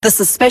This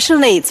is Special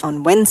Needs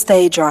on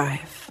Wednesday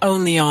Drive.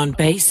 Only on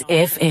Base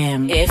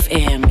FM.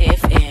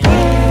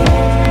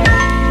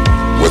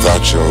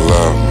 Without your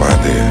love, my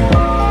dear,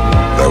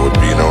 there would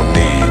be no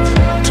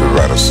need to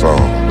write a song.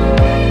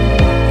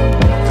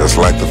 Just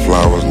like the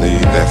flowers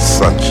need that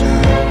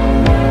sunshine.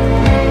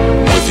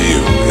 With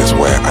you is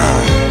where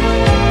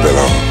I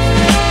belong. I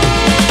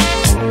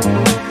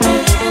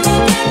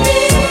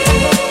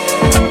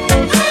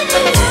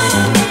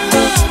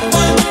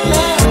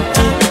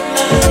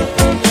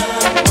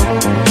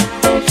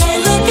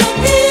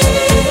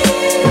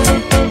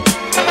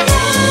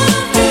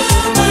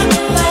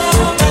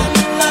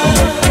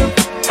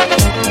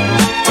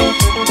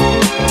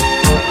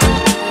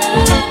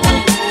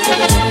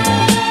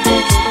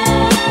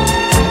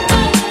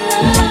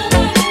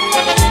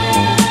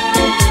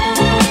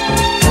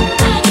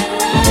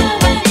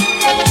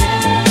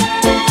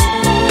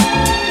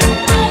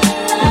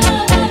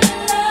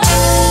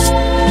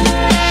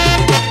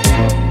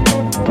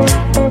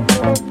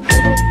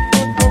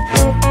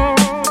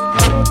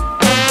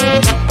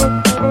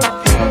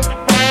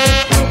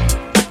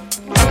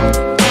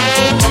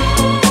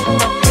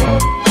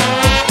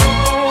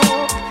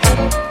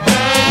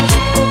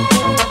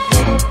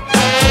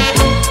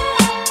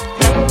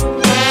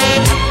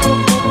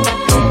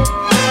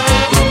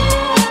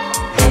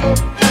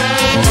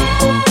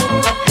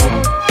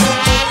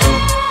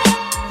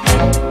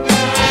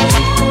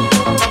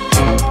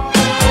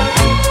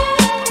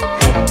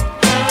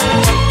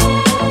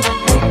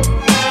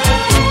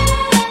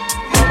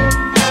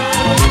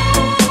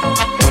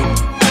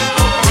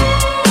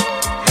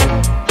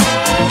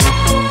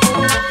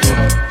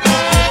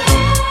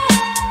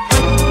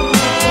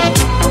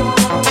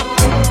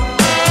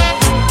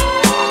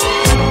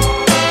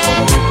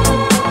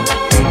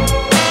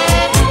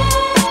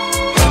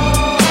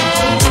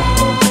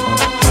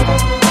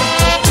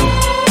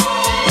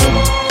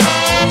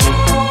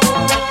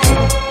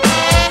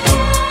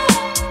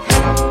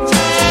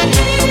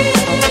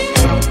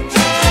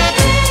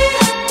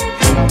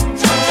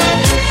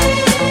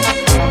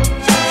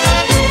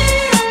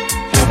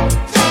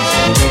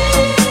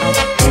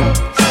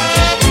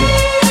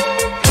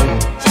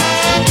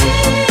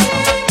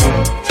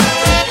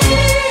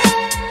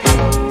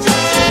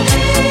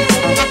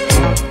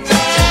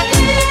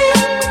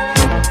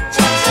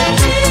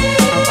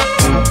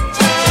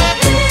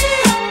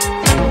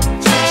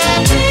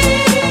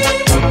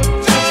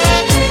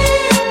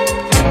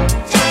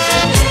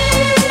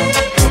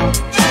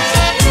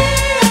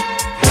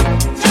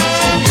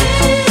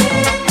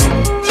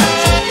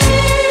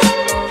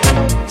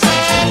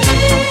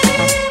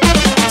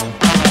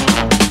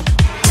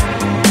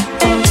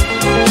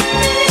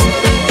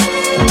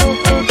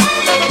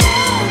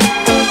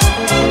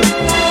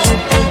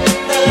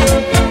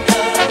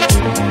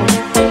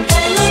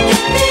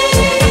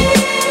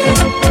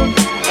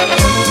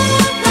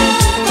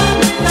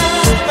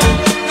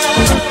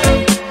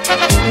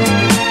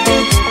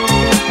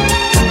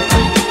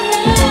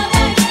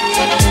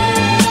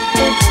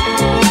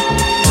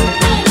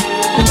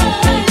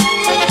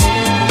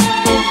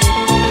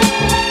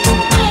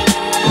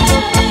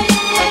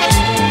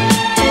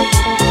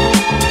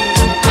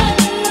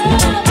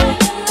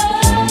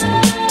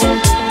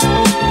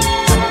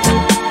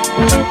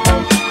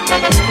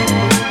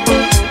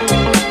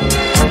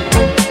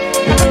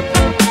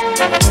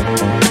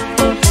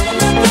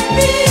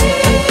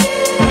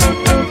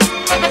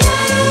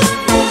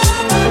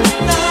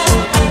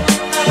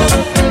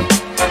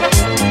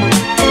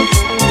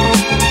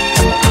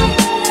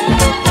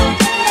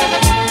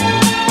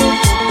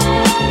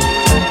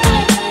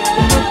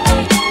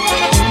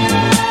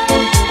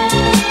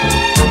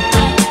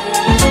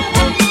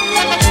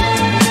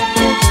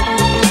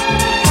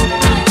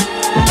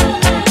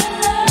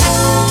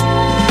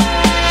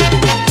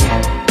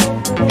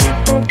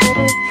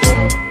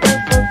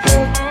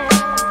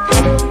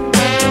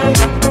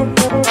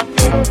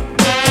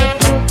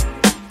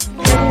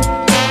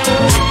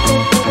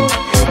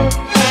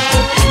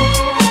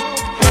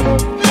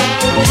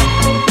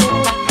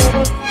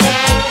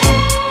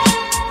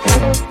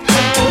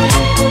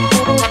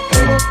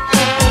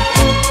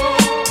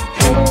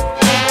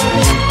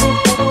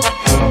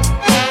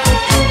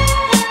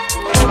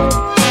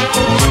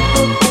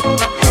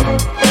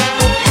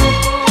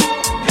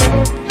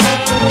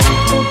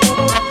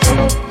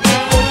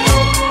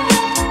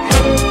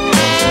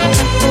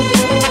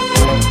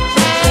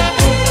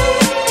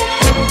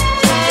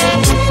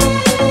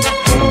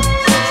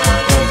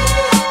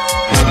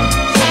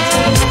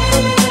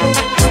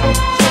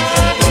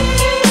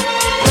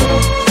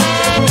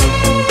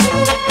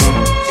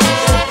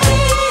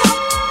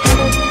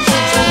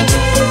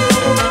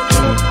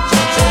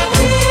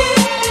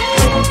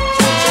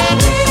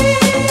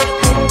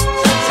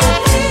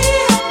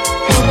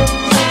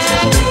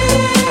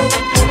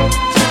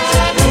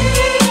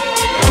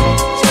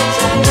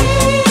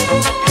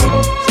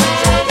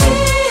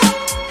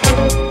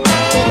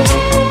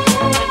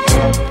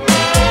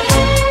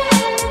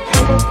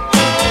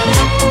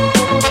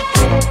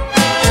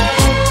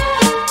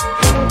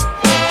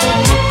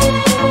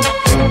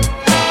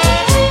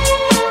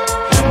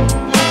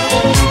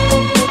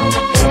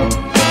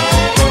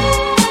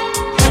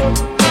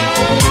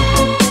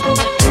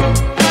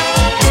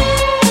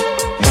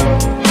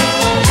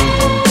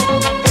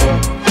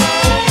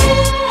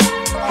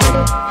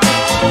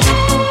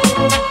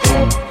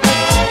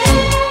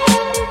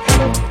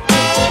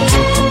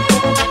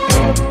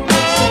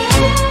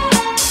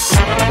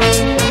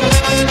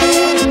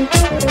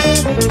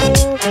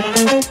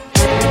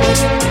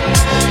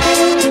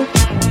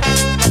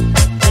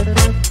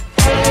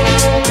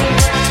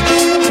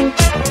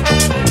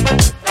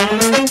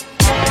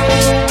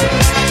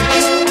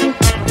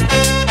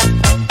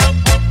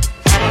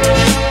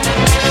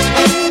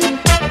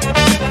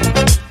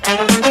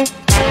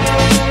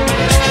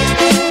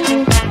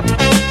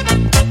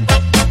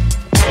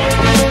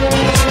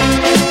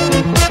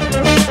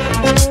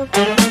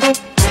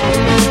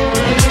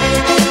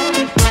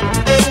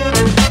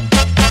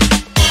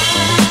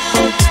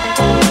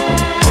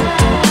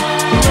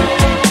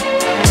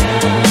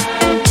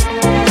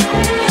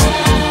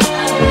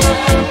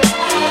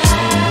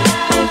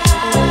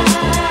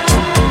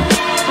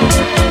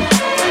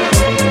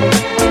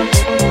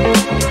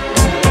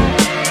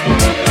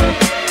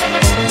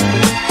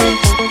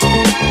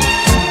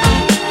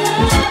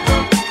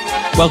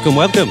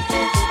welcome.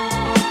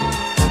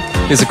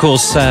 It's, of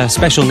course,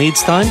 special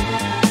needs time.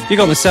 You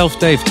got myself,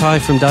 Dave Ty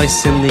from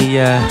Dice, in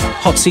the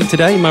hot seat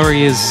today.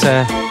 Murray is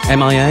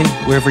MIA,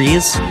 wherever he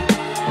is.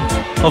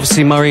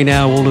 Obviously, Murray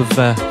now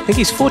I think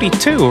he's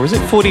 42, or is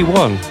it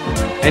 41?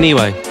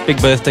 Anyway,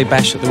 big birthday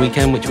bash at the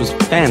weekend, which was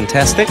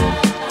fantastic.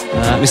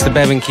 Mr.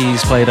 Bevan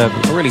Keys played a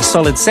really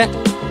solid set.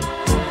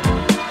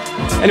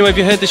 Anyway, if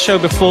you heard the show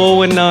before,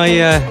 when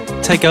I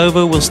take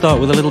over, we'll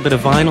start with a little bit of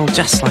vinyl,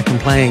 just like I'm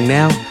playing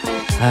now,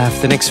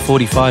 for the next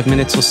 45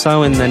 minutes or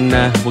so, and then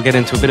we'll get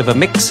into a bit of a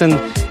mix and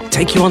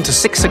take you on to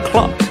 6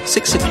 o'clock.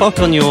 6 o'clock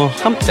on your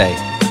hump day.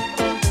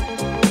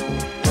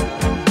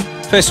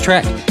 First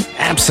track,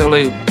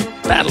 absolute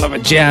battle of a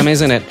jam,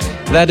 isn't it?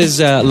 That is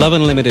Love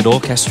Unlimited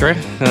Orchestra,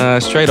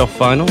 straight off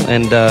vinyl,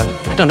 and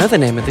I don't know the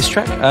name of this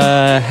track.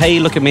 Hey,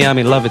 Look at Me, I'm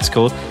in Love, it's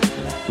called.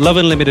 Love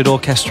Unlimited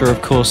Orchestra,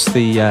 of course,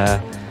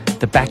 the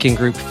backing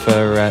group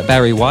for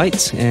Barry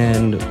White,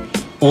 and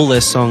all their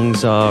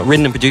songs are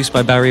written and produced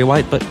by Barry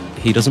White, but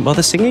he doesn't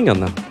bother singing on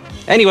them.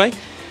 Anyway,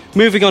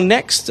 moving on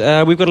next,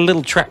 we've got a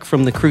little track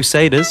from the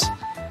Crusaders,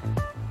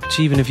 which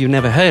even if you've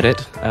never heard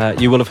it,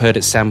 you will have heard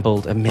it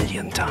sampled a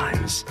million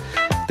times.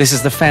 This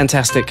is the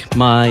fantastic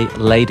My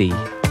Lady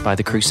by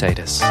the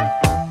Crusaders.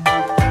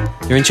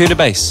 You're in Tune to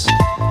Bass.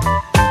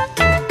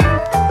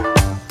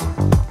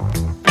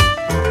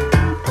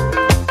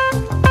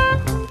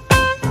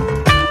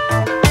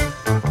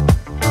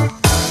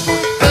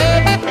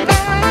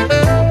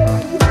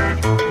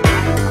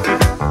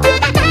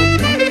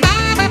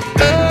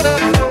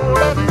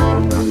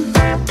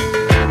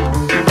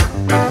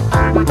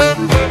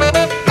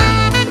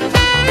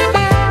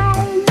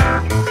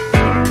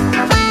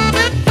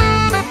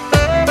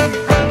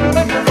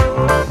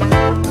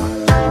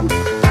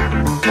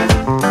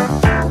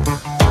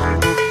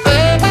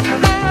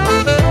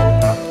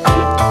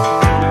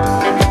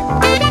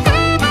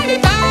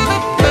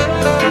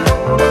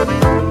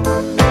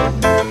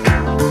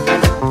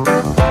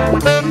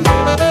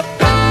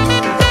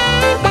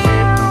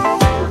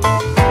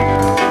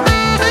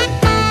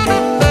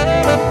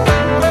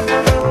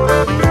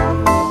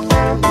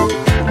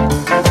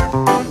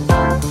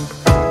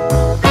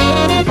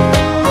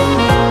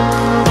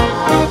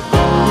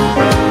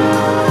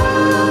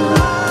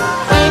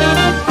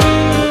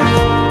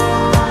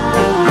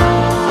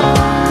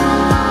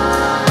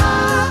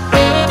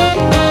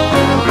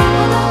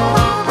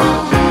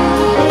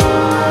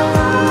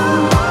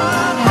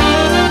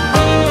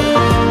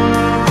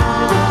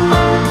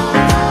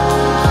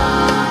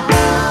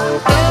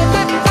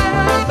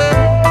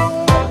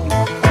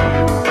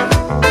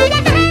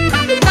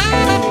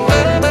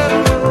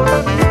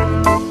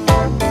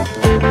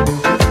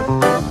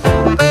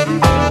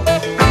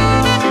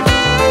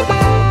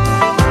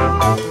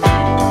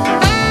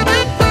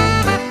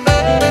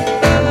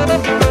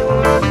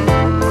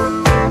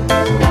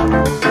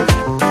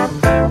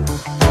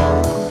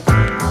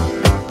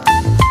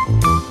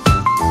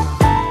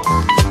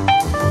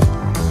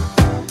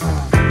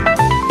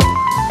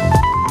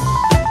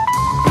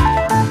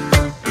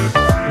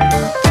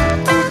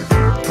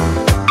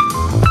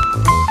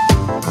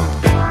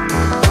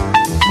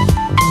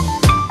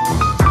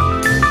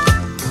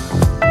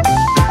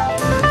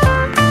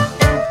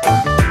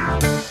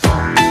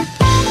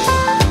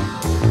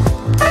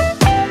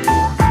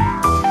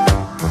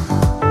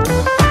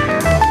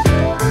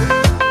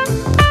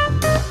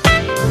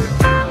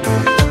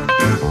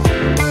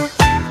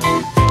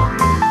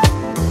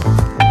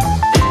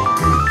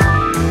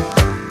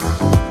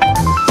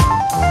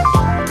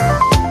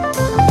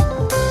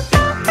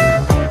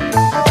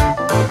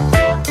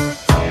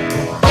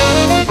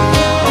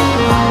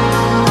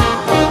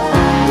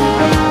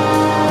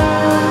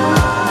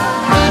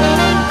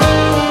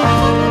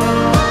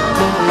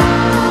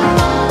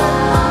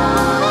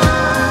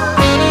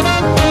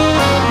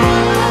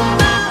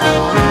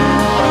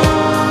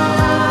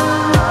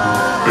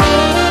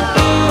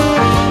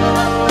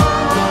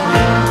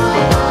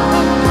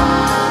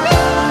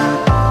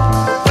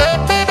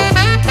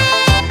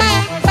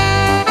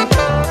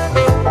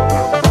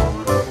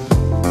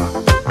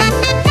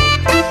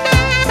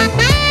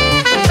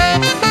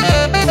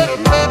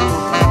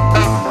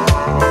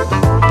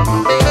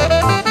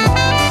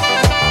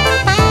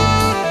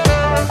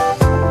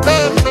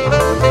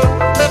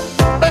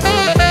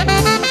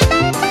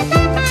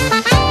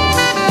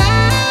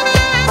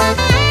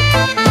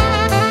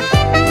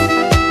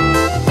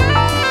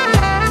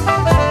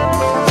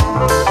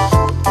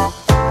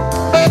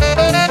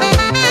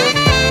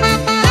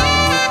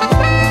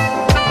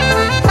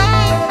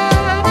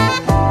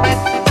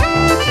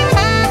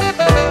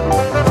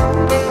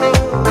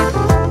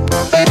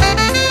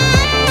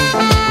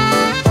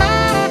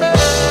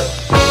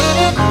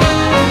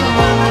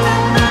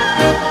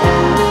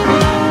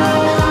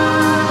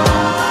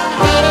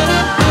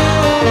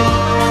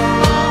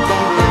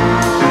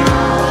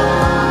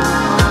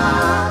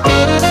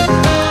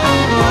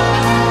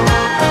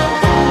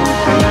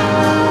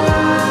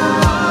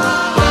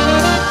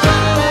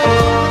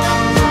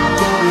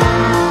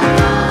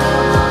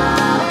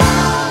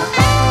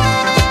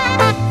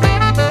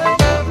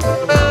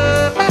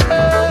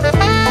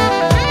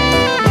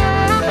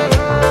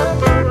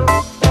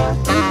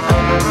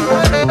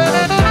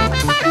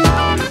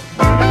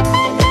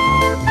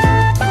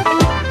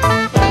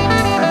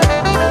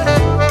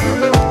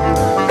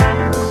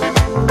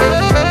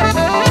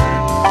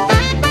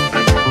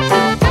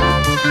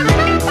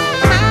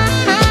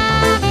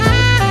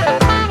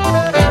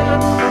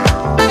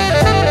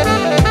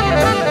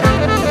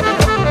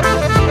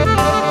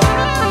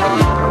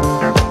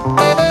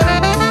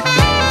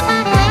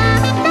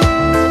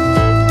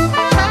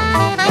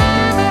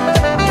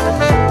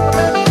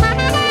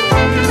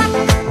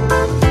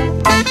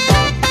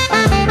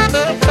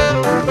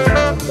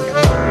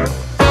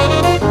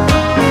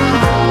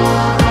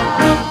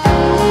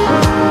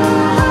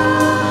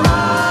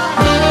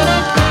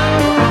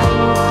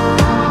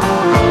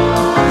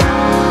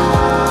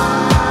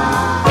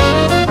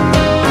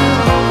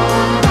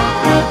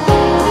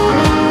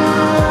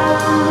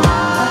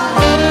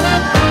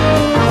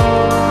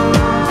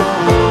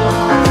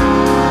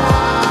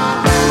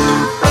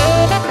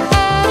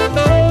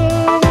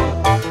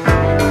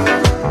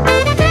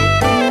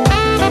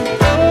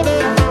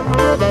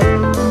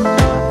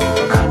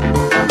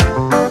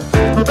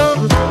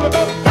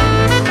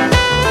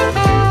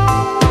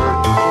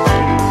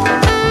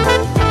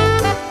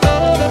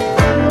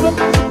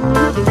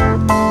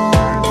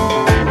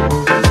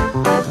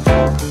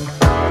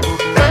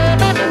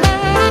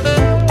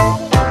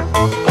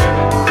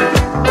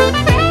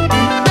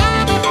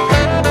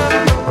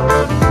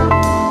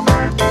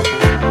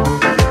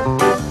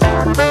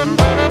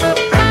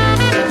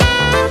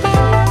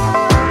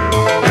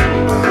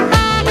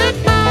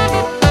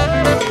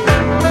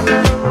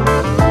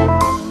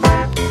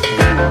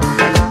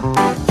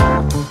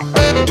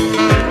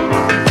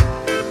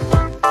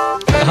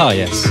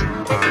 this.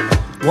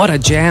 What a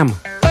jam.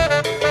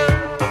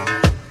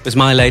 It was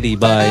My Lady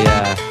by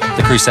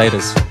the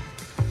Crusaders.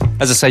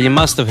 As I say, you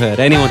must have heard.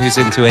 Anyone who's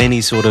into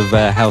any sort of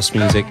house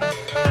music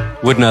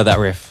would know that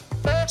riff.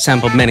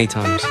 Sampled many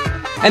times.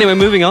 Anyway,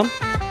 moving on.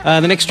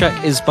 The next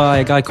track is by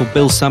a guy called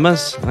Bill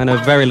Summers. I know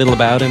very little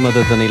about him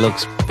other than he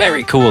looks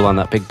very cool on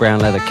that big brown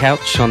leather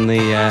couch on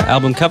the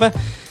album cover.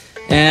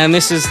 And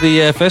this is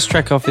the first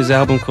track off his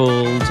album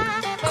called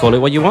Call It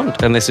What You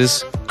Want. And this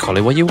is Call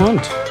It What You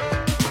Want.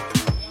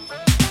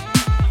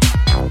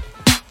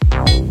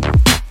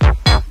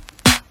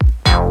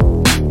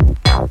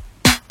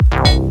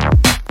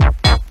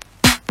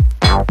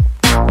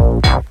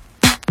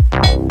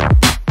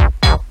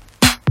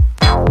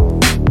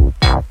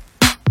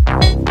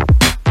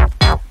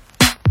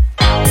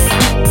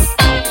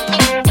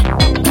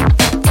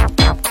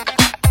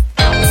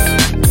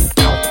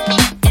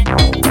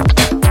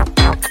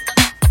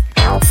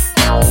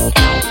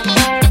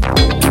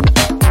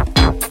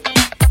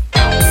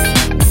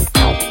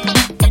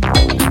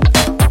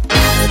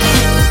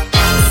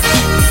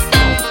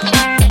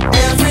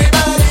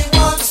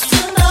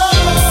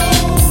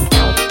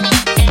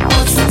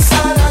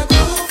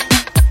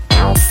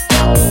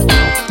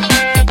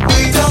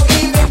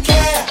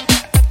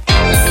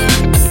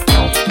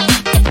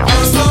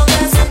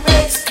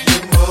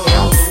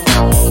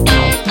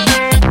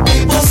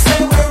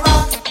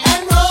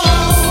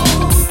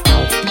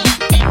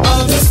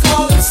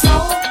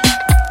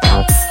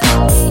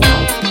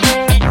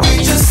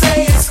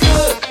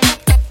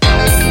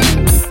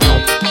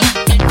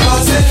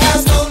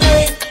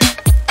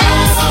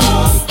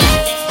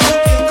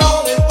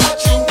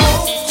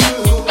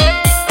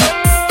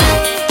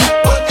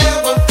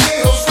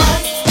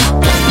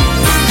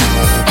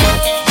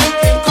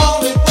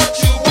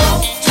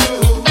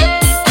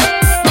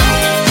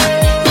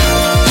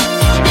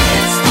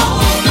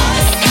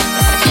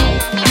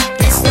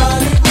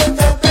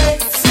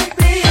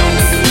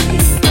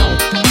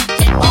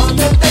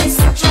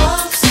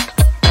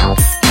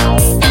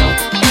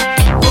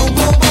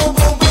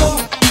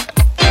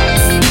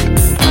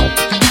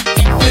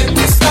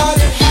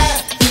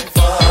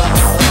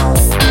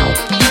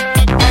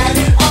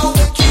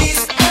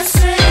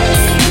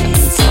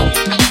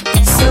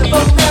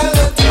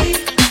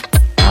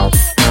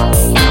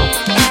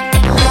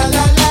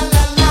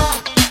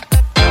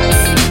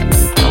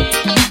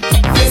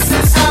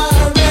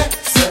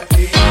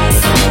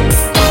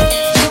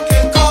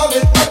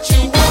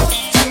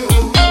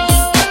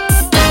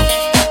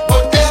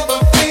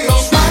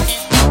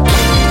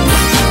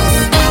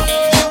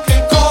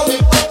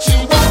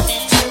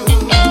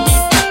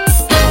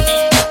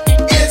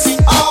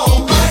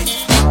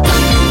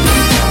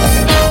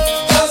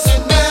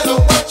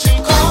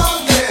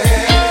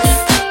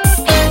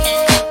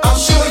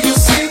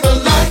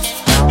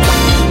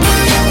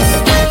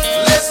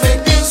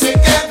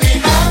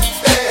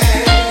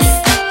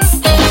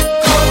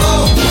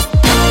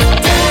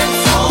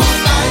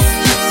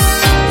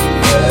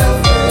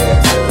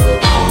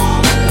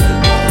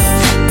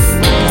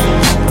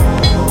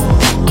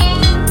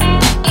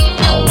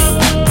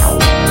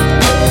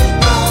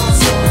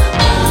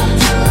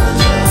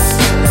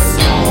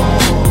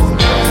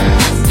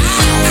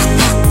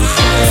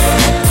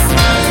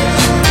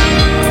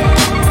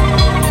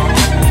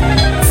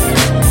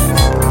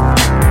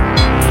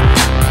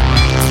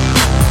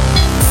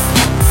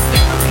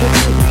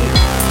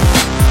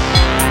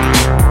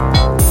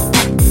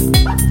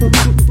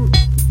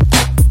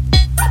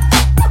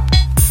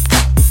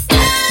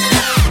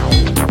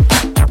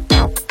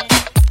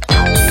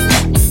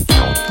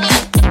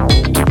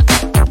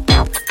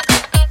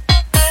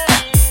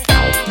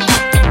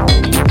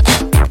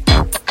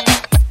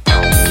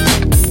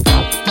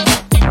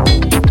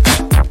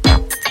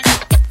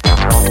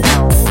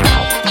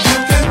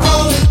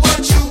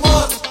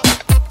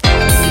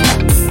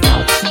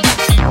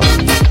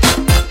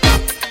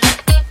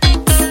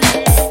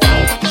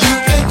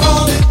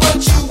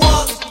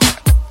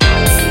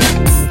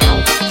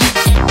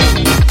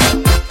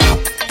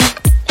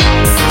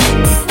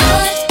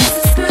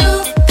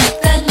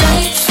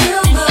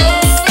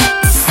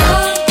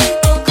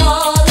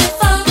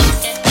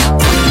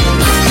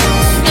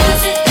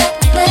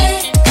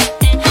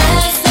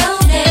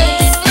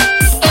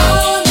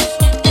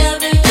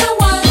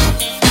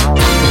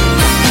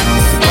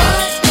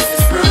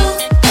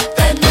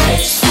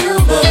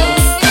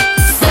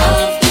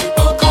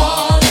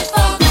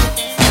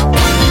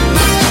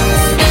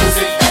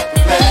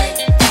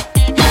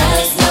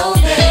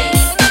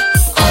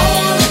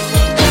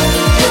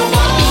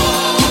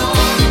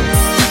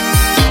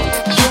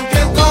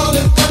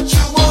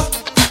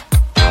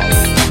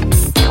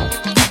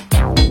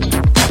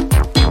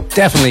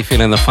 Definitely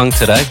feeling the funk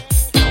today.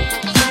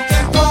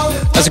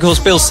 As of course,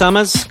 Bill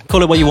Summers,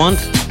 Call It What You Want.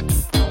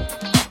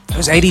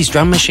 Those 80s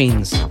drum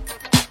machines.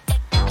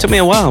 Took me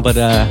a while, but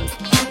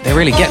they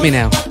really get me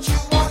now.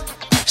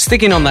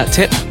 Sticking on that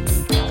tip,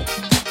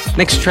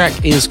 next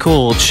track is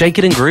called Shake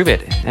It and Groove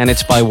It, and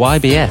it's by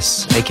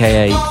YBS,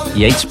 aka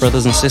Yates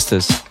Brothers and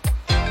Sisters.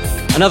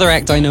 Another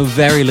act I know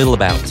very little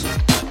about.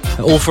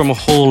 all from a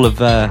haul of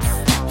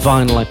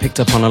vinyl I picked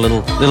up on a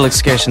little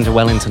excursion to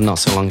Wellington not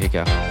so long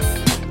ago.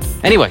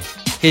 Anyway,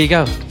 here you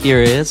go.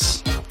 Here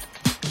is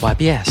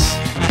YBS.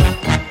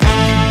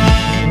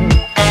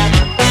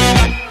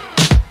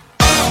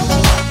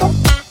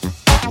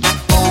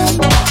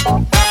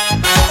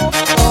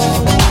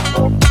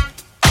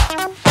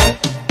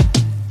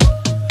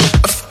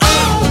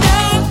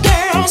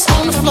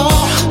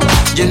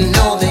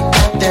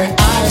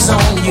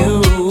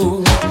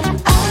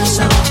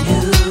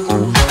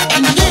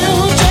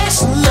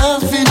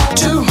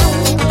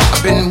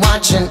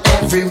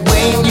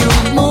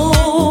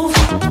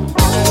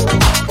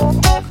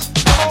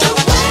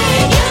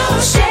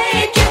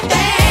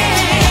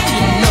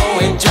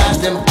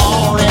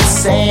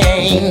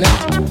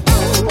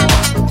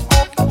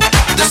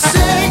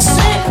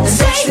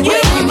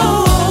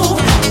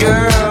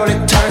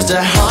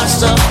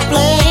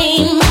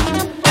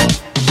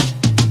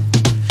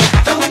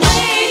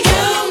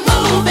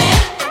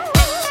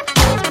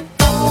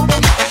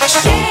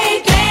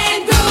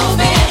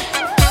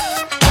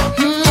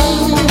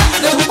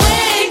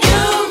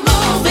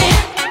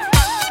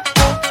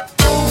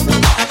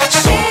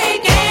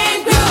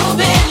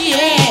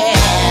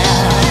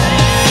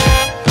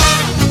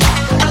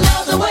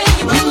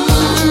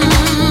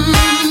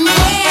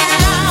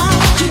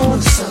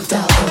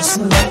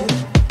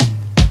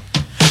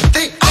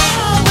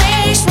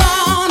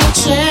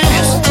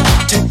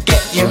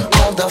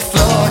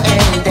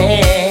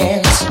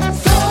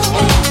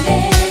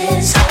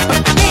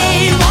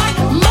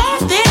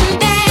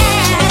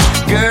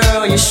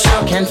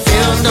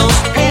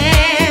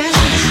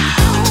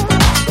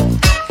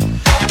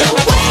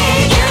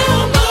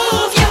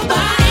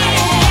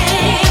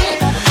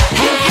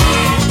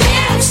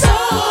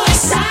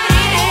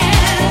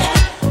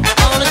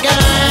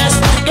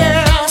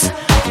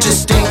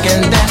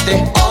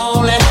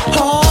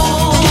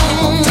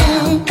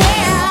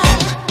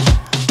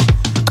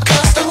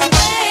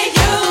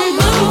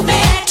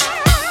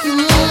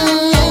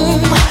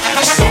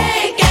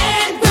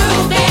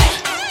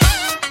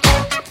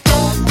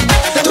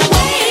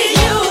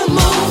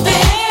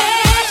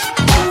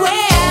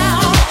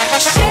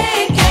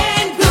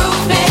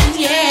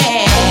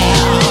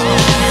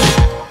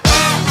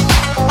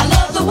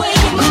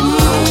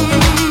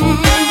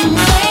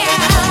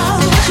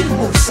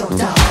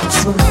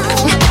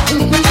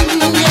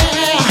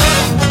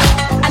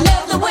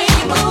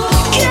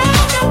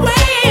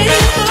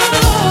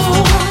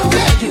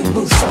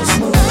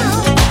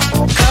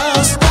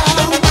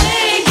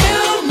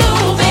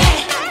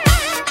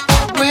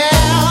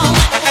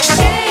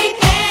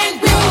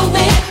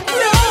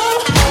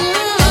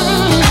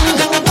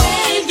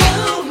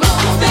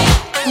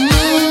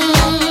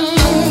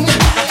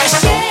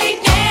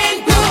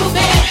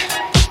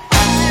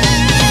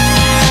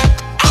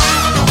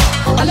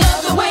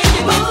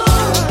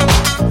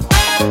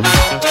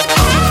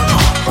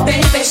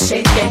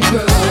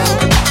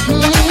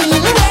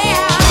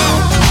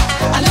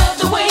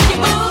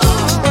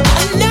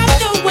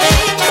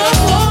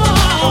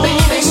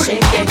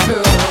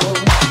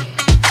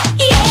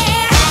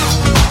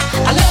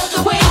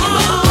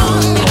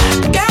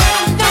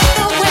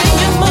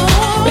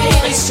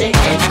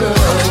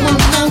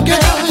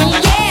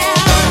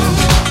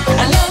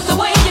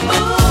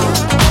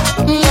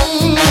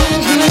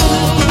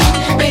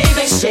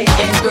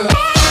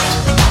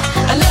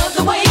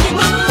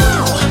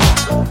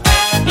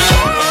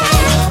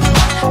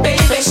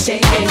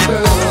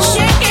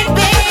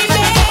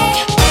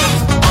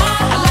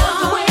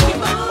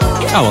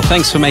 Oh, well,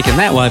 thanks for making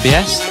that,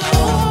 YBS.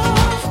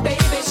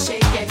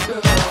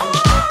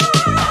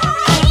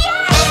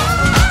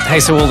 Hey,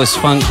 so all this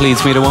funk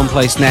leads me to one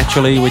place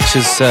naturally, which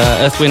is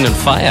Earth, Wind and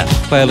Fire.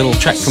 Play a little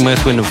track from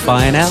Earth, Wind and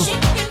Fire now,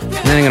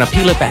 and then I'm going to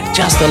peel it back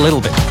just a little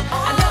bit.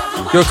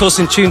 You're, of course,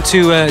 in tune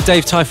to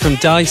Dave Ty from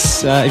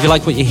Dice. If you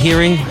like what you're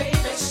hearing,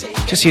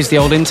 just use the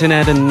old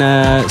internet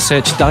and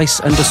search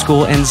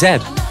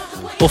Dice_NZ.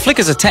 Or flick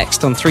us a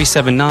text on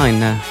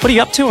 379. What are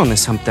you up to on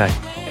this hump day?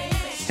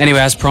 Anyway,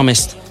 as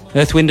promised,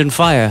 Earth, Wind and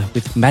Fire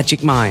with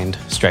Magic Mind,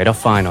 straight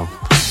off vinyl.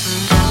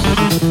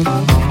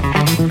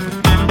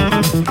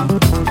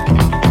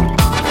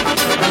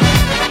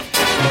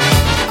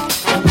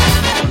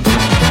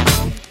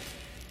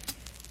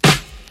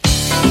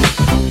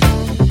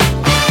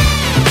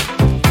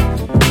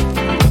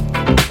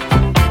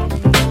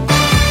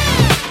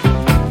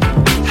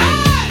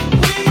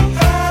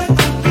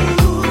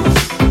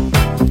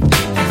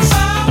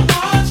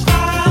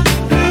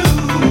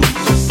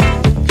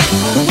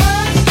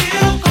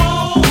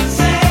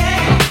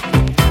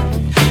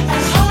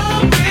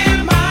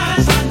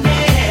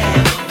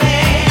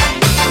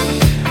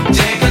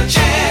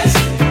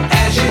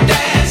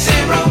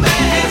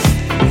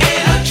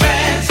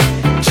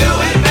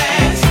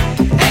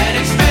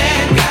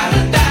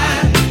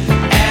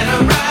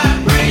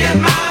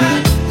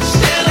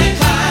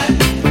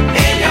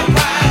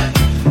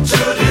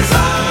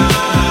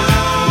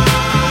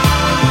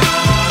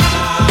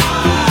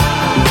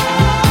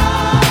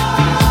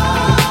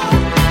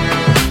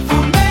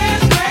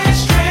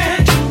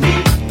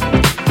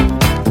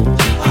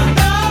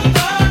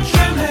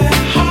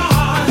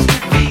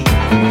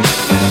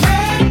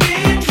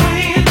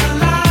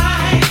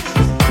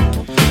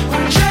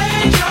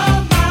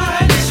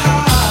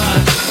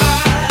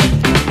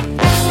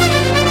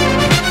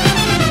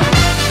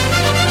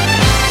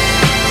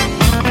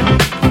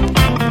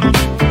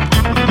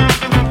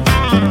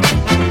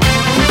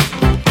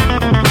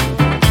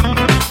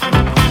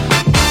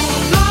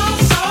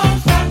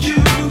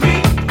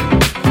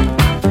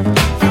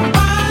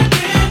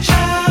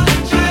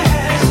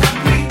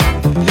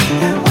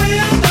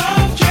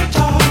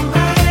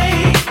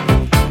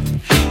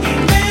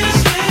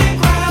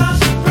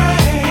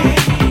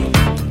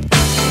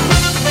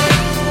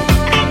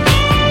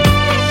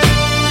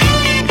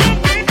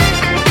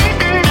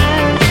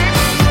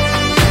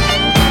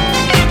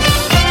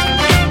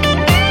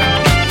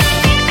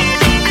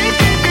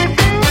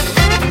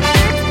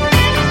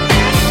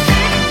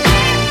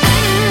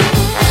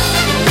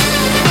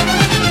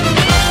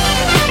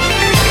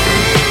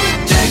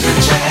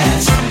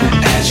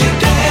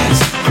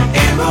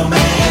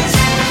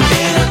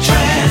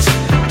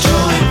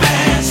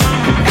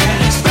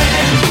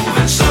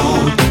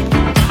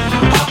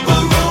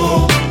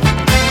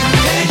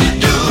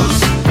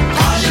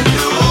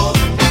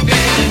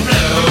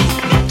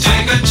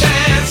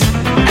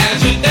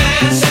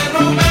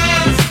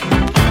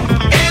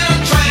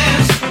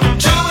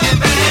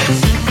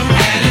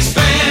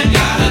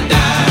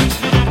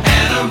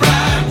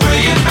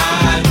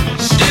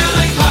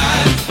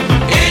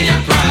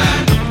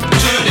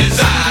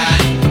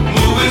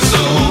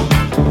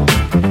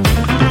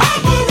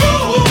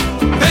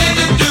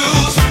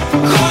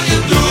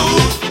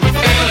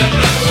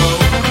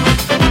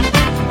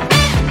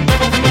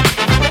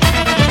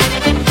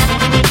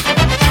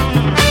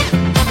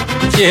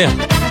 Yeah.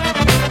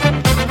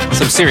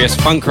 Some serious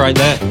funk right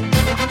there.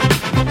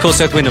 Of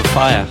course, Earth, Wind and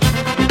Fire.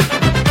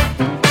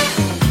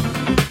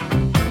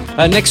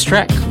 Next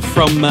track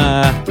from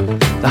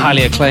the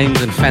highly acclaimed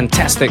and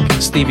fantastic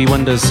Stevie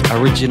Wonder's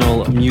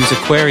original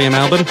Musicquarium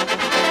album.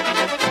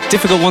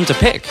 Difficult one to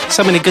pick.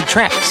 So many good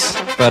tracks.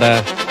 But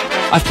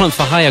I've plumped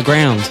for Higher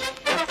Ground.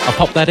 I'll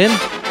pop that in,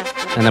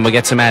 and then we'll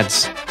get some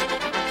ads.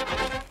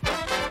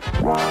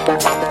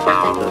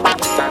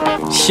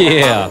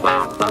 Yeah.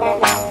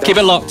 Keep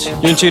it locked.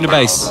 You're in tune to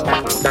bass.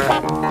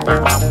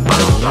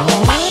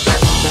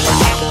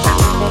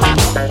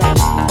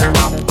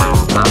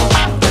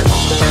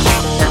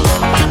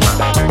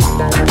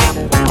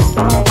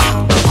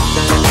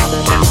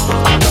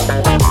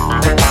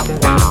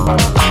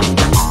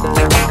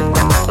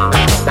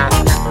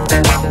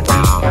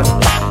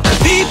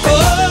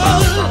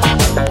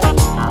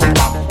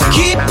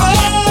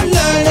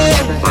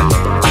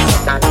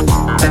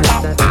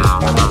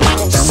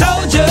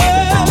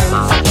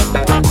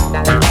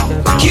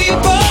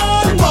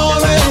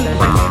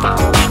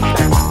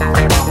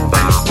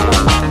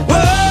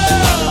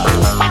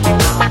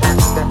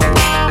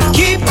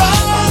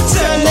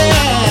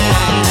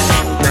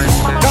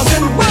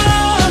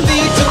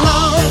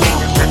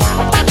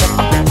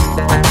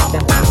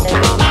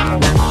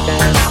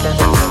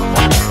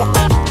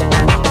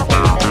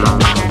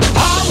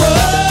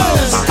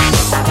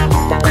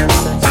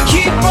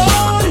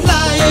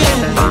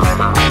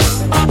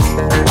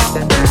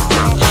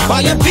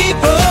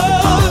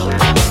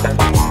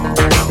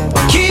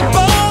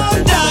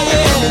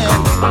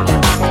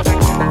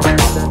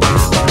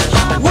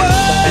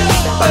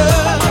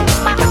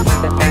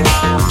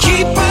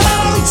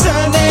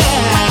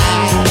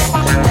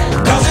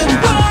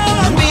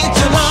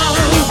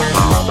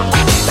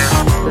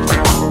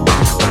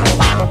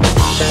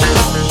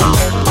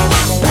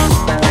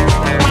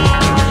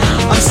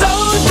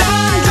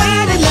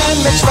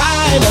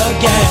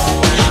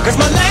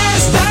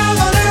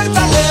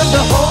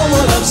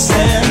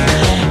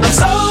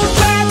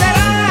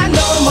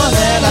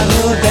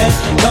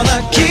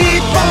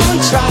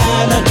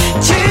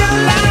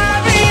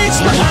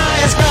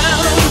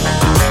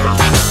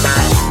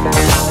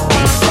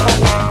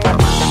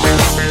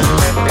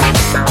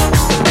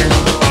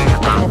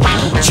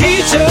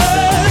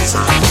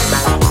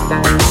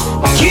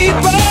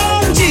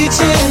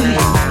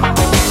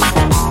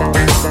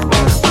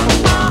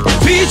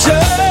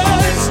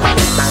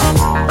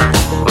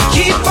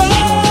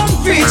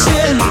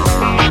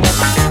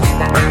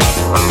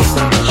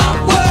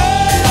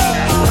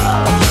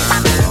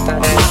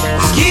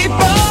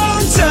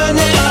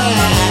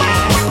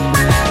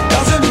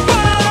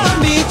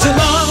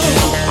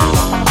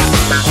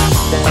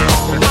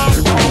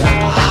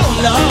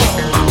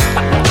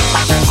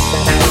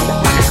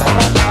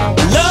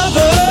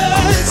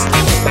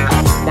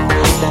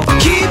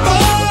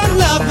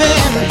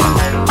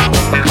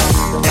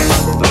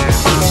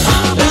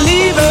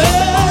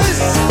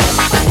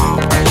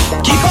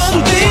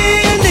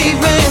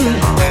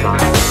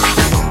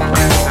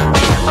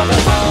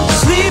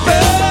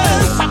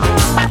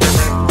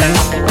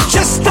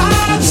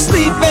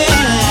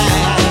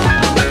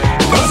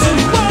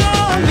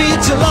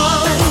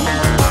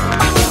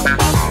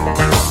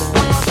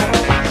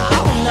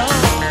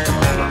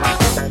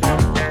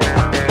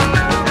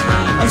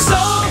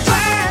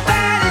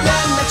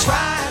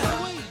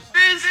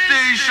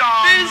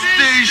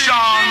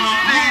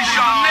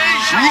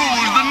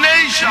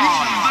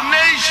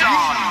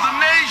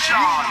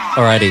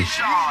 Alrighty,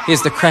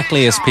 here's the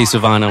crackliest piece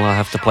of vinyl I'll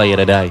have to play you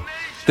today.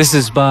 This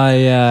is by,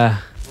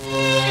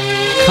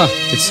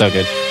 it's so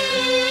good.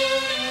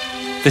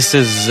 This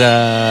is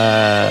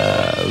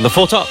the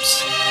Four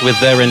Tops with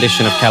their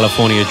rendition of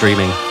California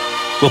Dreaming.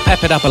 We'll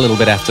pep it up a little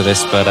bit after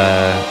this, but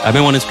I've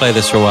been wanting to play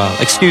this for a while.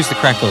 Excuse the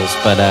crackles,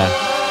 but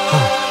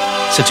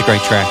such a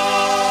great track.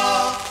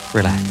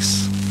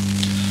 Relax.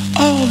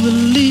 All the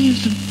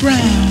leaves are brown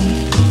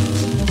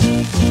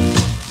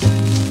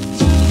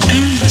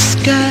and the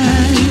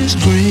sky is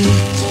gray.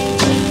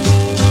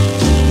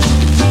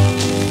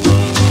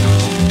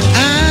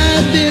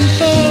 I've been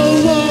for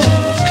a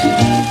walk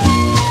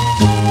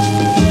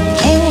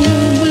on a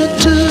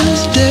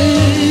winter's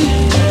day.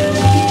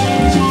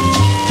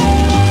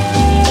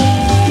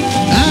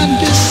 I'd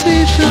be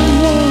safe and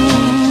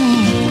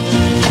warm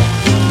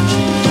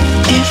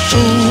if I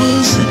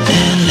was in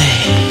LA.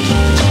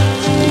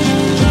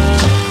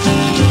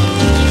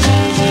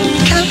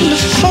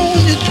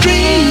 California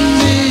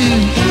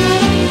dreaming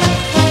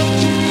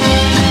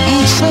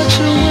on such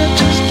a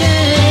winter's day.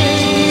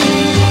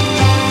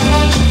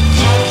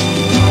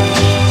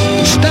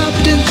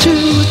 Stopped into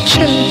a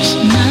church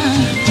now,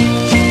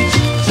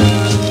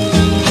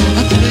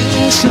 a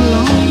place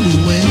along the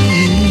way.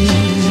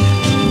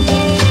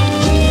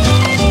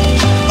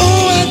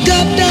 Oh, I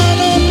got down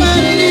on my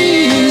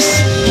knees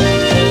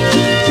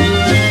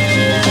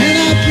and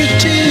I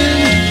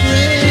pretend to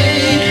pray.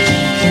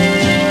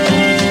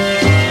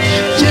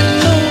 You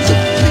know the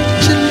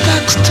preacher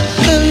likes to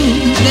go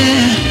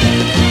there.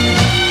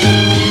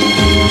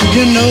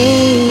 He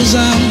knows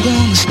I'm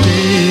gonna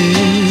stay.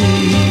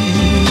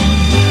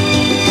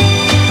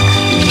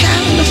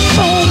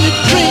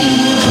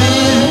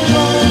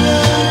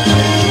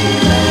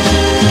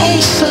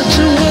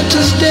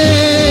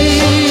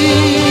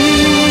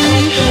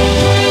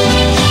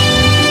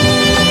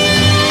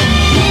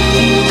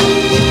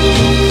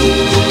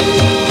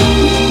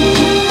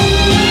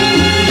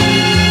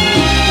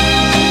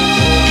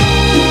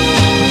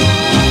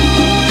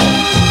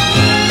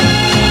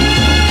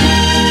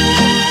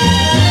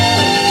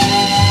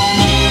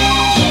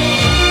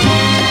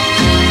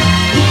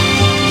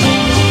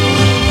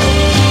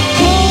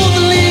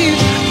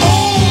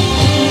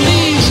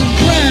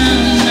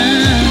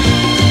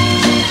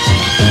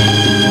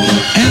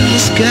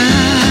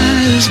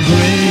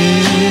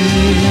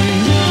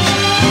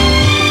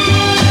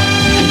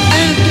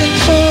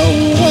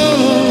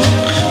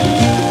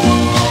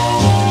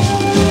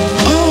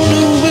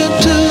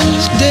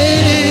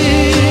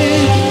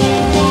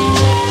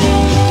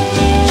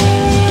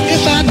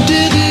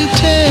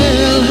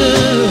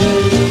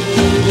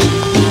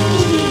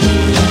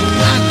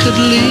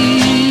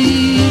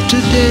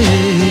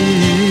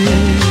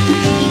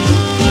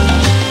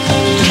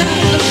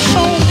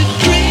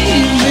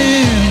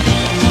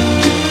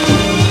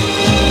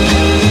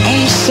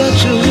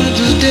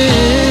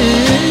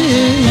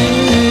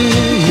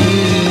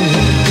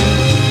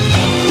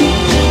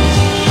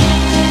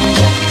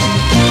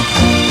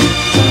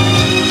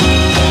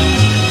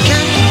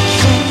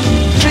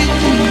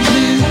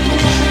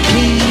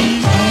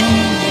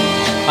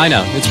 I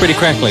know, it's pretty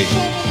crackly.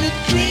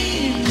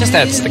 Just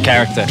adds to the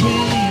character.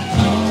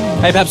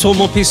 Hey, perhaps one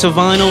more piece of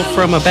vinyl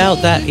from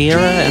about that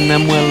era, and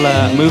then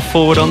we'll move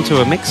forward onto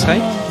a mix, hey?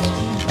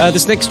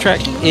 This next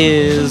track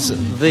is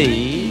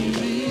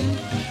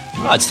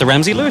it's the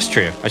Ramsey Lewis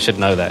Trio. I should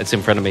know that, it's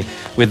in front of me.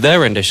 With their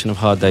rendition of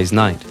Hard Day's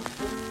Night.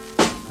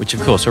 Which,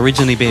 of course,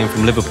 originally being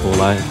from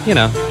Liverpool, I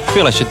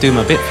feel I should do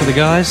my bit for the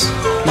guys.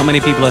 Not many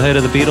people have heard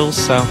of the Beatles,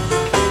 so...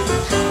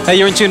 Hey,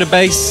 you're in tune to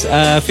bass.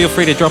 Feel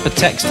free to drop a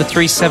text to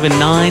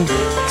 379.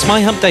 It's my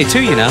hump day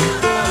too,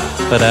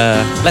 but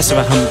less of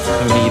a hump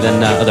for me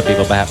than other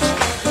people, perhaps.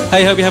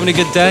 Hey, hope you're having a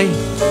good day.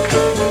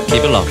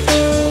 Keep it locked.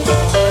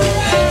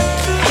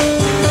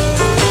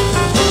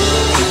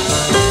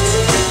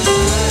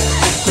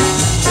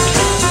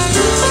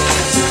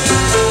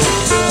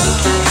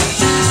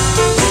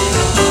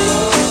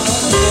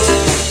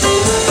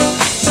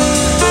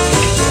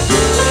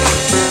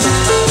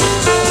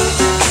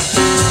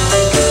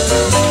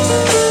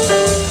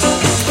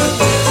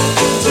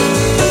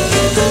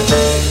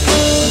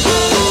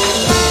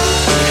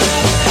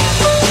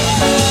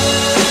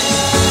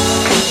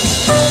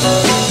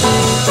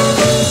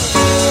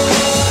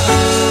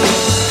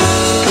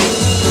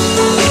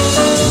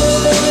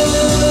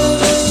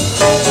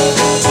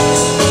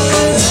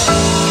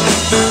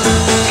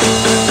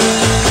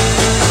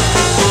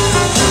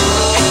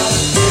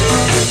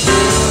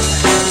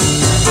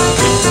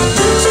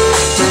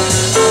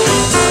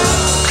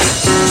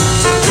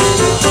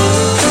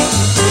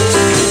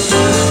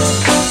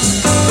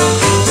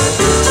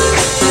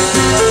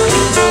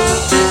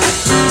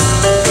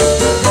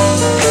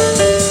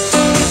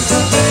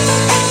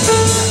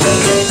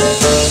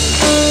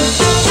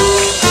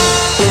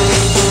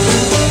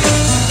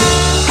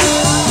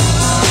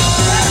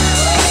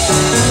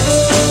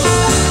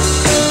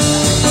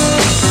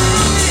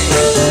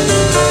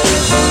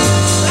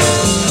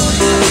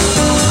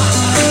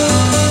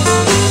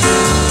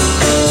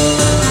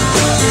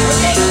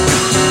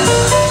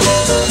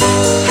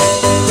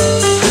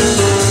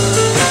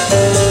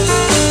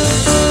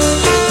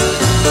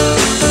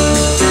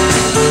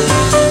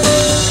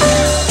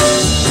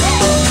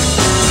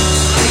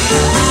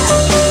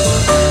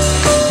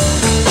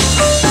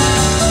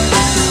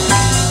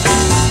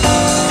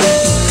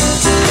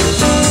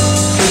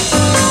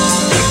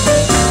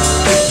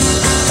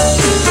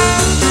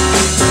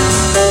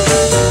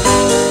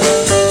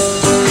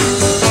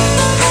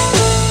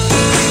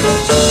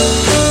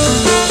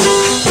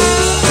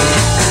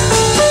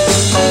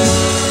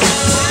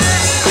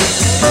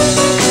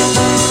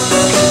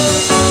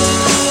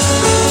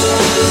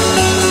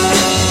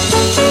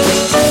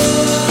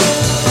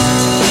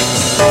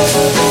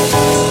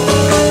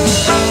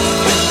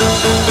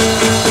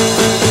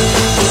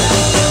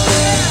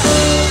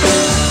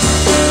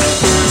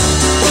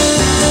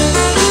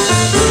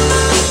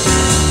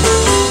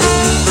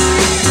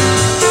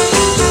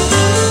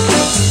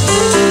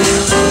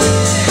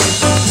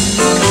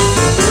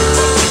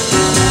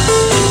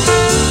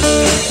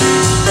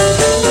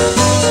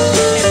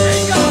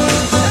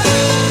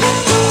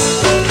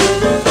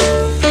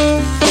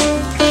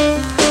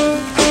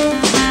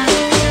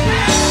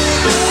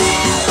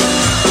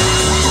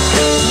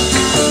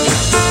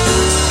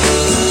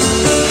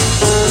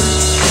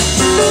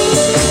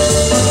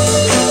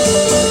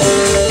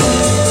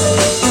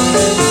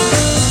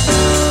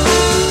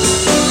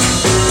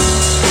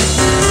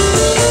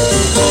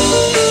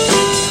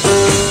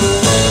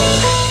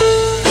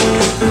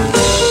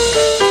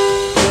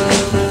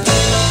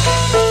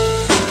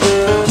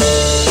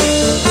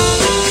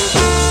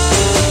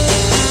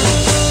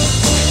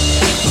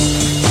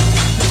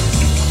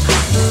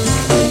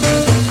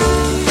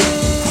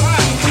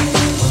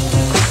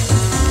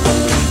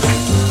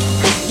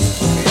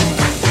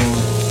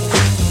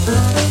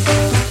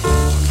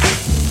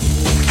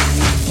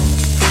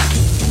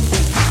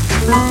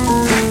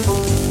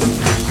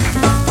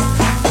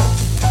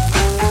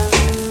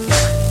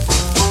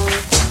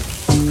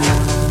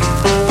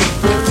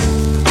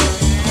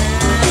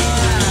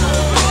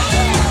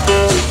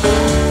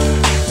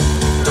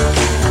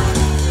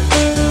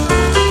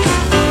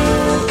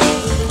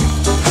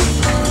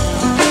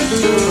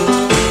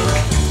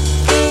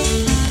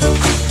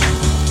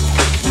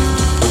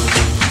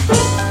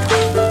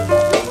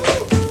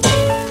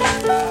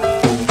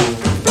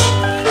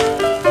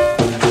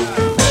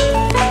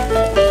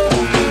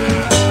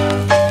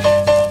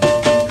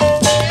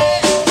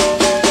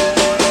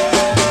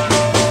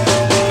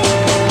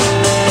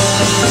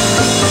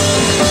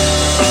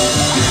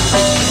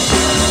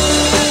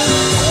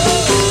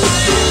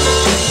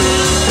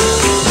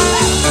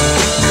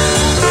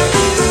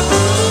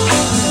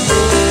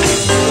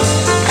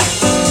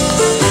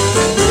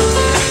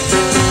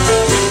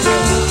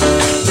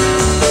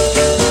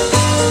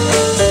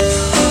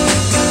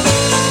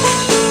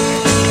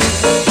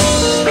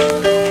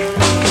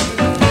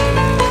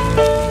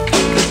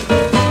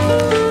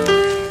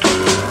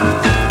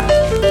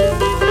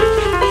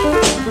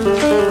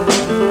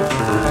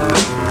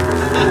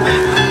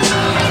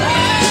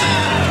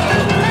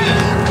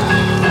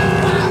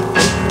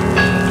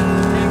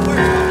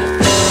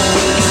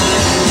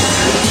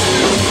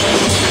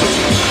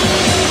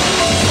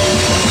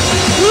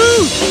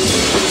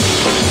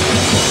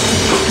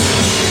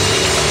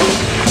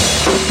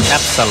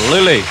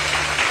 Absolutely.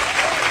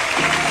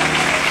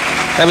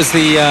 That was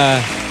the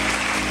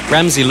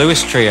Ramsey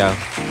Lewis trio.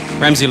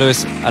 Ramsey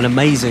Lewis, an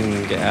amazing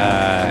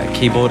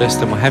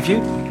keyboardist and what have you.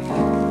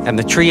 And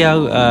the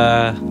trio,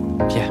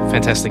 yeah,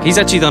 fantastic. He's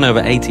actually done over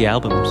 80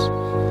 albums.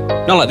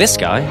 Not like this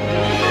guy.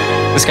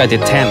 This guy did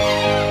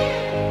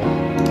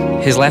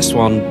 10. His last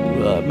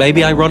one,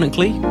 maybe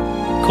ironically,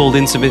 called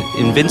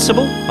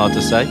Invincible. Hard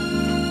to say.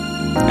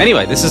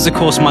 Anyway, this is, of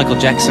course, Michael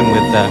Jackson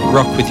with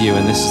Rock With You,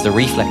 and this is the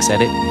Reflex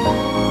edit.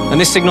 And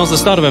this signals the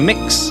start of a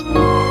mix.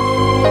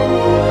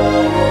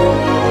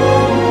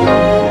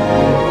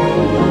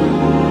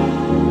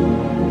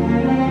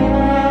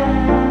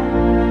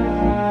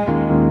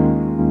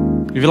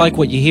 If you like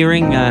what you're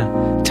hearing,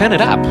 turn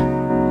it up.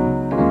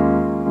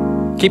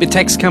 Keep your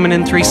text coming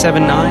in,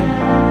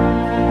 379.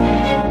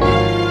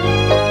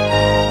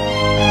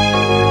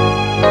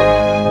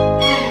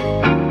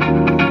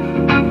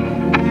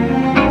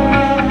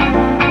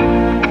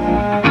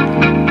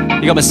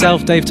 You got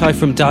myself, Dave Ty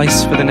from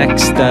Dice, for the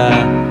next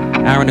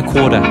hour and a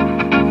quarter.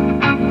 I'm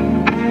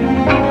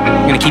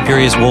going to keep your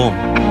ears warm.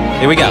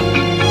 Here we go.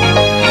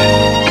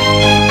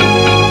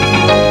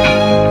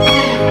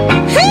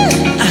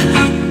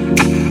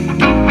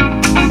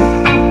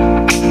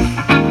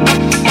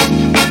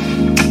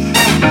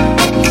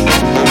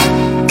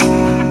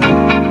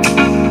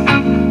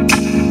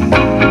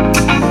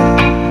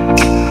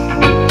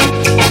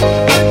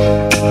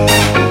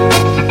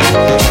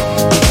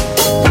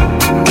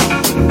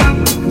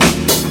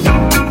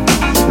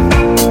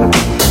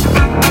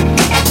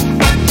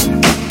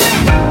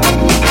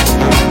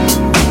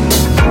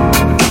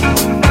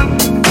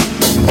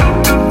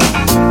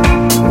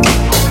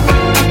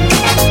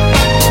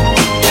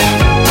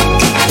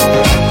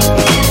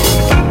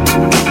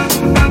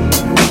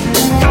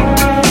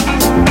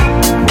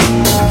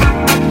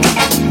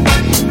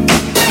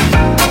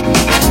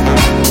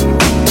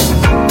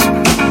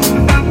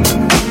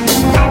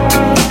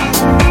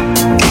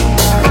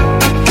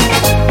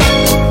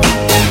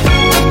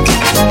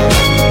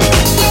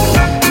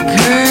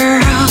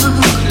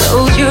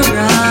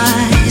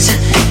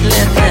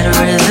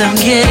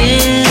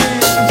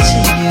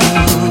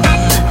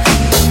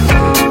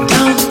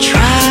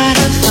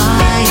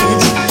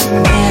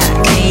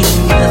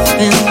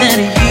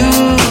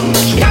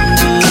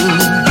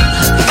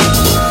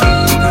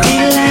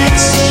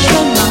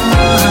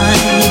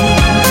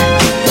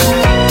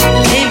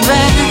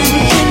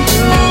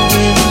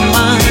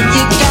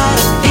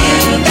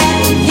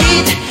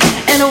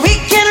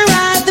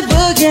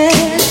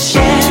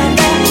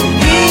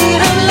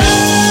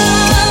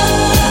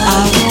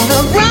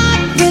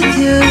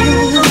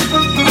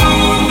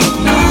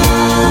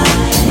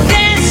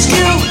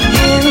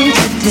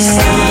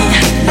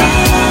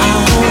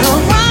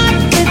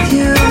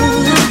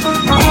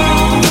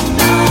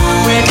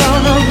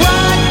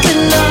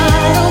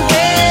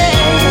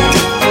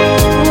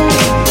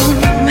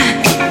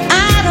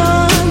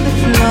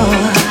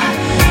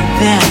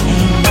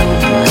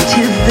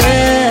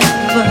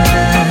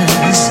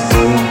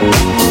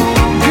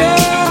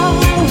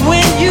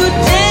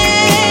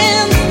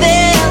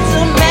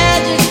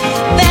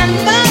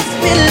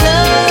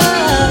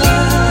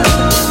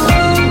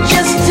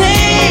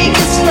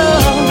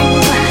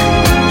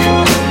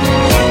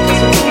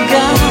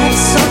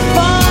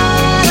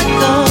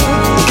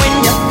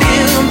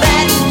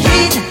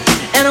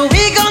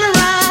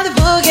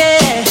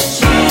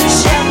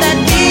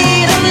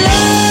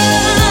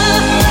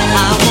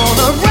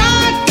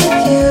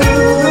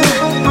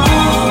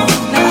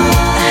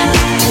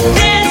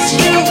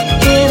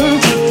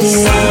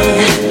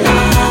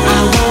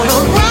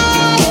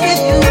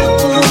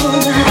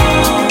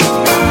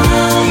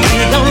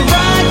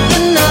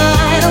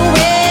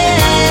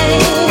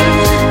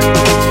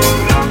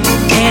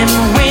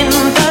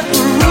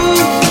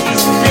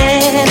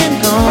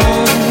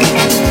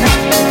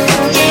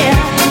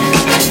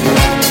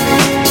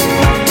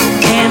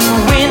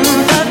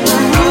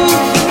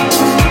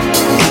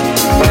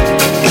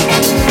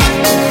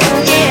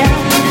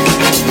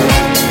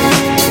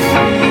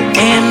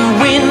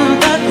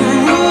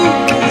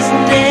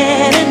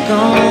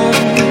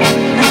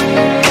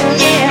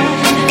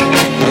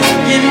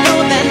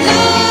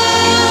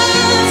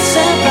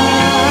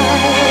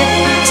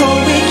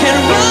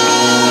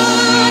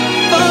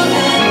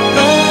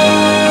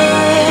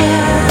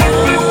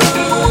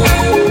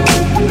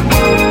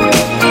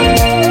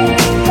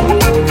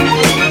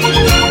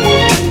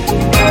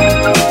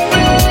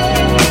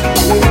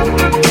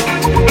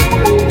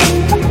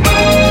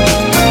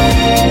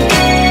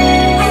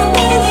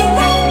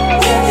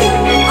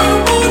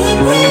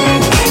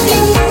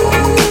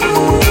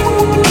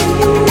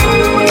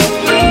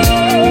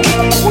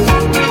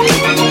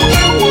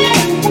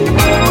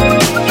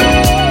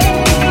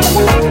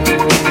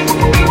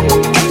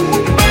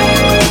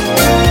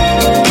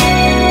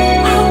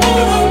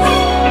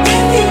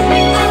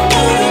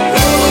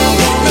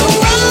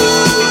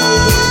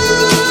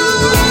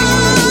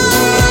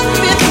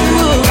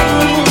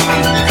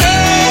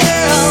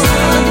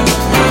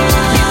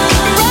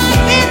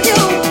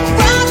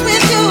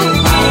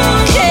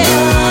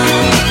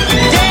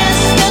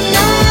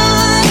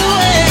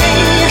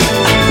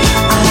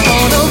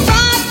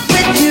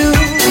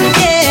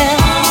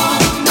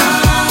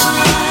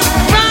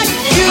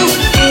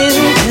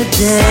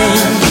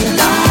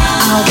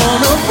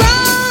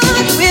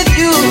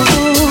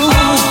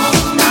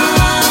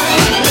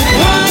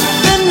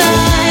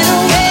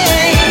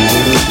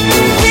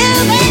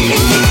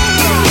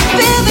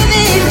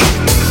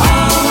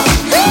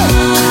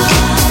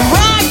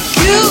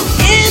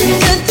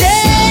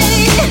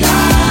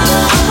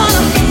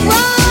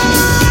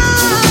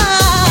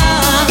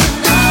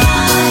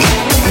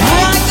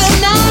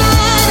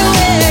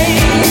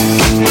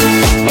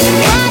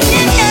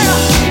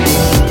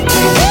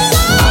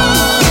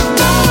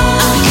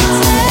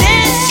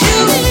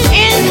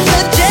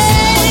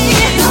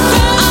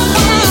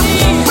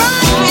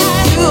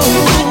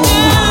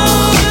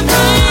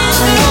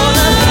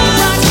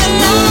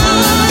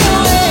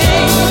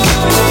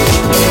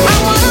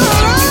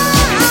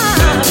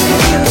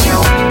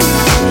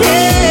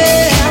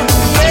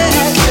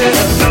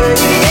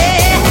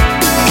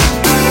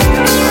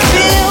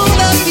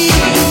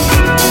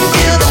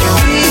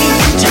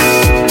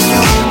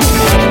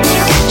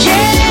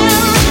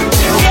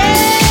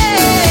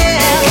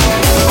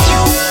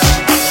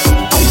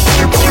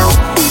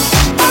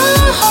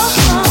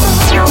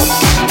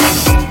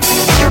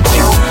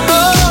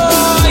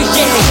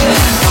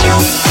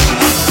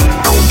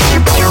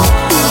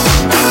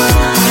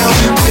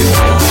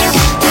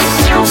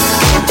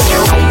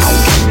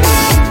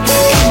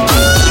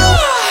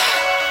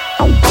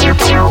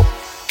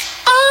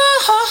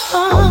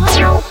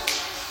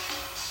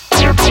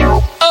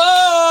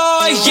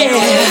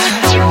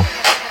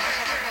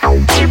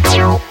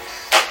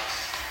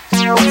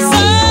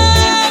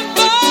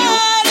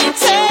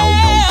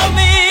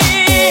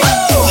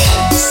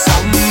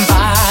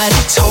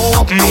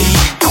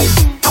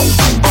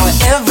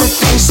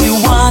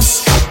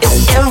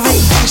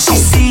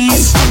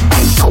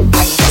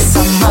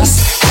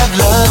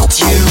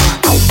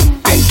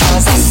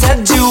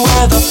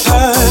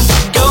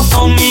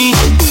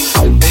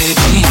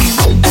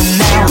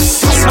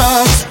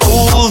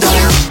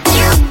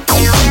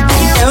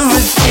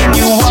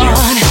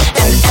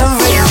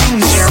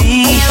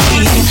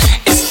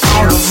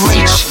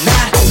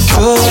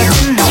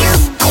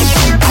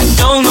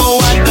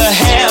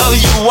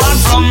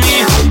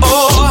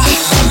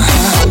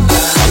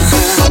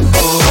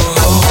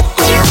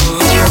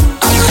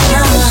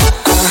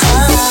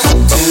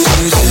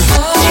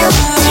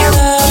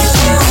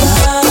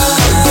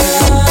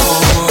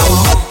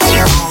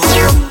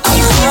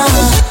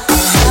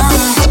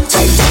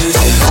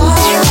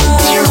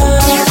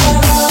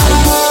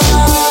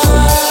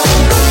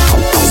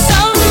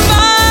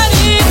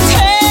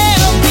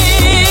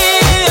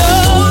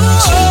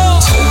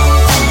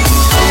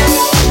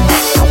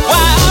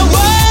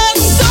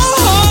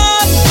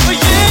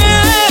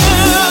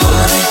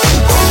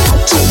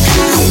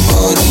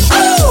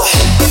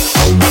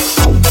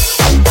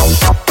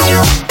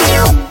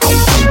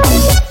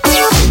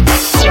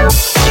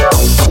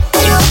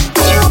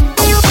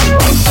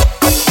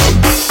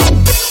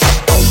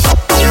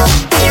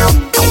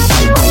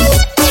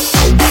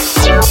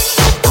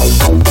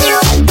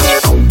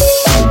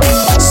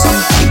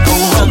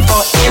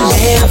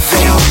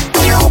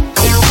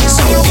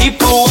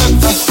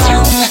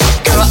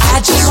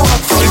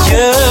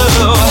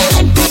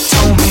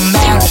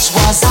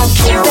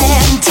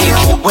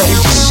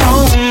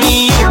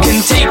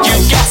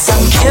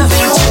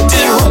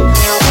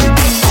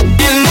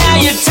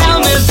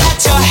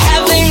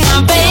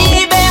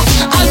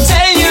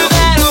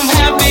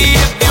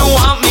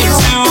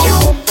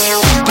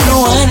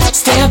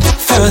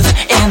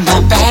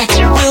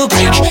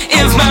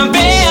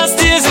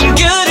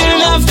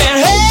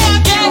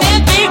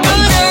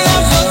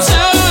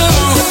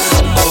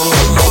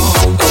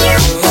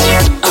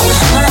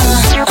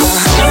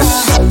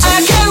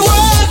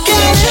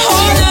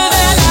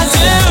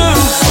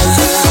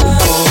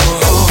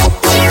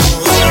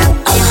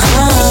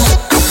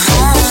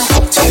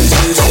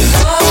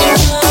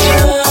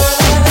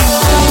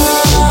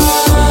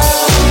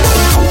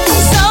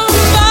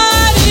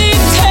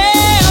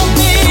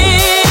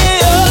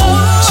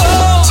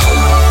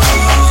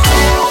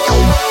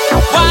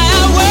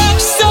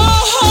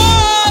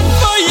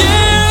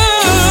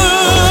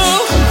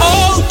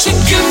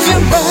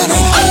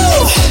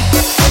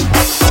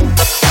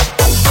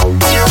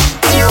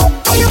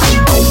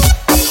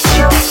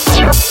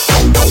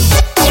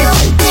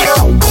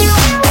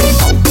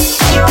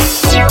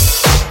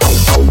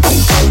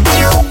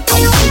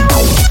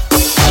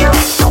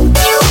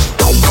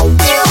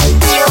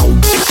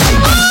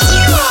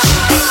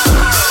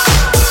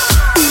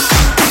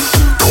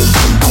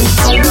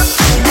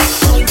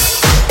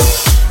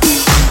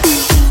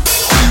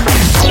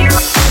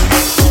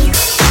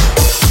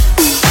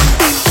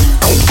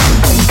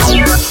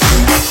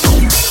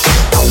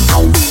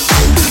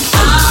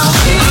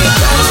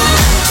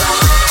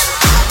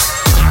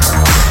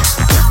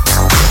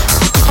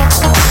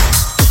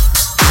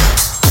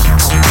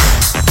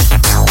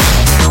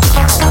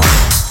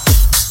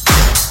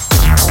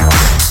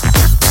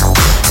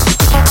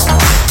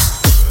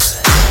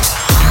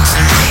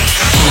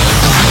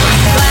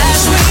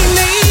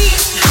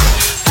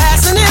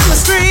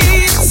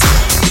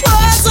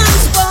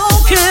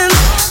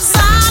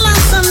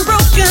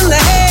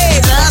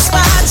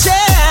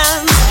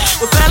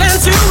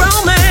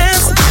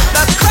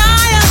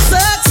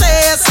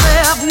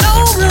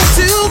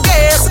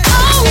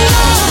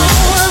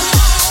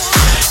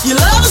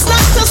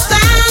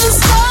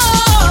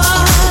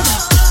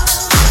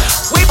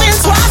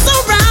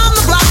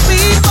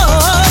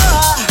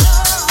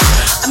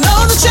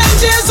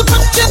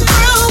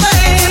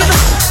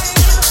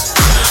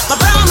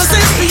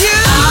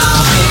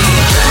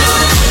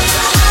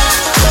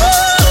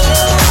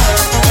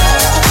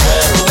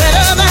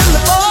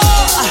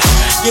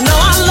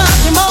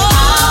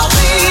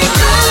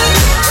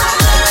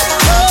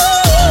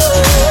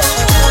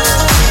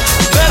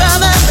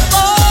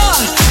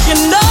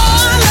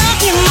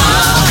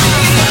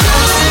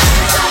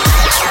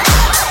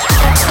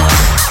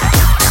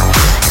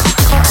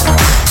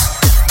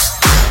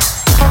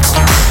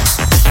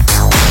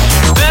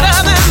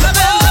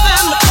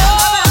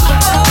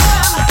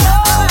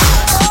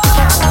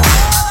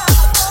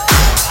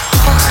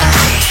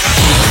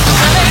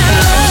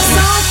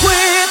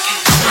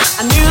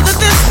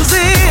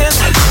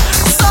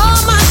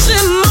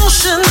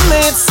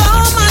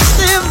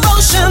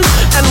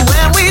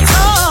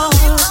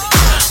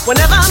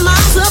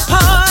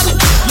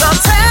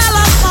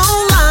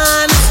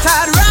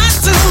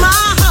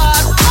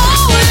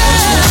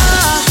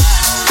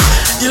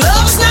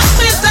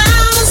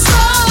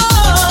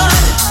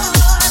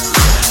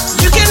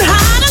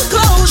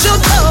 Close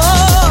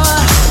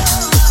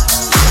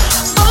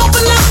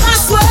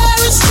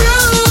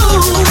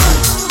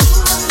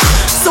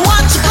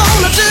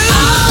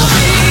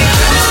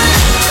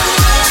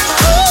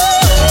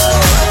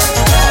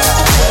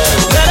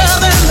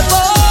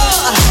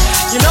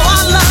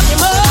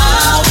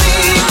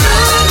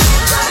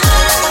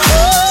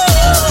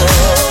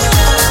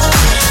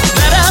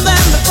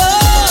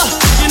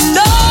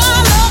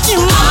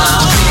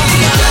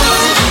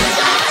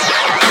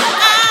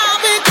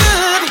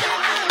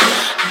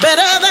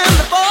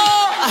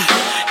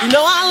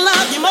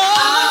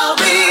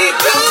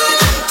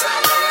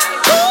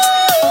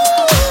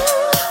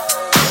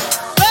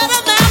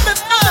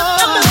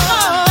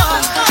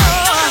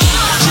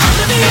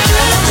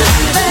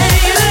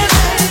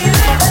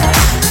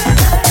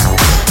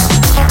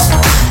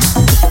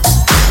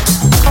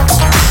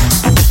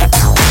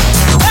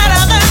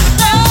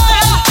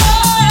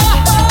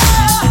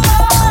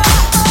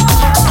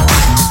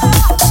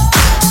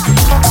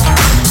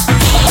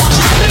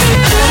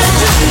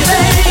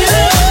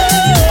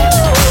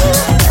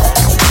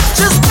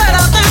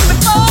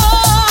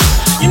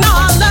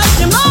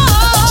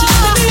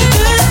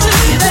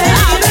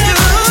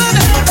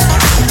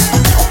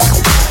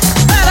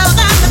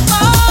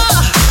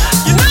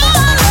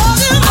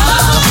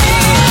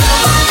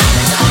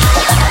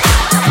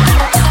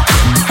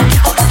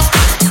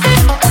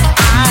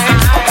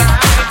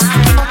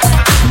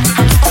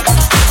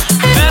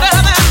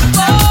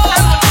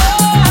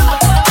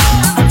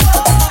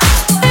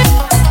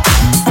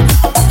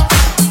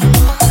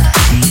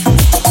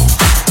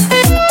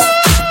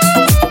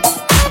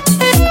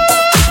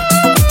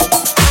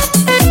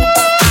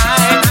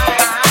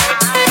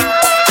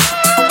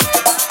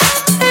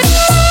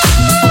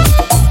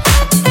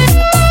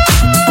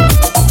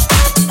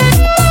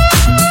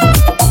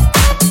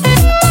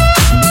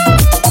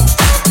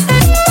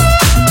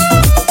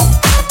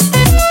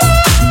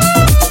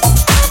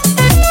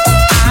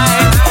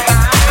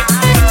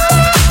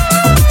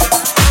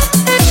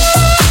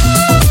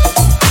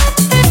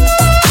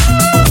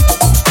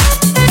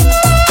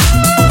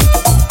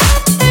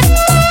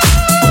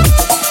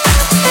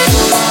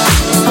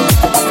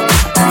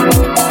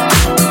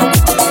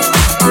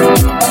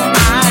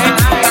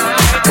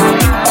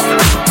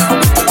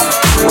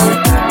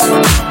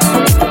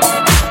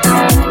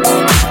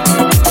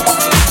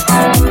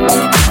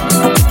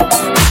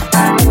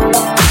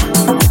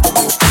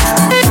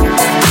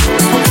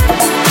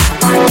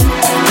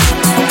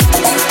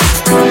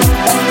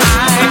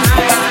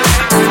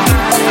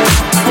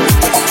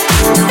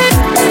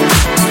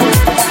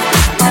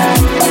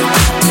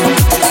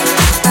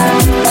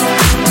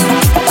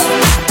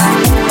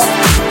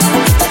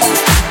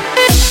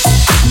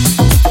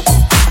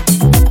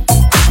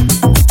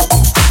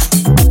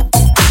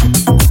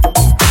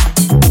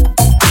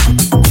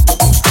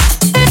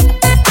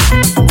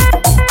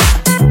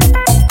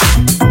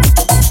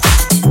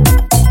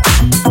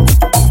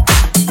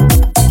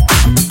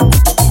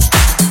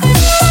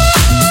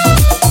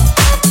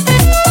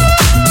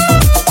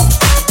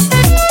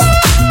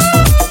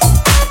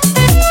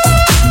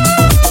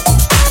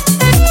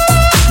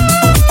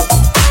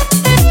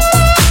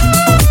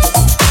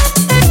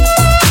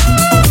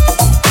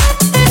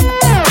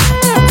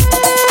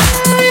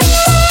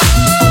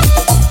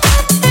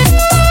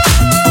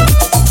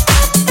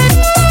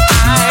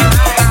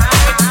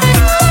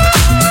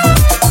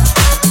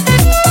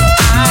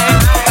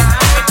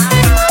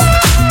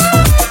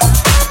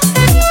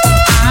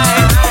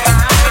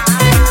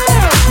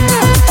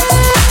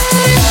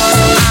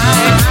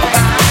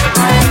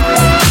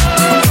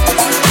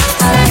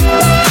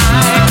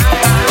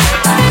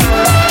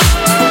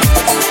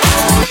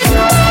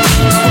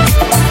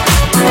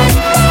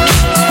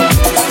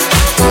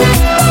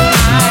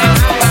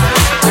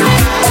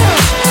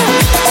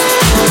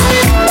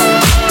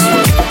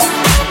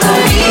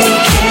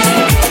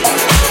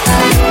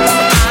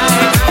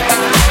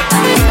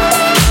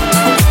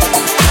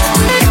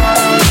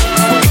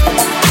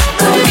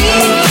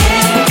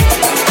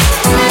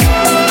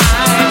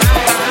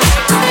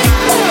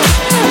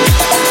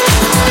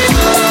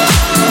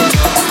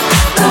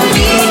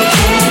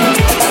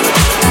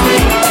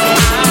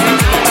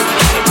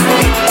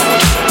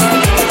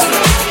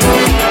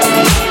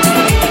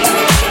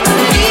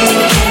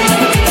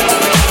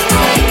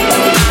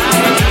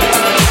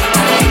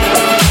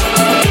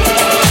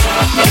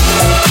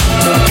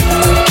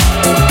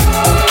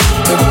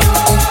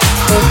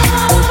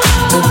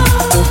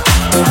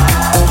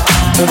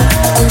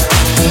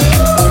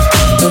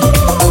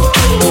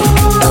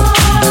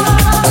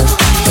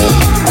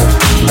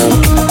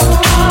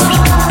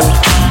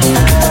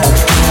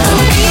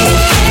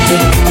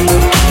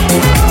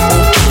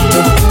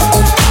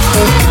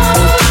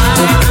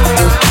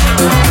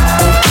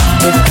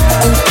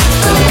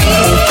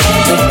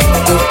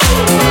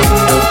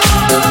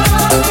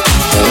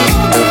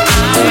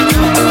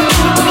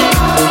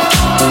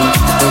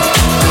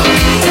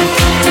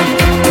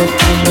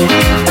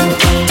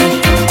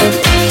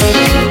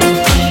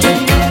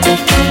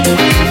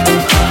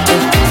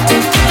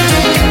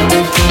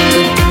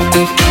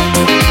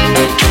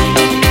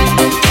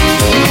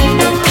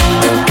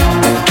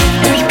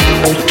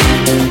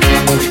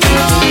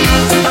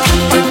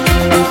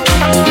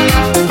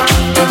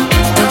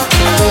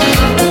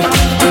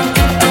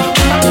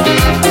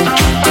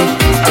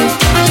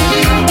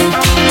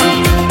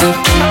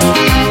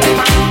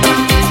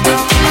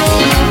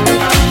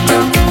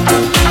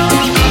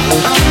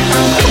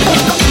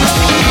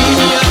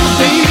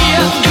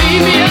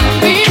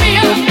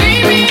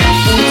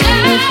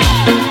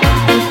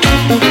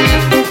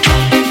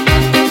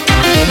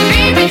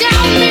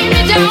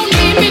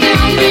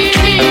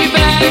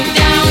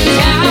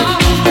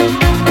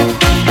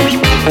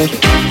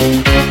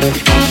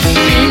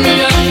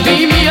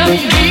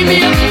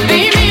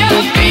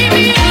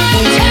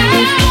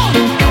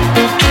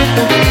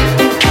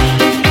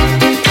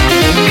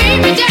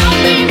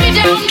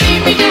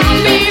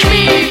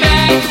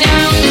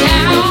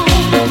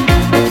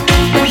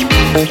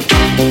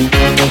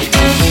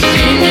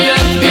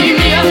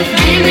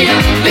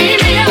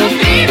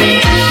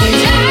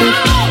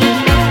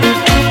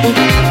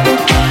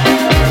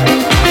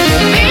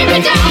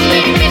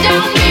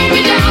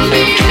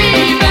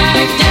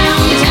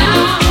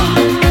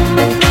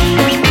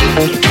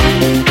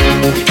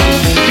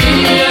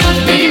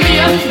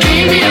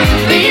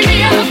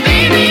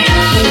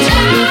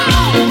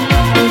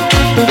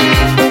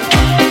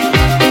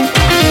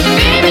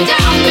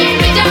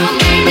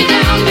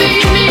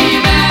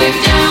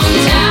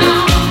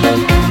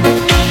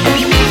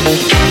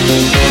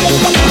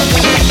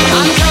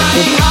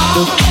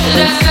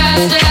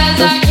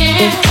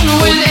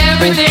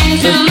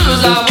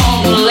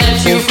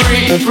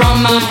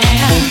From my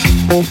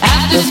hand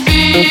at the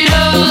speed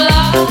of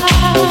light,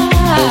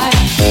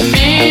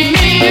 beam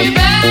me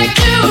back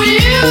to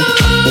you.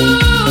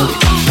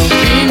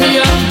 Beam me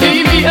up,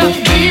 beam me up,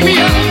 beam me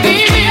up,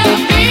 beam me up,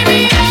 beam me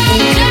up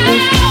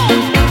down.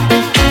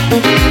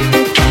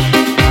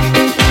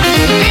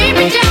 Beam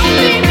me down,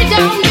 beam me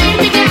down, beam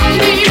me down,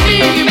 beam me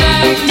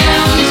back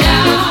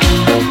downtown.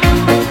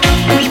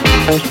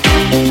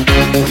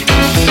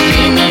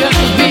 Beam me up,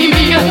 beam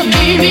me up,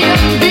 beam me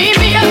up, beam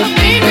me up,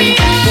 beam me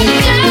up.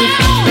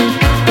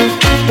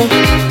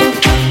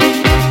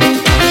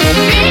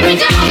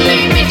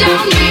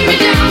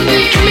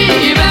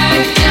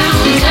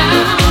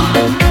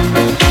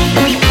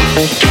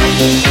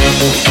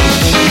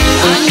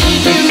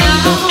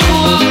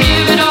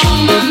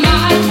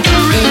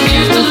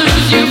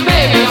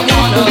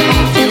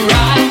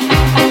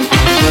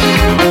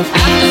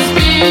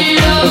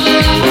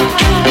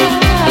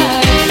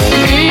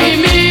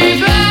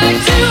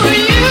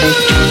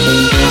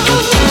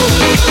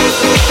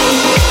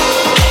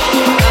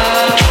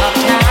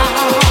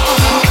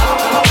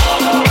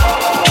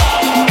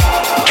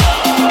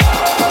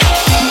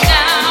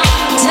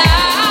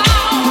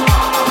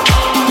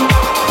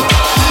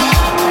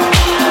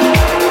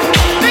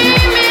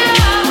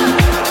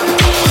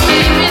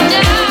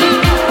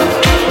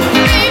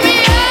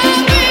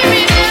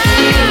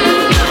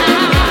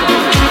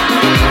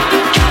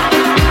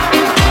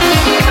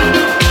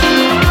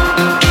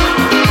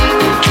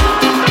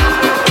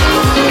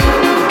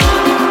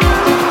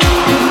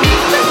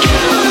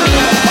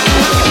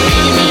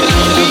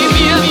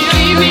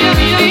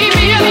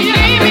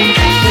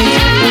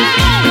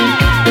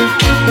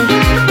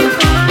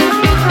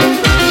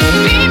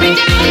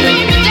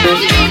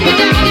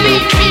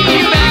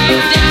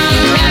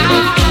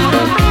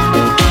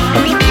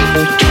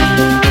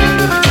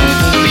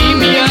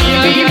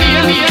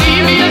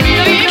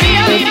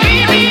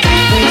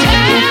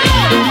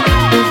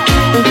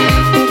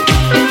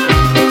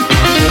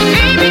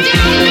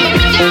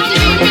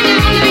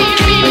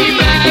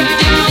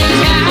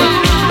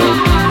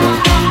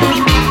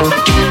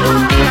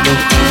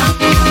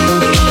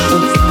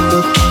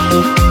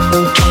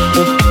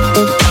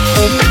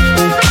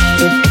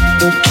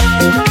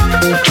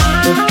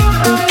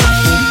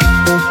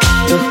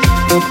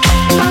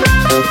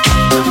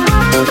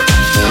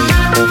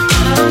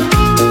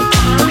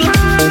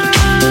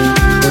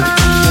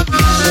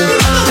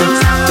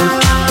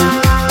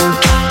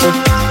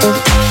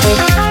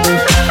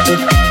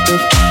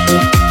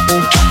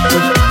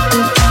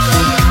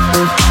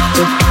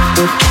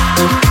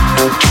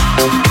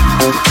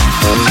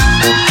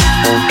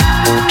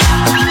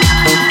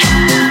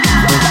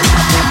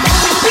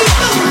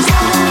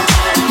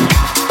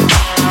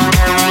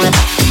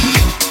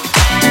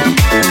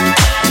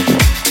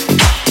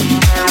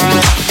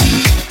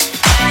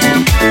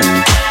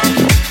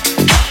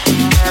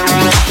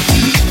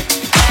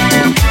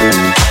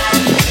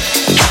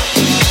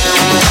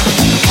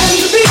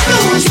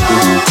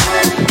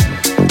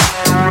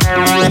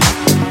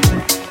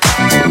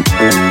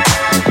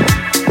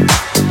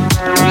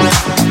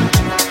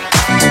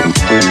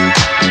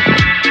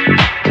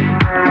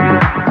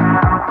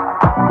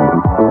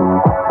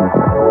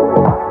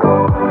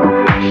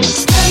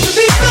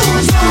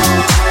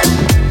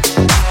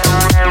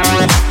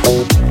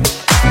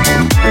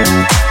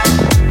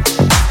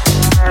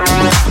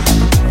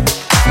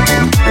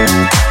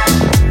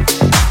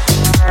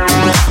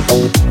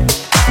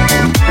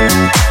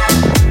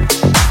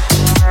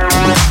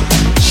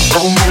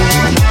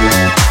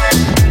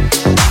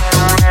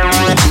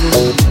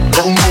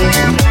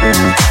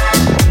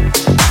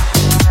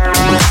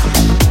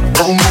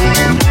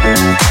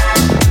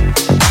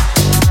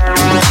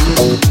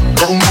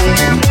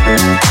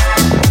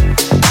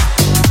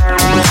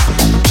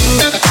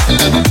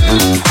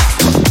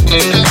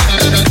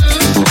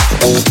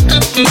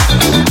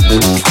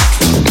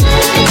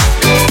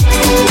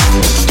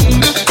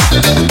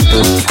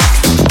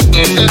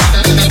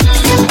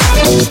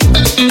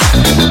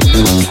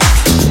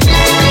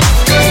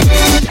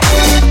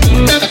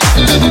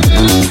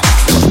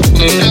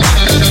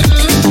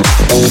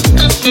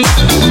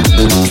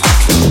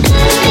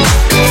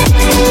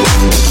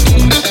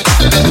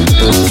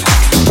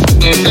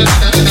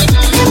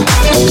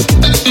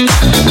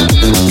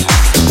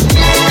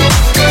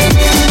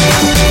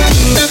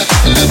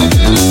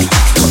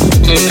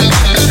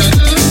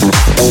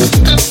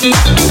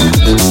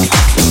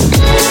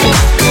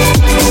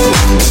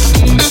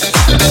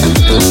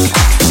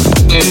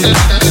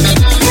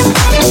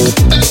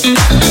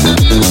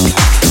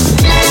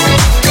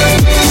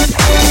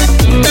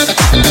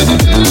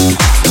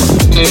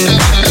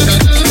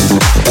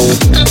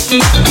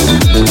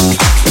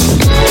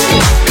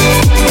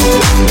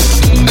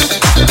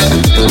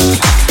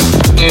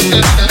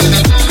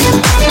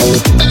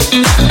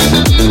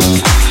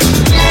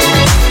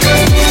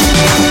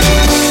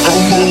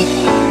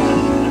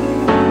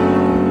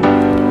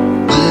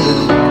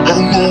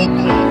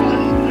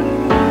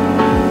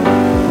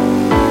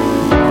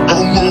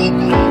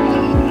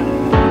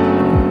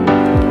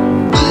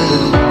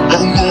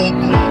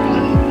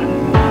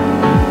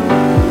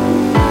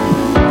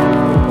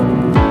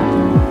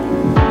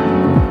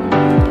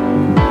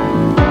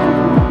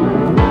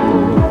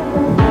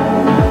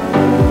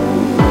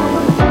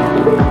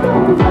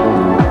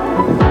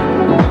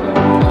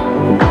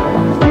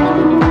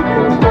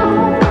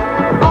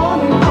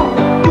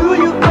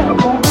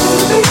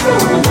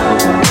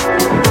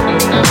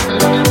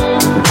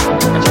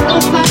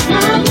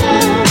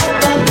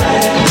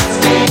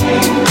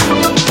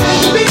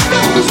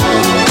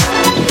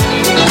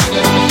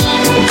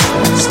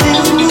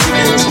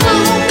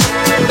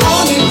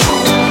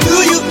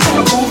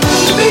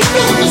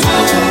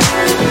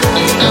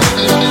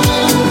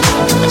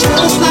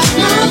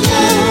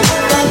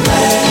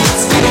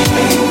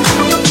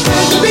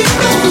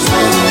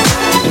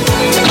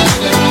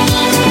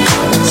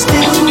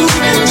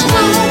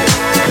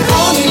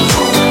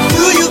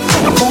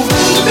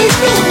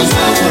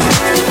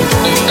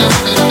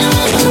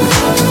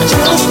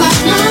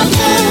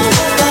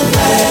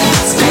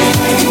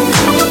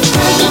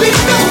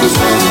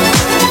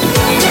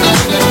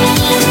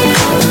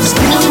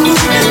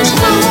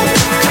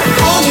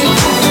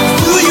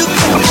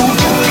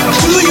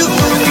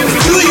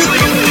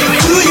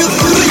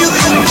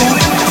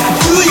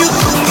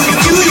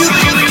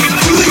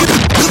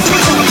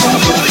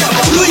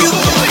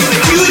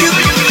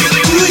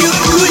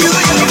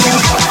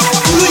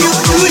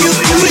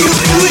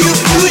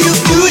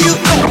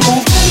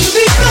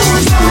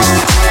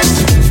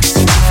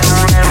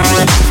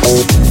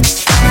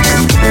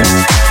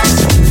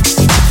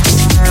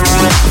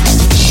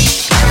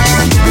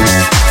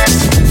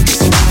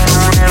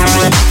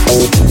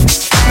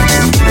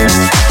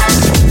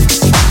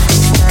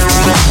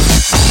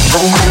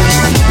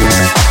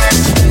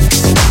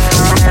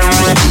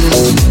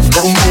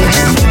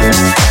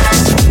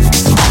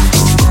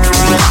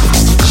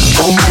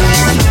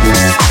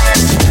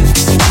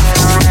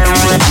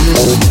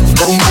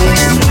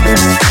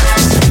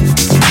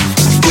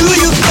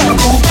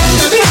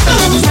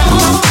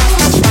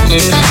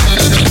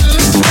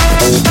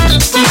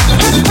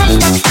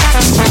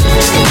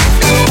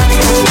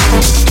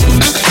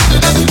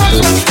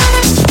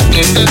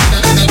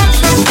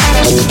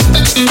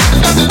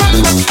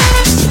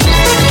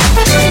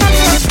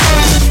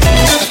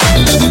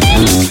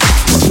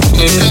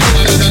 Yeah.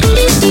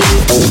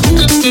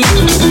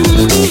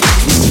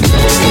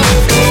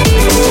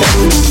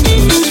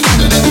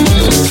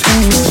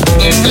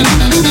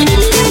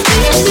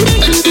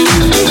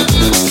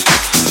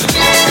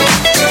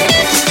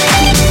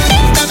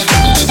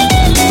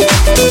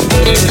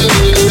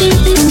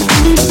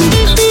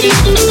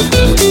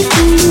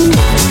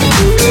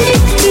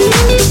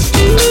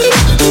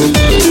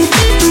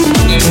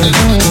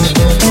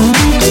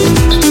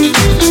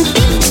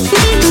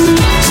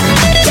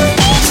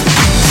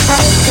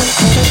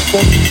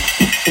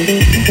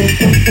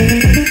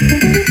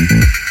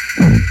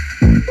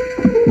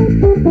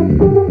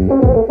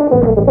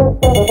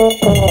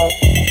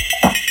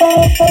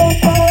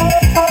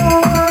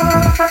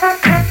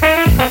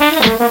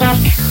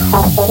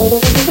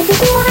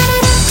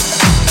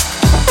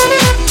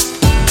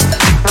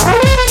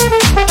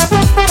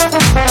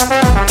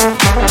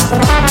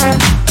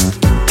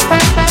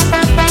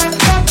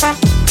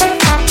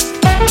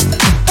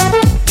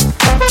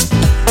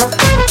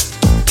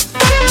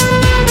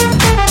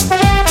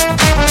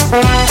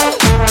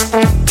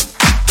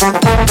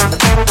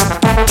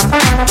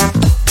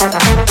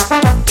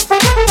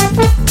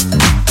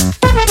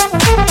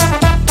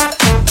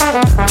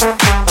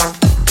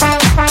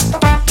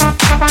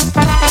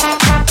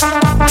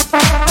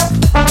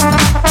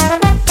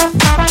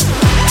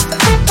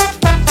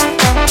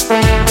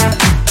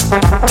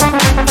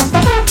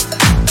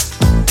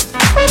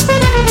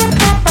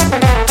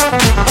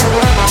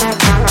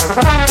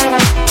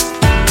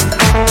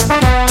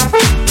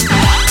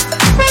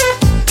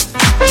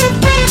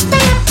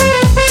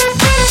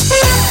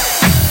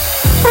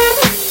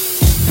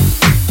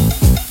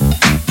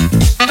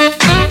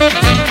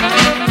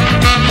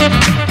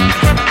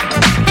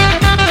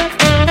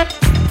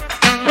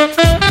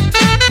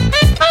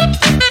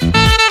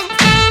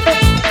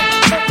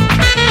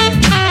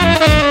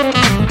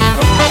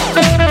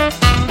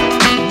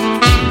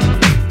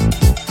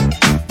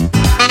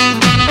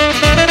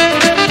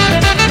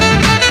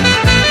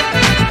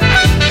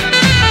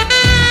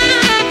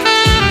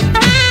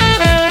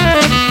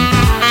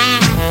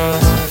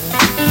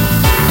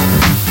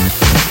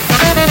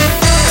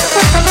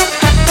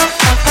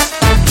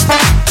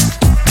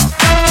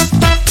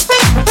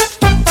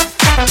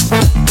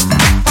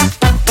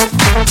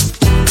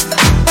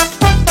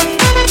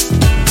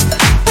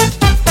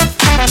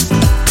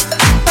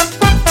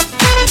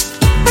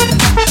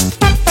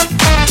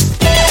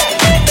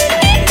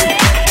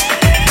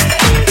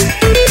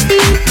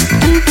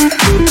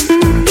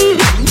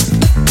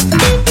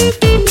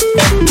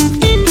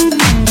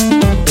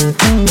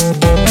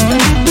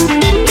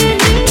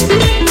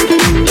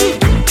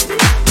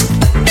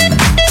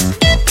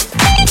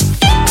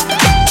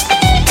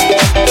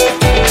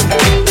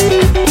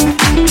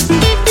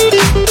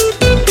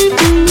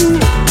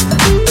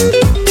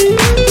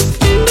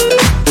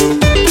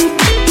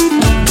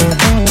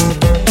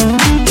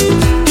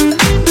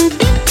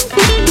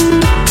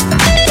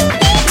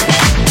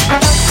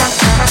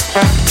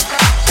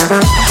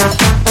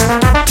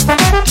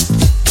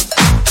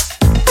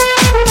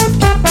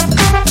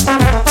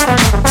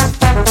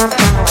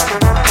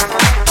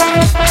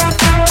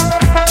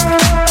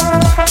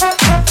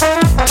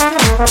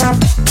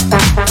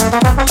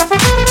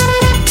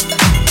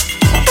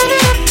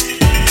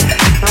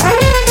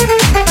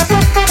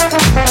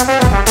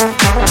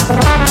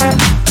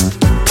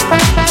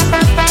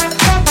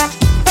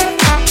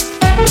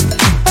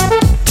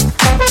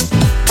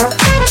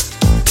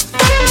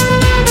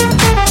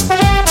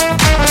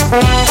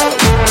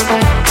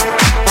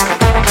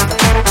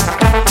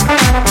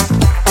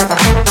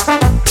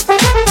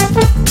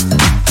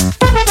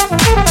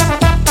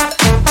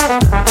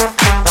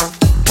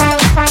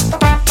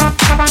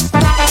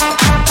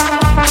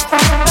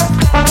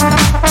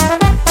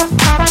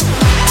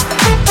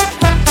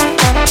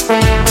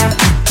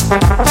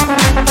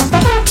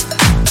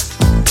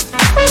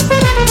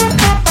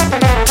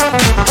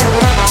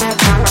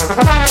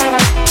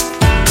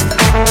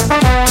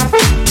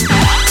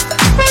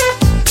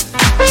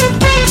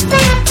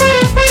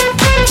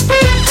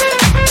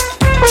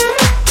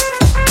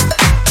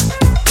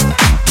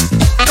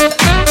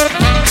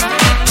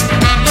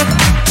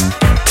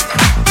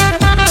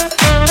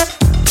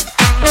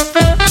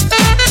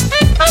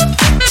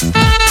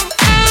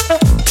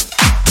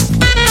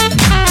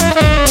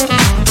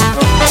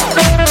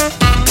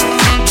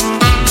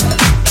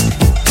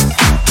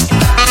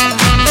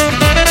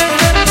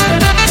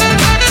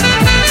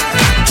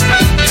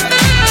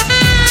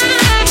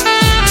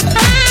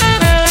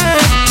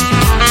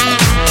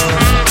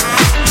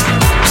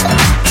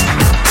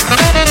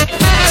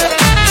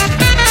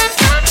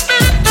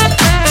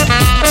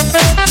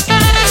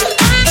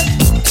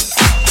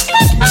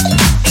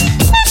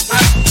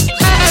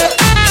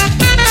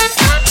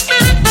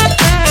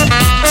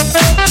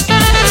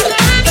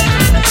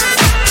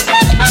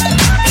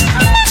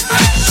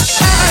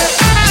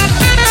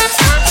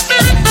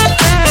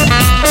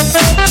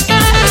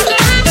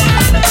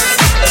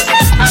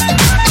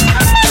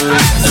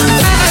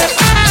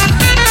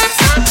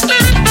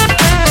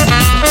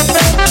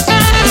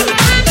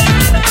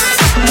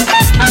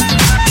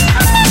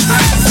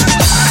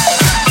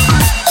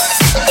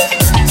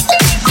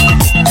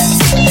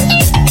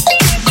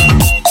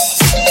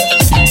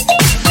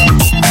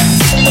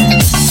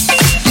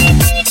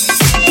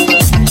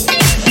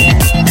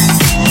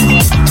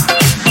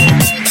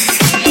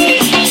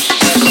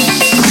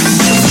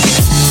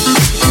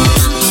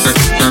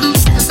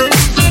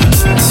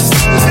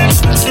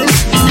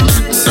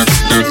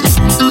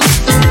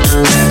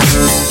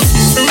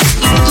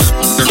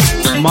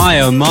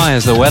 My oh my,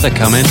 is the weather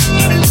coming.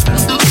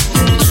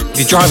 If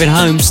you're driving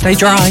home, stay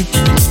dry.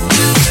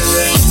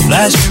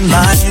 Flashing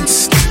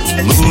lights,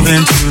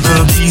 moving to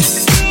the beat.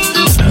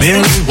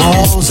 Mirror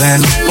walls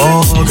and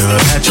fog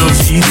at your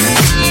feet.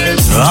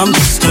 I'm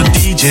just a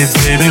DJ,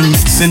 baby,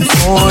 mixing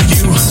for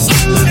you.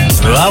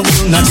 I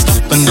will not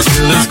stop until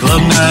this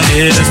club night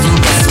is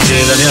through.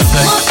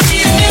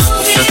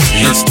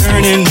 It's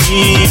turning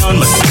me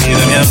on, must be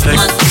the music.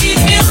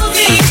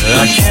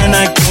 I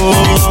cannot go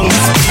wrong,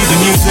 must be the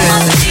music.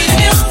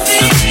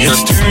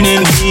 It's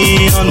turning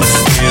me on,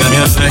 must be the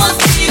music.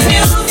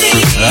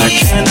 I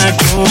cannot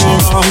go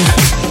wrong.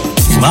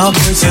 My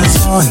voice is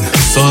on,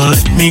 so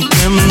let me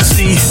come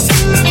see.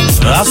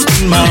 I'll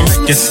spin my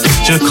records,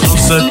 get you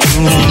closer to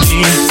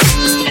me.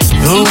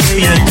 The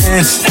way you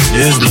dance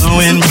is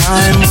blowing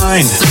my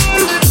mind.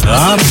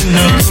 I'm in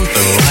the booth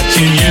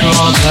watching you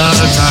all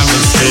the time.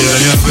 Let's see the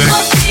music.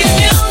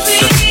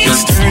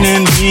 It's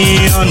turning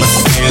me on,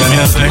 must be the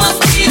music.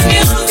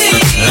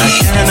 I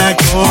cannot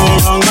go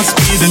wrong, must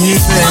be the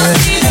music.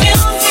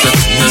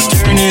 It's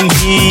turning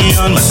me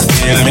on, must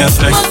be the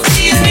music.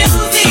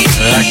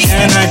 I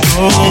cannot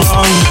go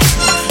wrong.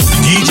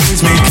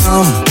 DJs may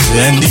come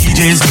and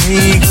DJs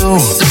may go,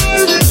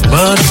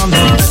 but I'm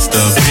the best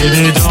of,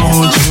 baby,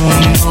 don't you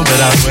know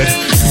that I would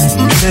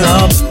give it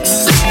up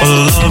for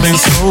loving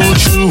so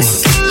true.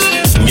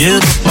 Give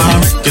up my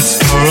records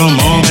for a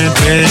moment,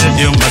 baby,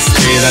 you must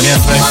be the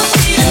music.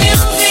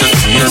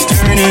 It's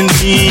turning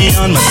me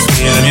on, must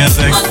be the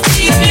music.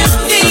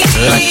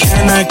 I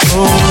cannot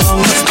go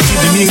wrong, must be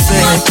the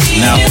music.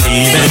 Now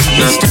baby,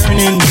 it's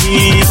turning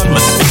me on,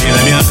 must be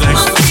the music.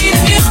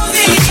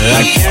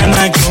 I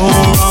cannot go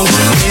wrong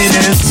with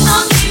it.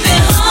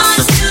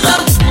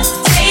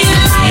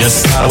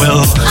 Yes, I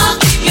will. I'll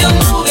keep you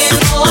moving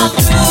all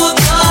through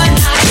the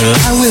night.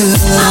 I will.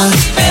 I'll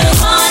keep it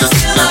on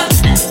till the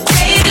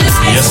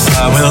daylight. Yes,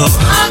 I will.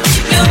 I'll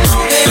keep you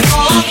moving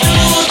all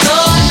through the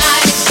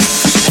night.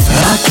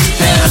 I'll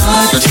keep it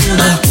on till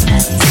the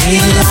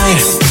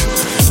daylight.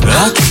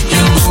 I'll keep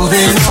you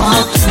moving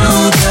all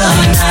through the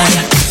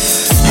night.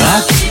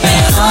 I'll keep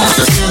it on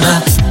till the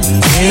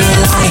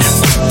daylight.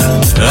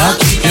 I'll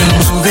keep you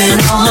moving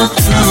all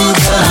through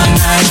the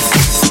night.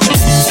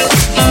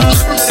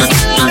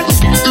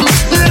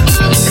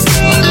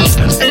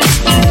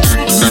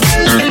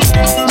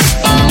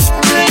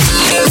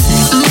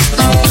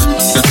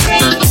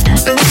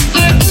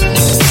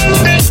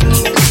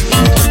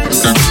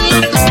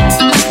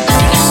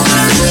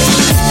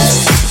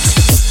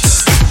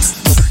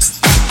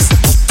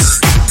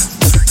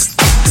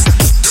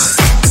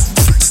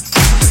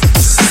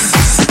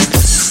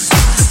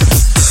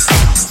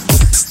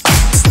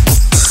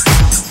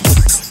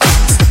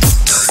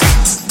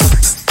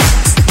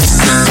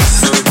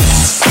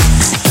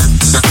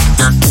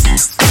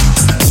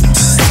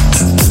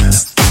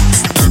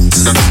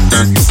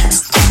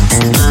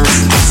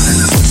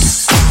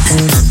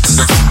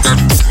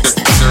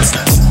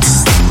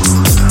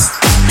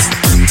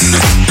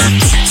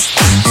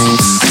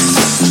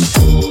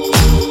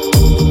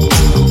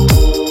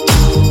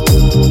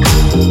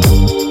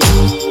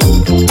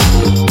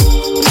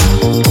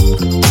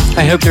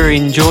 I hope you're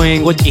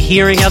enjoying what you're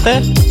hearing out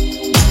there.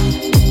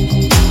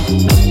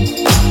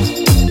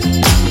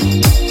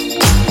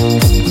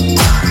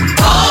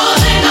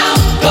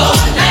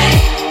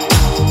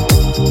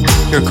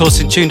 You're of course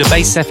in tune to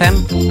Bass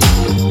FM.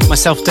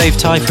 Myself, Dave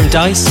Ty from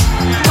Dice.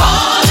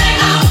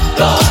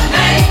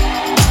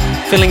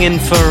 Filling in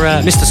for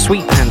Mr.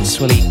 Sweetpants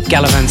while he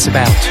gallivants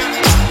about.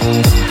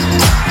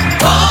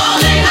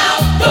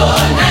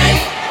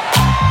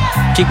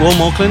 Keep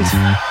warm, Auckland.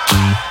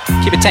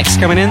 Keep a text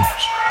coming in.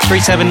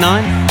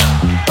 379.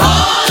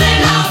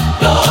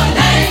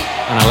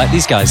 And I'll let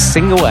these guys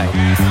sing away.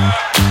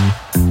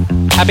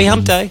 Happy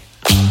Hump Day.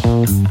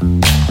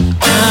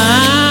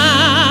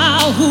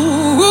 Who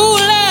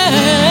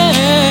ruleth,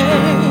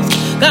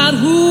 God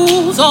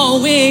rules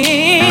all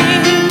wings.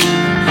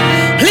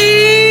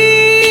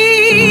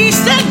 Please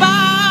stand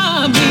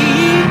by me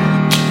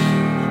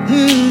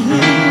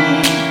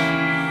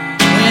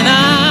when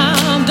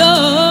I'm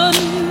done.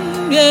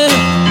 Yeah,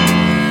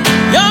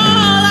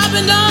 y'all, I've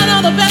been done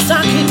all the best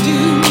I can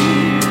do.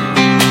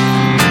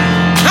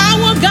 I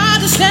want God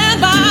to stand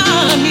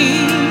by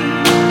me.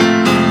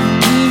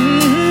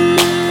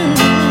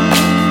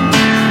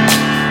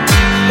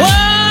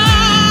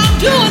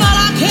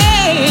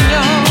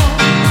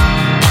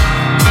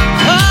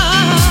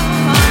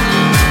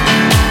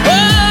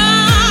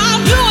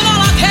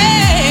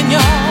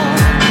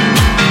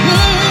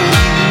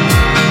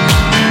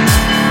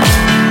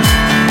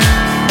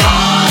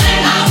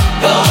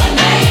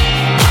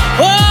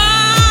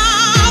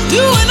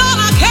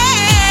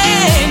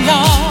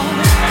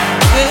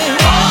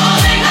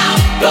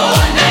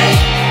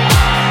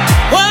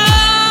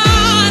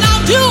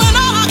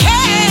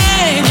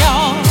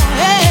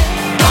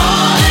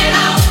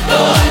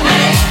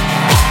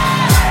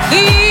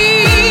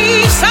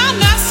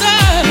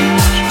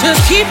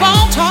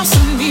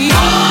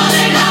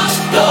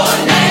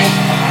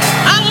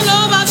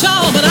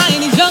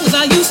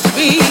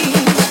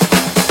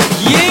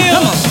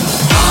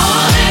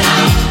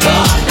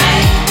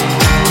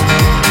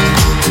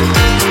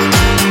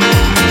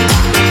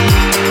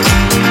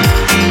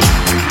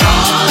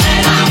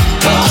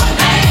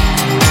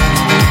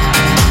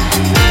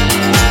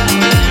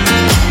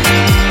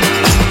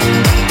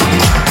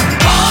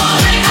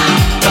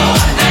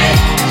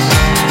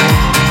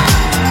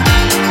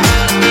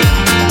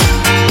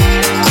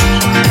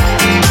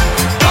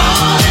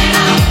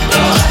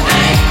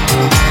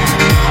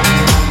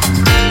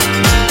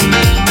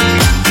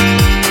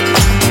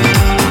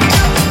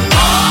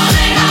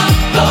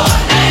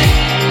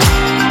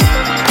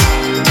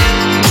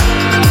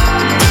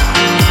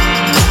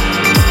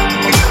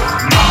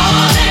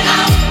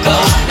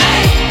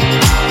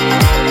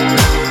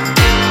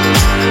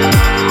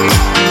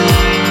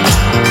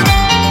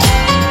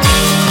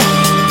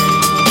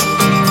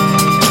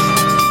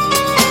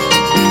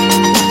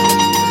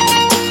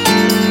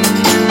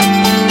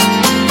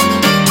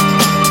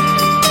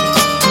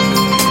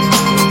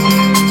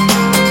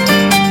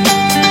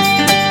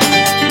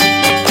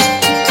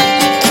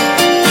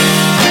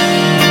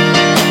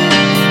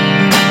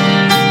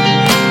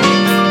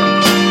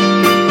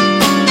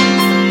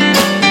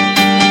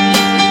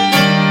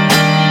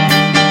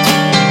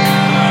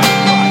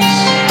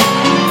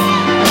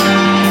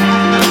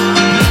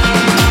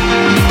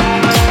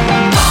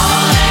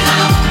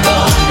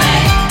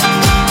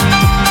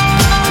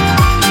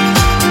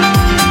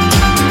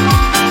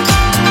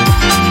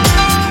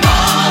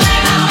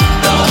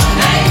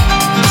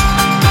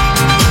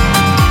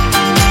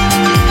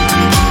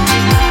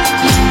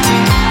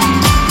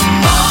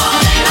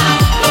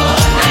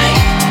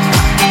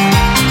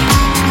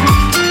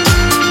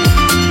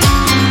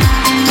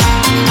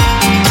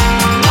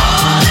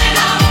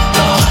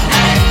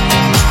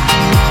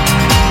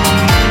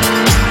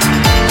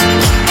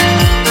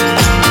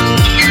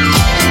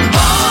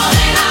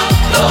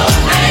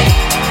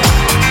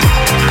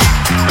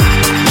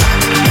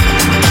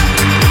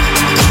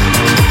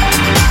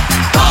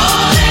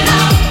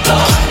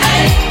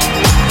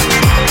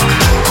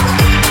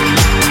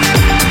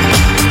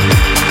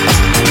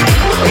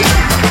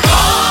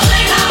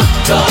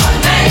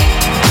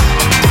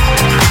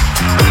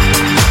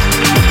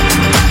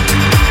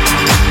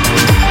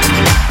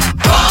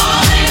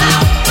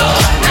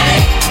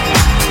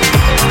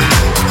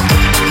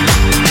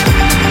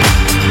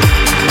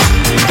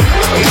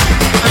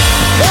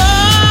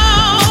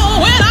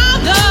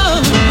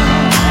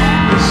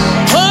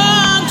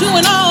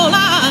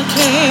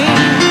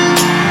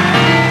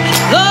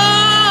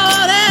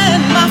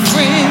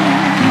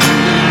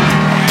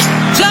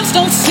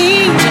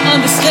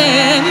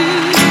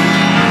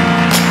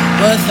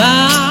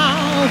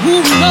 thou who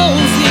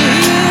knows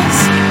this,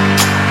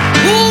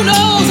 who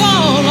knows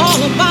all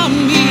about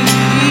me.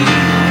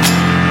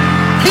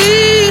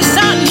 Please,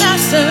 Son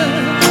Master,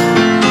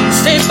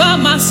 stay by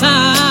my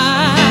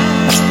side.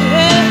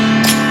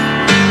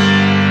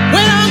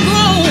 When I'm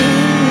grown,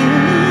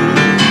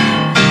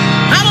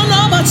 I don't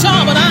know about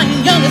y'all, but I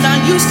ain't young as I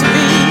used to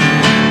be.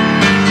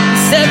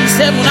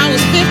 77 when I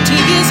was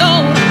 15 years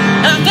old,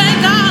 and I thank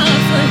God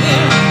for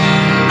him.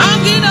 I'm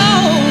getting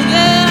old,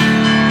 yeah.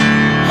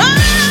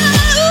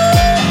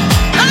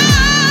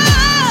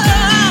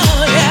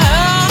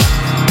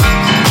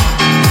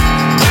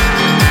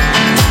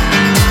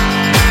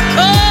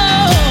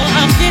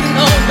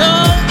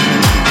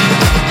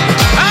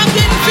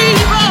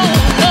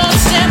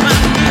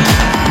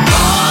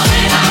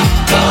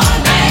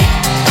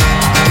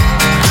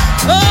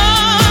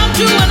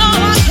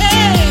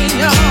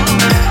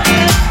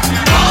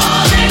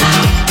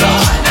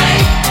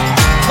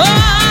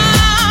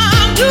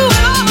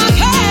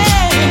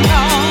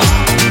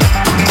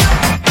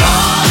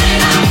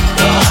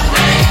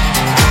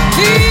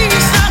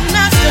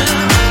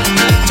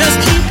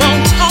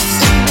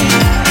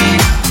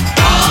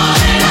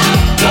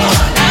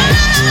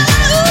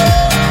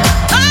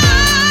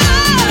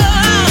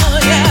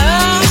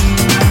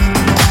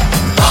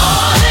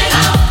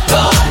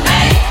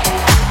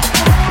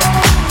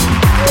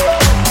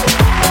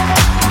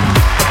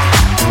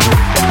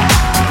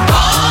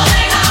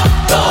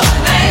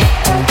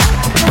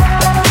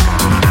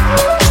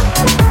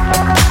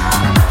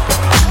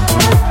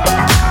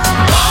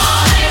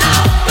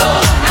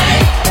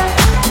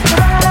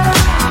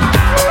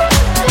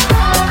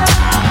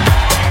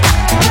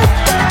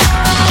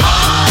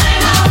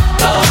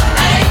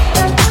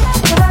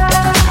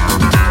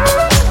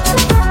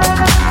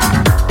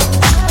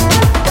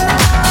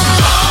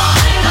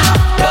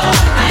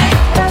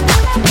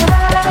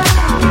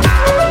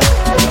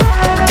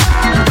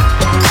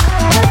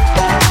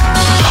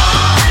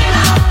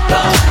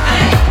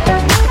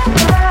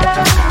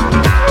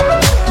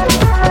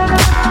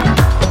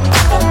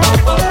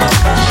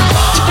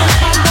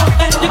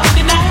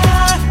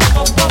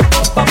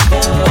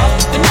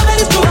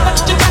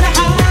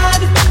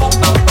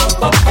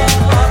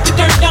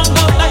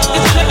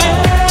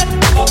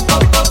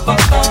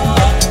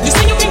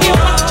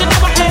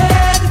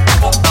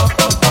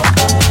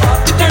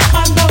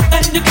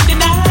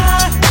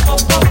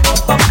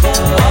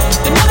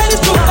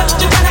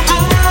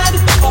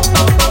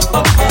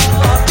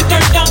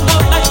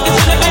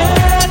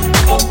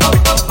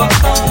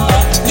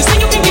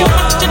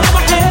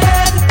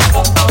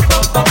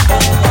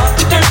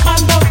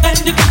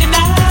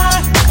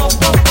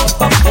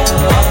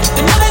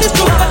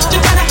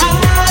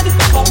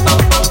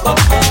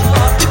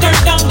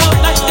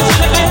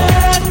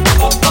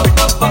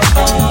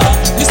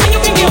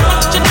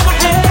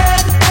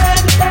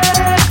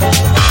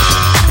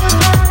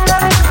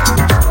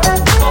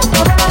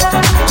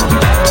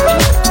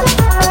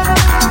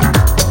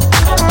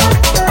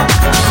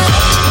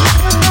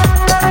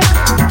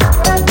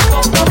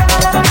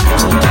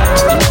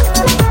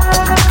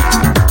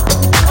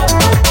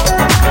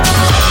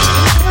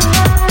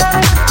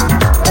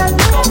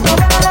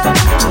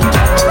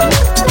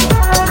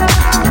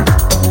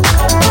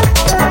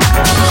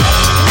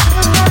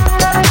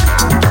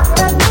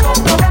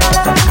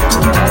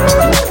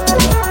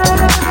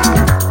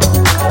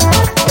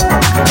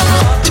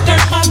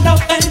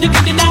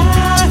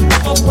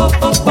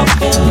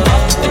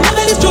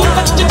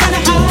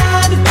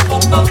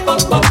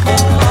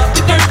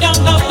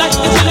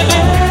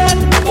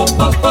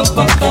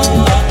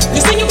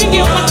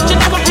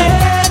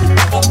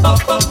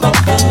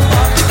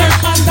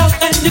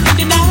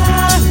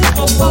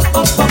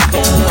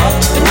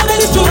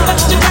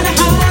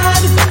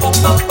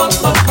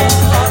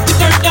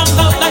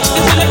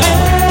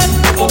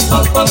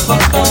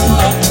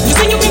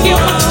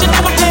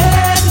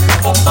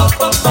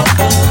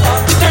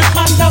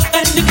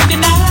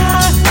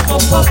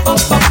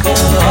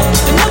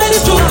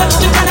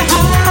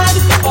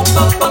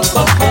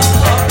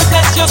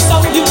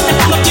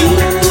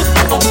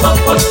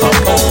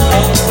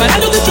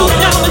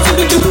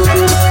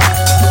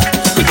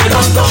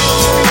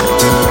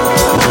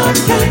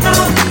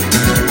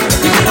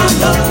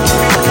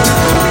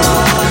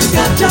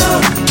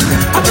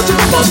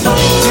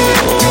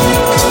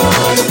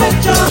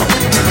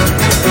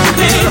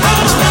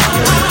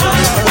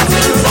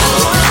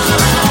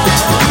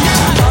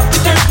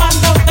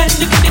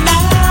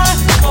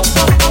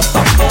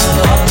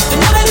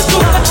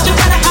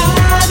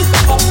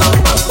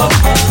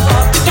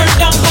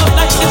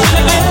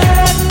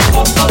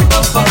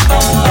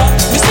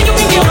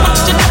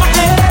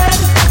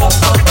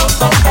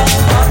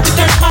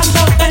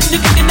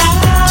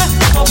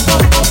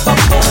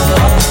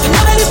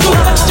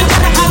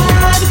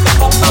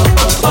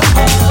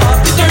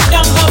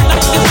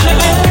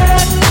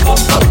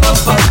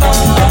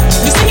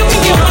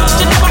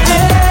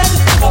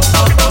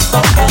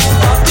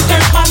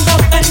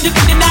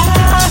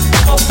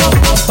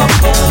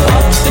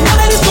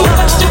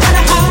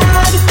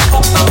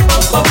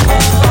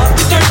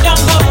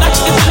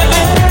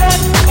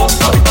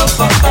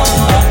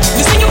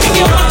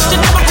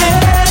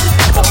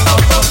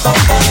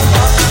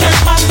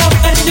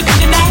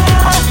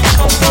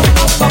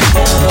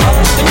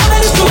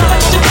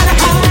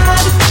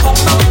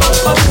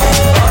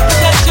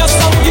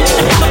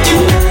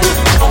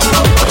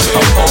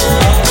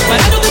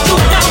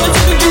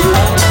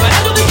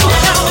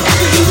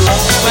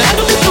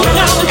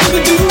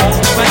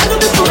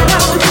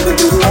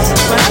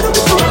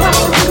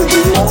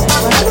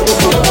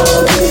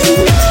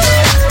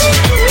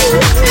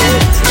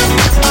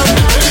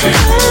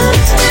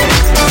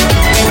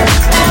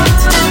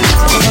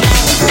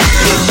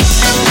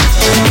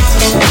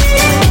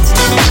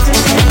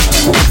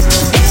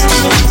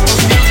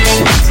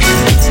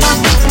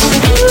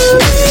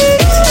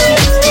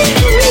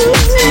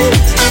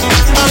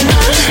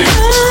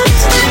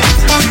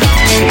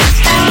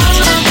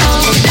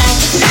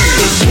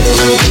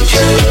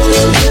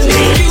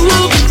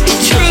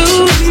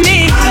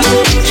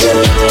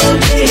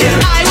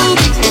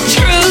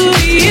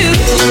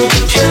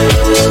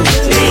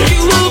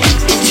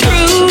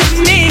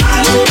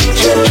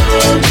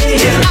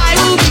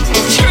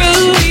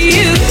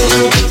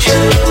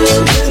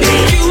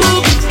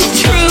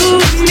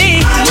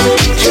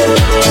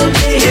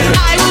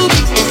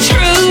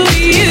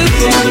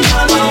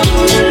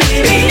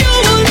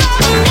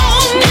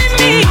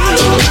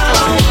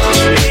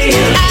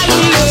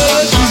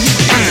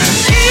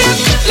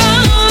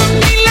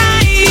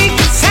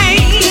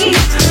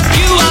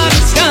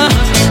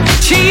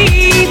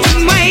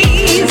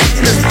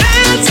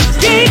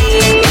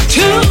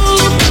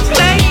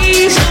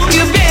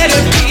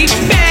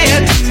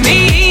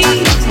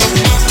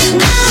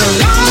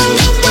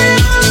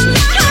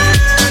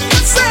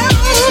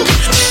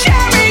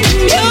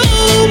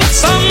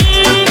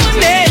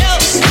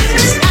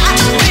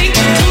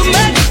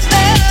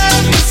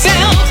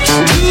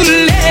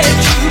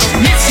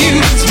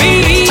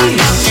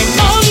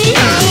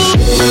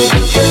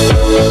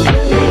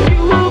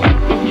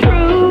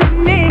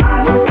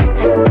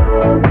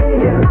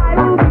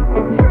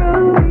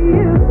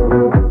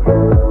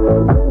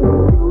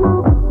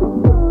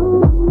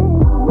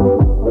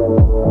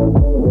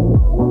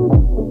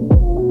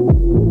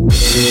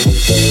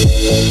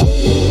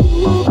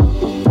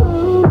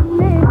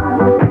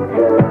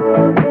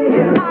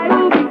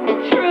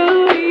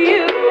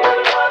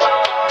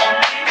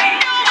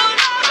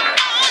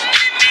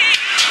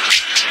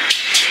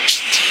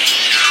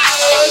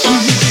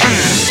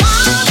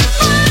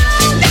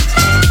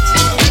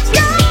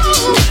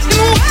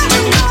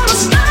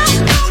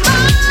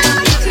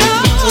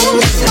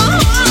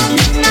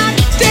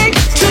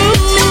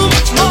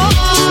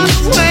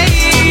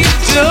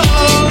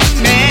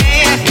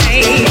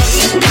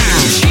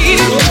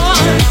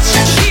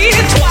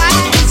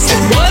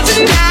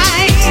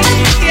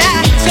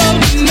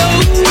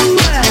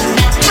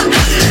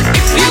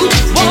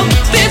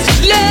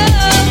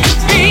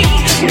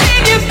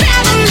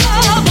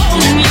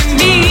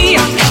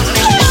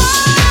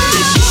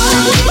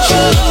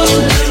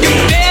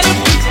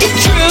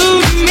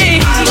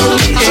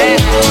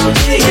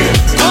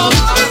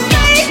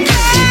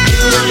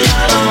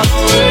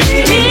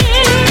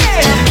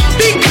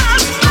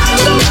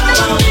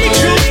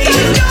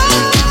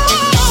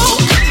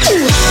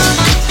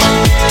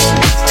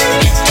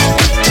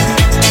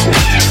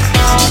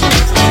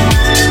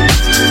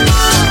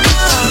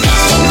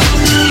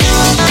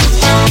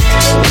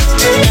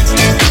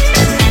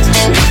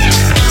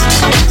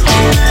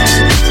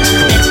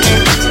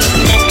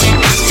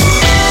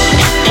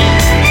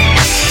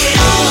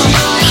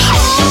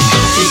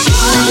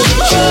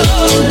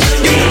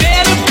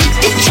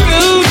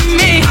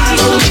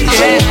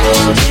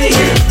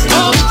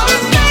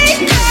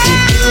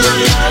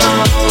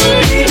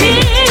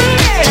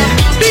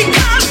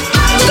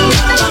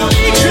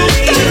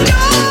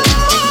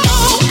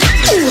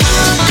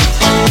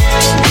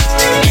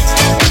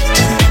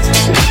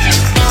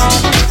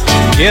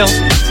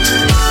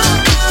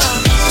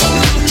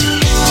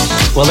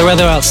 Well, the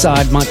weather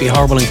outside might be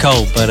horrible and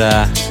cold, but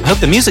I hope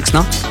the music's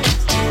not.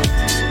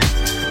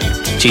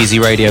 Cheesy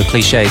radio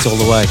cliches all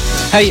the way.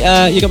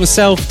 Hey, you got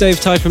myself, Dave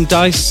Ty from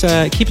Dice,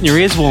 keeping your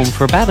ears warm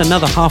for about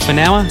another half an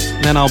hour,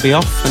 and then I'll be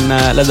off and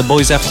let the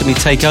boys after me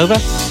take over.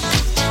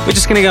 We're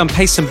just going to go and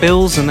pay some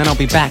bills, and then I'll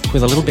be back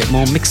with a little bit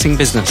more mixing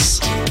business.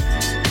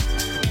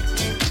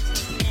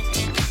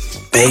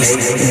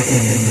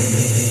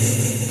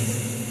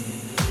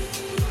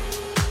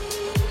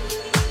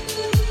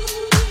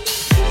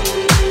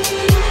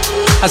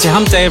 How's your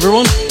hump day,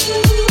 everyone?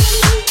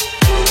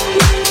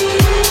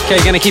 Okay,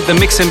 gonna keep the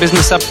mixing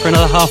business up for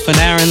another half an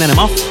hour and then I'm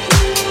off.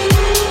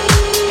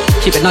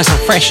 Keep it nice and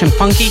fresh and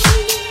funky.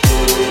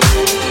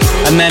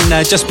 And then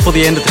just before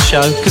the end of the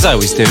show, because I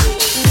always do,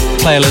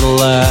 play a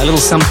little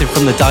something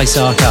from the Dice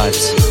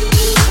archives.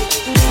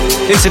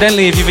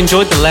 Incidentally, if you've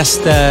enjoyed the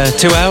last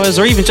 2 hours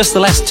or even just the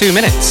last 2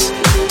 minutes,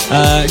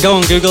 go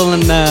on Google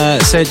and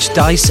search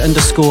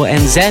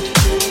Dice_NZ.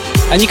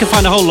 And you can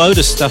find a whole load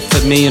of stuff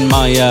that me and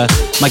my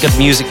good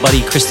music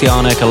buddy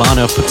Cristiano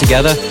Colano have put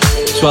together,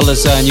 as well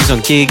as news on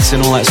gigs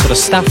and all that sort of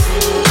stuff.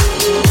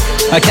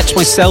 I catch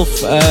myself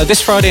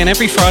this Friday and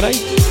every Friday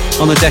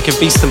on the deck of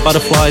Beast and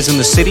Butterflies in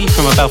the City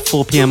from about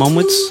 4 p.m.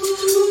 onwards.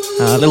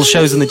 Little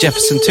shows in the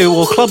Jefferson 2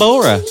 or Club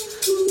Aura,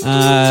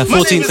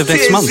 14th of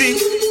next month.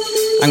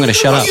 I'm going to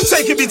shut up.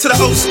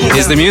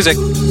 Here's the music.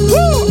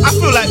 Woo! I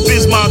feel like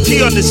Biz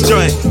Markie on this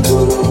joint.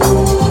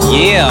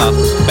 Yeah,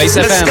 Bass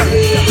FM.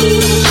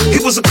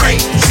 It was a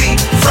crazy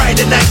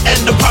Friday night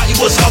and the party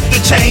was off the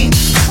chain.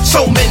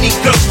 So many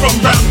girls from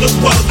round the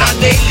world, I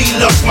nearly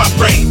lost my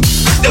brain.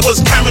 There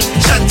was Karen,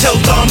 Chantel,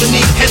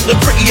 Dominique, and the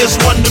prettiest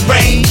one,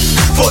 Lorraine.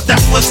 Thought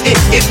that was it,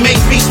 it made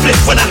me split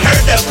when I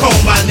heard her call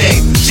my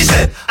name. She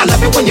said, I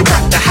love it when you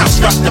rock the house,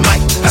 rock the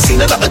mic. I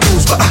seen a lot of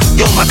dudes, but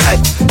you're my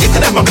type. You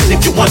can have my man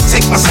if you want,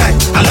 take my side.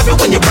 I love it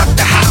when you rock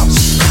the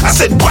house. I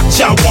said, what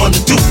y'all wanna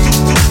do?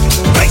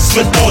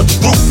 Basement on the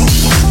roof.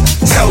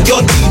 Tell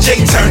your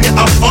DJ, turn it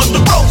up on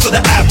the road to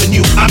the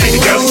avenue. I made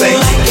the girl say,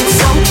 like it's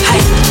so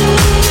hype.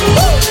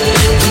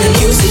 When the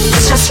music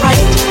is just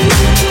right.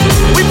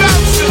 We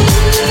bouncing.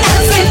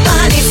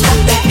 Everybody's got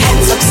their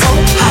hands up so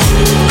high.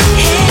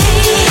 Hey,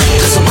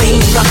 'cause the way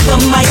you rock the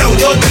mic. Tell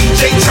your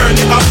DJ, turn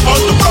it up on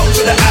the road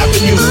to the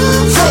avenue.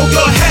 Throw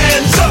your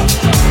hands up,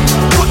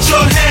 put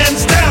your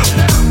hands down.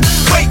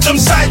 Wave them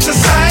side to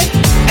side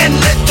and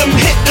let them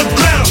hit the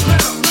ground.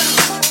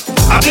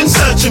 I've been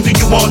searching for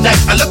you all night.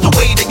 I love the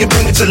way that you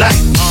bring it to life.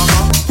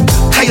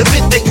 I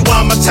admit that you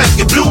are my type.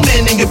 You're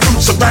blooming and your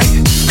fruits are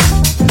ripe.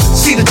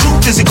 See, the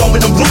truth is you're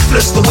going on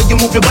ruthless. The way you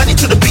move your body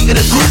to the beat of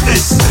the groove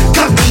is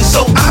got me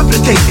so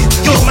obligated.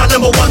 You're my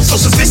number one, so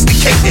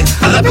sophisticated.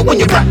 I love it when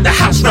you rock the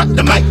house, rock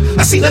the mic.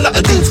 I seen a lot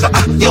of dudes, but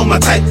you're my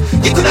type.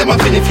 You can have my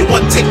pin if you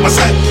want, take my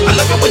side. I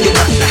love it when you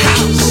rock the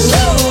house.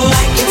 Ooh,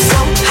 like it's so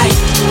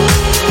hype.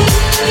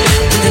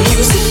 When the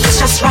music is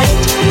just right.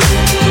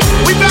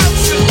 We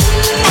bouncing.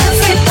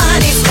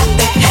 Everybody's got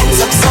their hands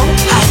up so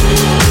high.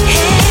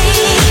 Hey,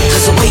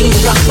 'cause the way you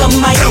rock the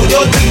mic. Tell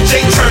your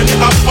DJ, turn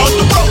it up on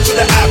the road to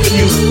the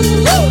avenue.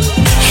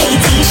 Hey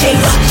DJ,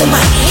 rock the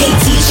mic. Hey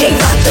DJ,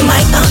 rock the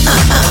mic.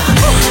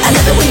 I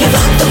love it when you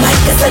rock the mic.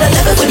 I said I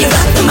love it when you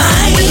rock the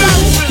mic.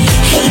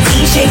 Hey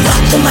DJ,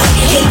 rock the mic.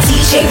 Hey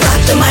DJ,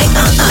 rock the mic.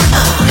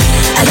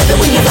 I love it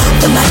when you rock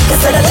the mic. I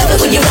said I love it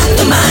when you rock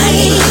the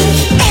mic.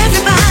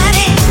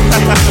 Everybody,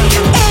 everybody,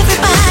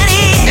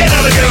 everybody,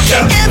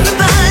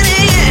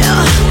 yeah,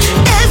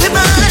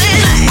 everybody.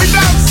 We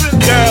bouncing.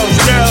 Girls,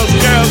 girls,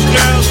 girls,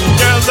 girls,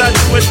 girls out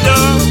the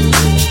window.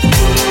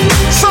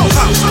 So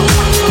hot.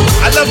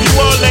 I love you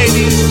all,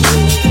 ladies.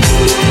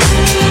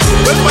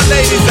 Where's my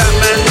ladies at,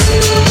 man?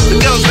 The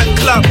girls at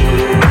club.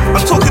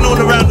 I'm talking all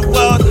around the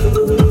world.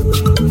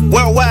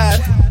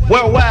 Worldwide,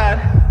 worldwide,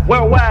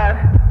 worldwide,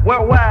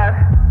 worldwide,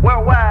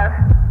 worldwide,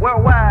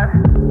 worldwide,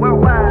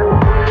 worldwide.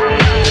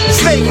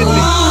 Stay with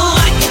me. Oh,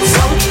 I get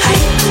so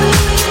hype.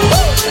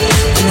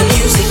 When the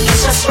music is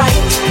just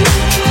right.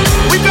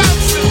 We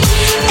bouncing.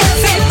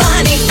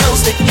 Everybody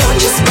knows that you're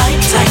just my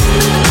type.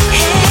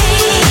 Hey,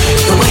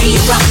 the way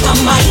you rock the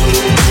mic.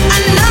 I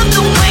love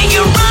the way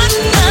you rock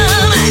the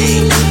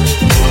mic.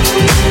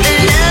 I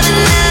love it,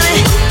 love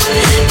it.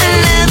 I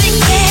love it,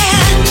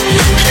 yeah.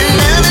 I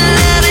love it,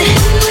 love it.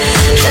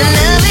 I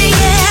love it,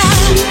 yeah.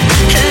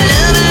 I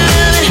love it,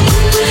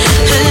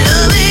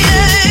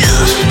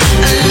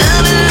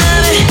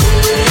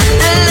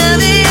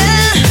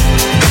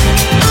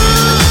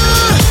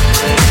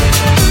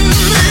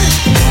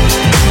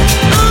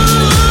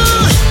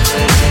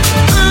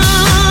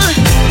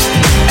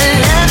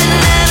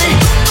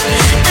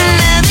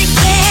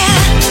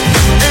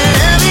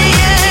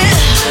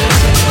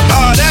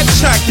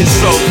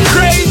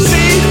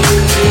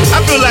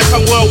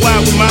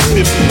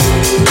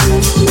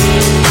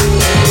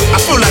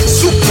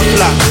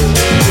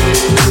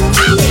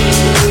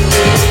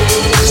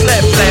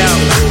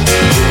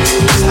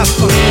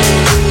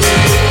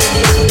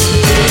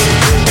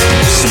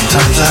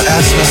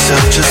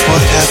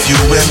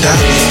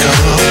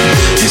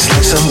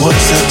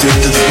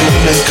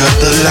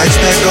 lights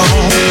back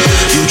on.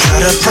 You try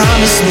to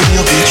promise me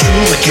you'll be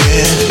true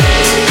again,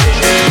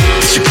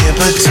 but you can't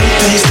put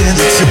toothpaste in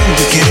the tube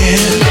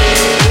again.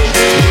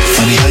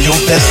 Funny how your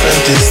best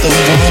friend is the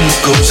one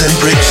who goes and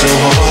breaks your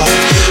heart.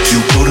 You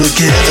go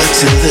together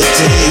till the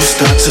day you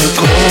start to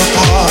go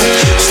apart.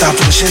 Stop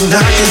wishing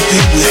I could be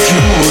with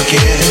you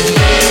again.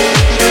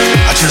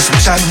 I just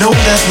wish I know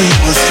that we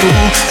were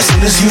through as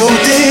soon as you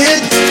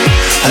did.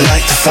 I'd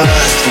like to find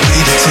a way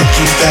to take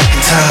you back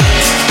in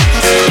time.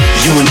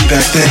 You and me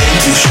back then,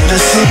 you should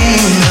have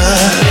seen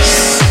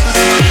us.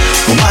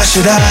 But why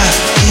should I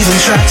even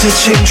try to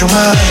change your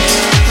mind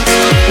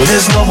when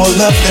there's no more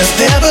love left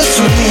there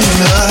between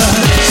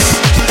us?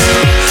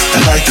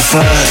 I'd like to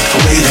find a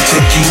way to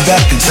take you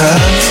back in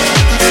time,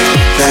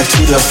 back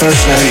to the first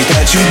night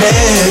that you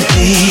met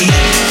me.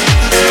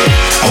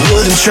 I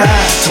wouldn't try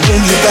to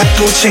win you back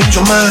or change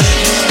your mind,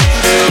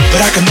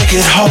 but I can make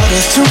it harder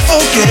to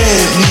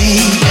forget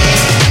me.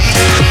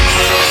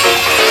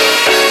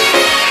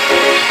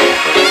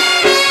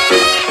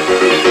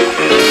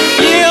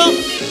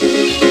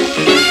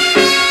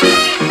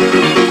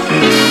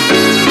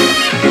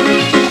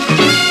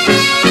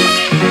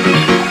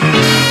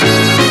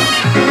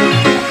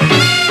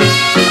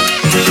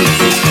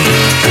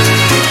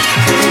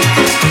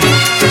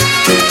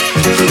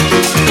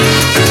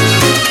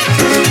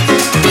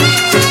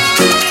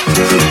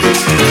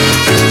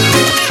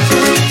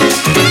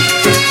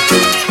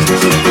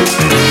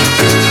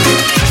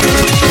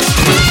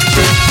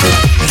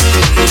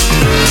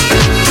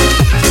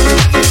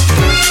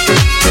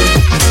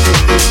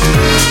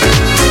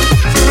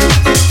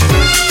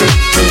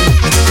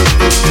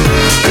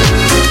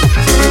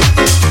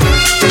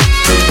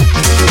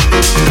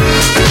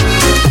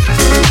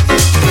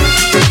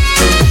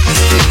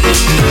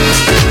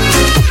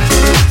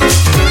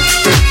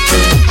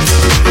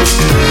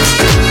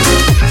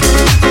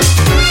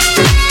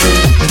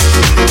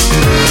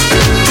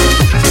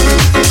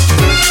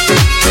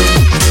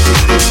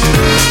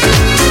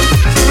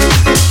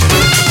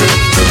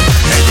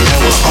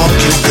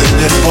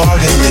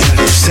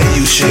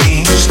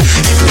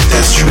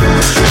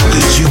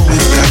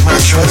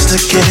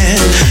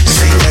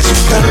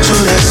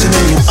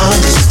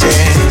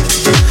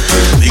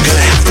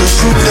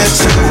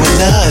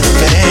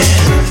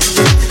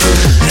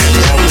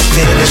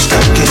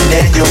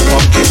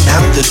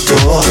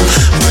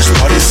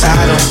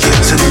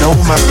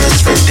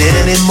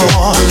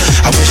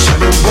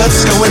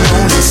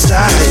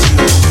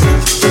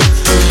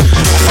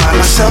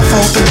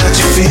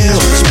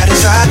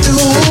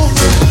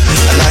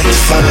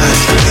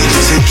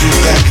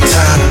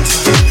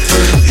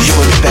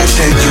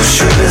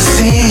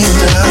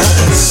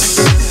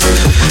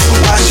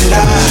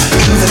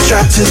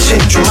 To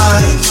change your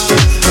mind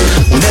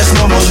when there's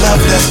no more love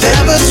left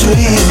there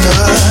between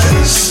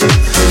us.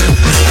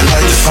 I'd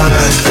like to find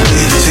a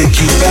way to take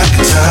you back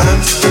in time,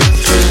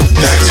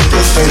 back to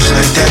the first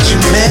night that you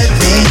met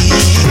me.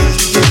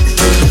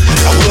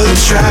 I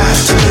wouldn't try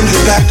to bring you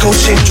back or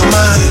change your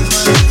mind,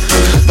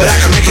 but I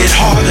can make it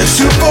harder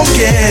to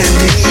forget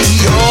me.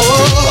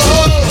 Oh.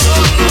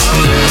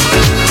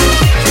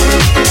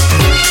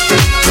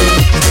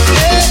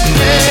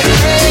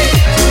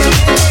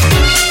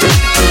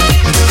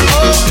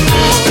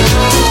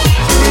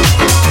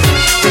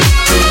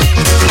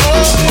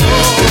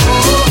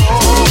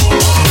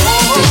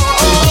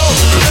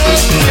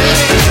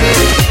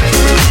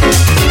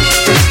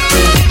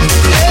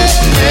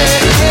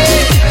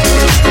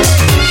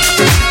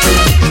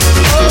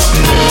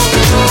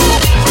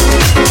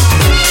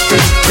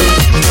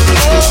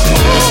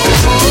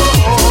 Oh,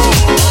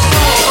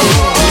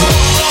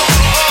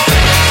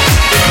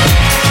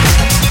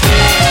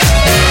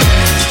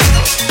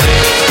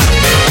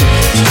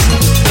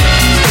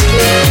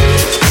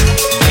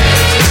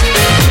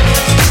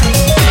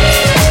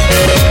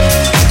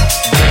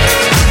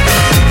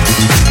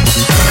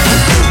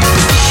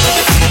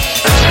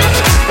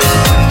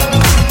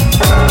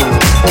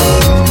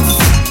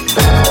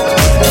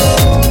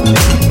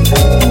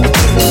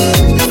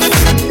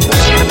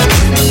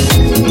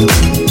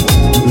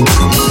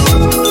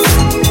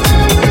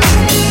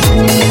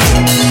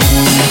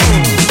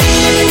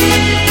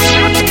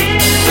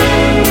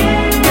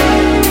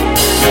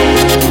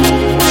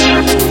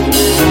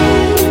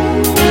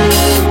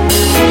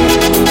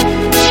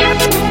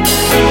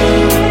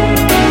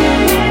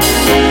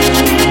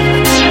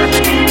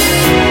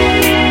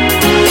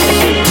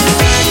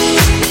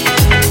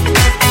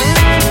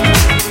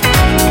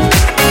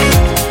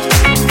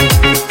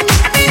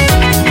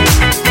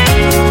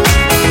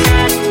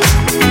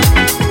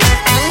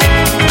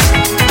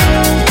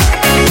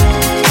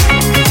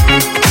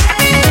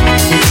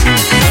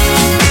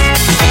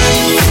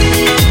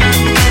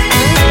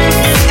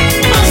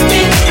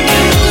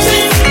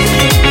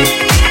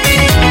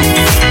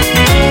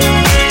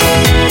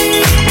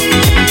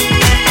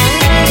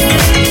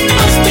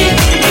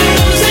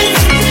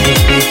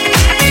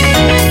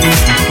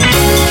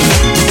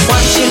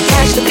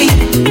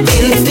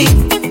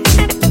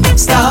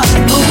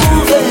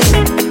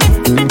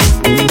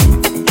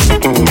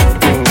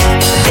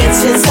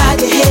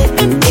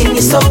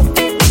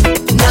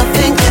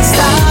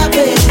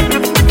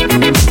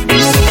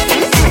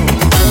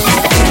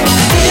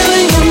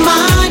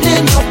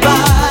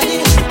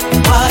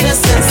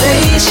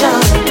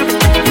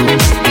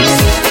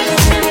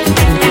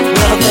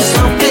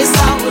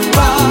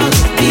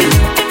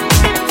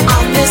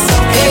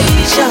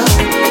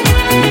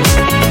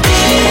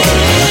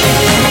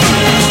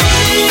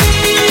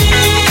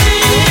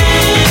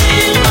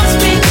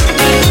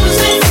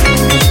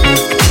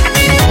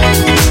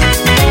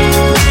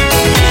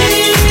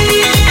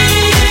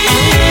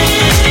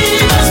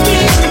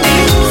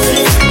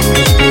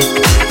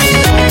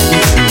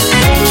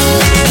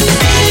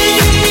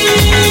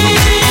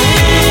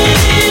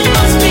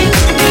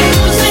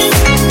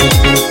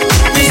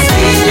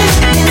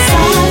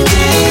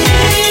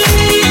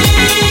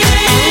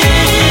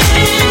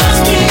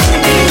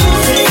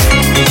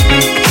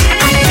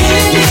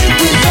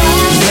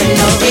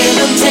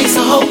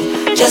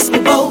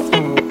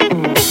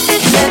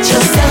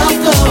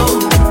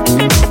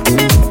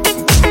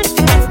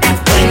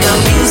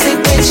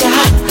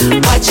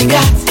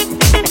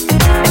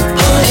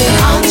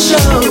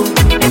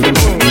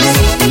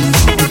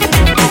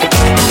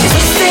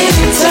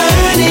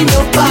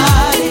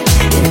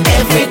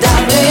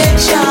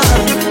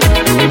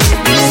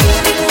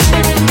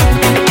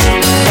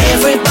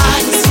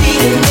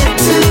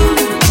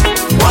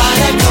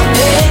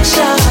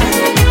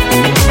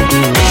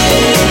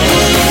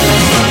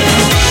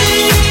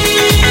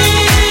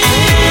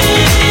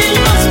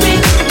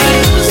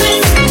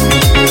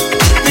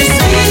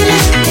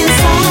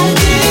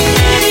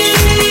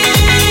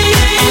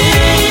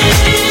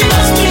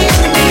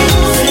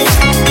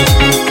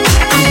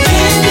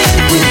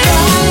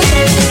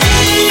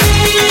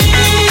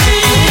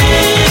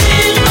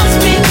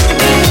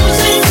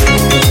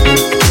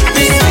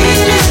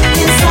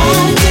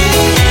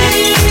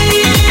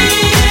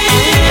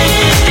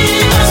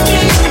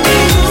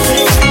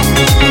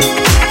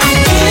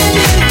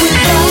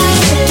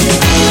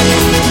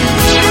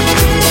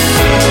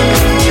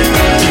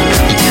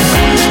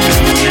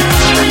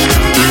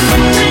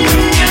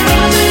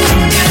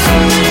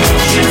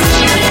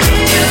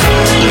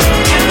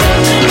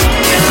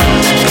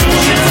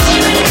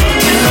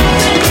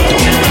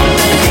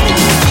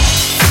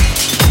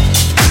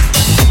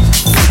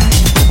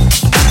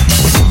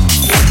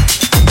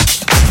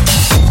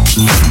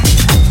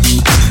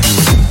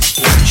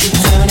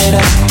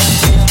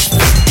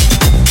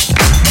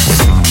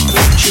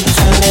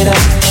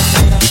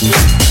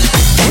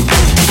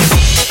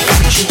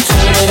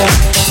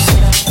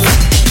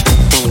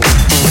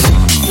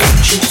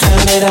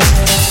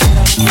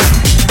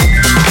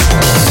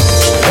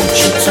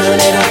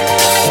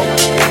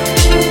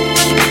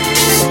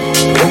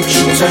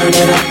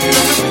 turn it up?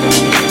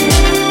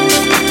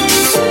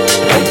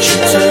 Won't you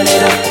turn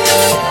it up?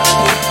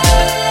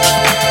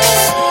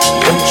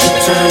 Won't you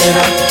turn it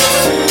up?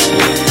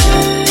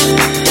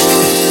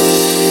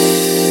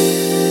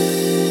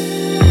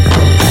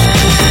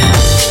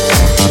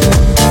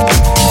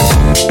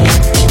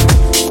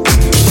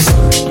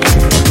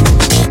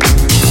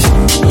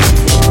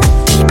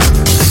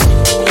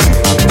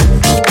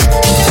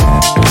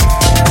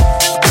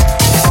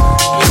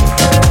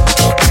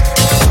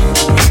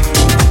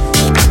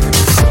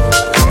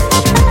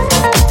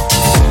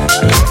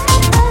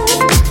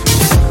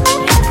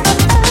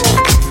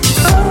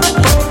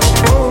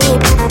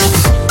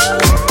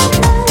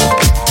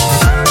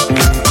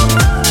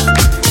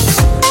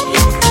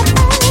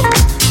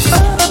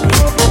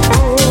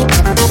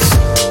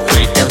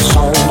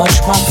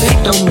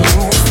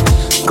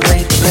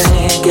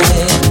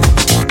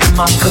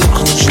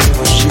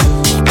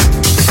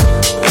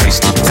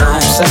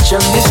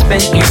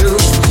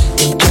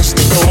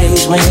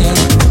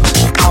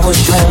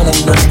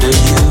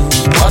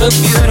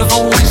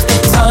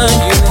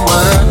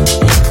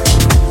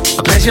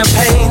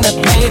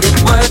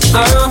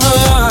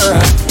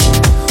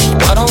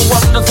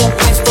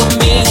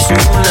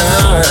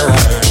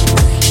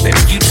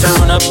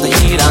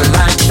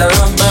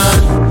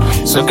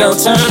 So go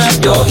turn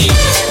up your heat.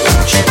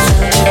 Won't you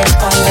turn it up?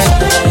 I like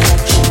the way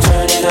that you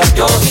turn it up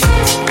your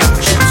heat.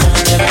 Won't you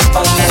turn it up?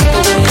 I like the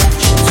way that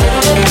you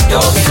turn it up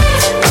your heat.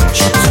 Won't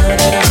you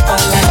turn it up? I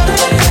like the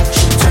way that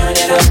you turn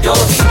it up your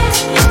heat.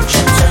 Won't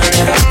you turn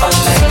it up? I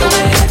like the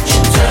way that you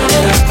turn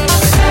it up.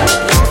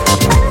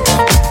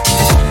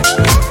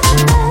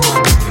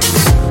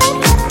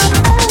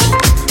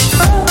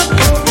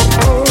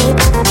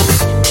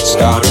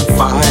 Starting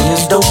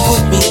fires don't put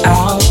me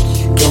out.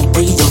 Can't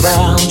breathe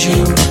around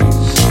you,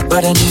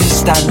 but at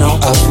least I know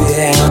I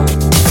will.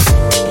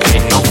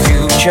 Ain't no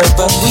future,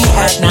 but we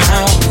had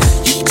now.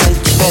 You take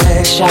your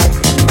best shot,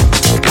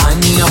 line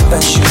me up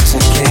and shoot to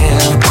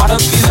kill. What a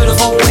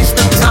beautiful waste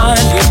of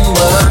time you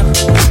were.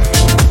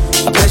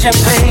 A pleasure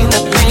pain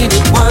that made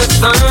it worth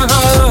the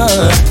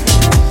hurt.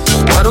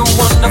 What a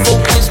wonderful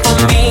place for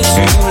me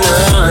to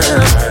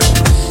learn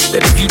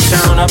that if you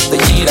turn up the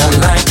heat, I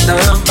like the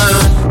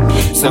burn.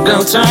 So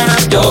go turn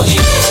up your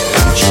heat.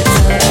 Won't you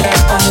turn it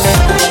up? I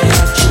like the way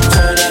that you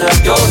turn it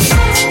up your heat.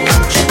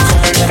 Won't you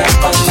turn it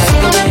up? I like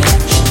the way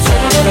that you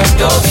turn it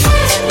up your heat.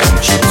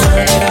 Won't you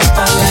turn it up?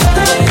 I like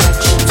the way that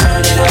you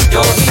turn it up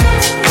your heat.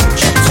 Won't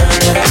you turn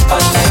it up?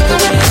 I like the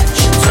way that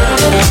you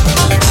turn it up.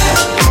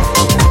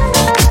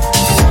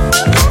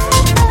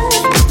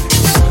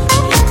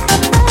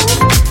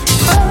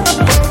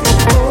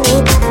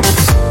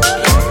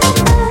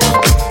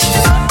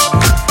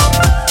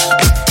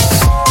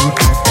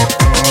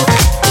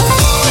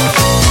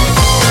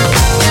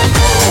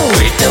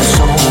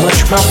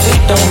 My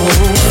feet don't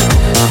move.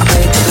 I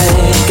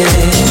play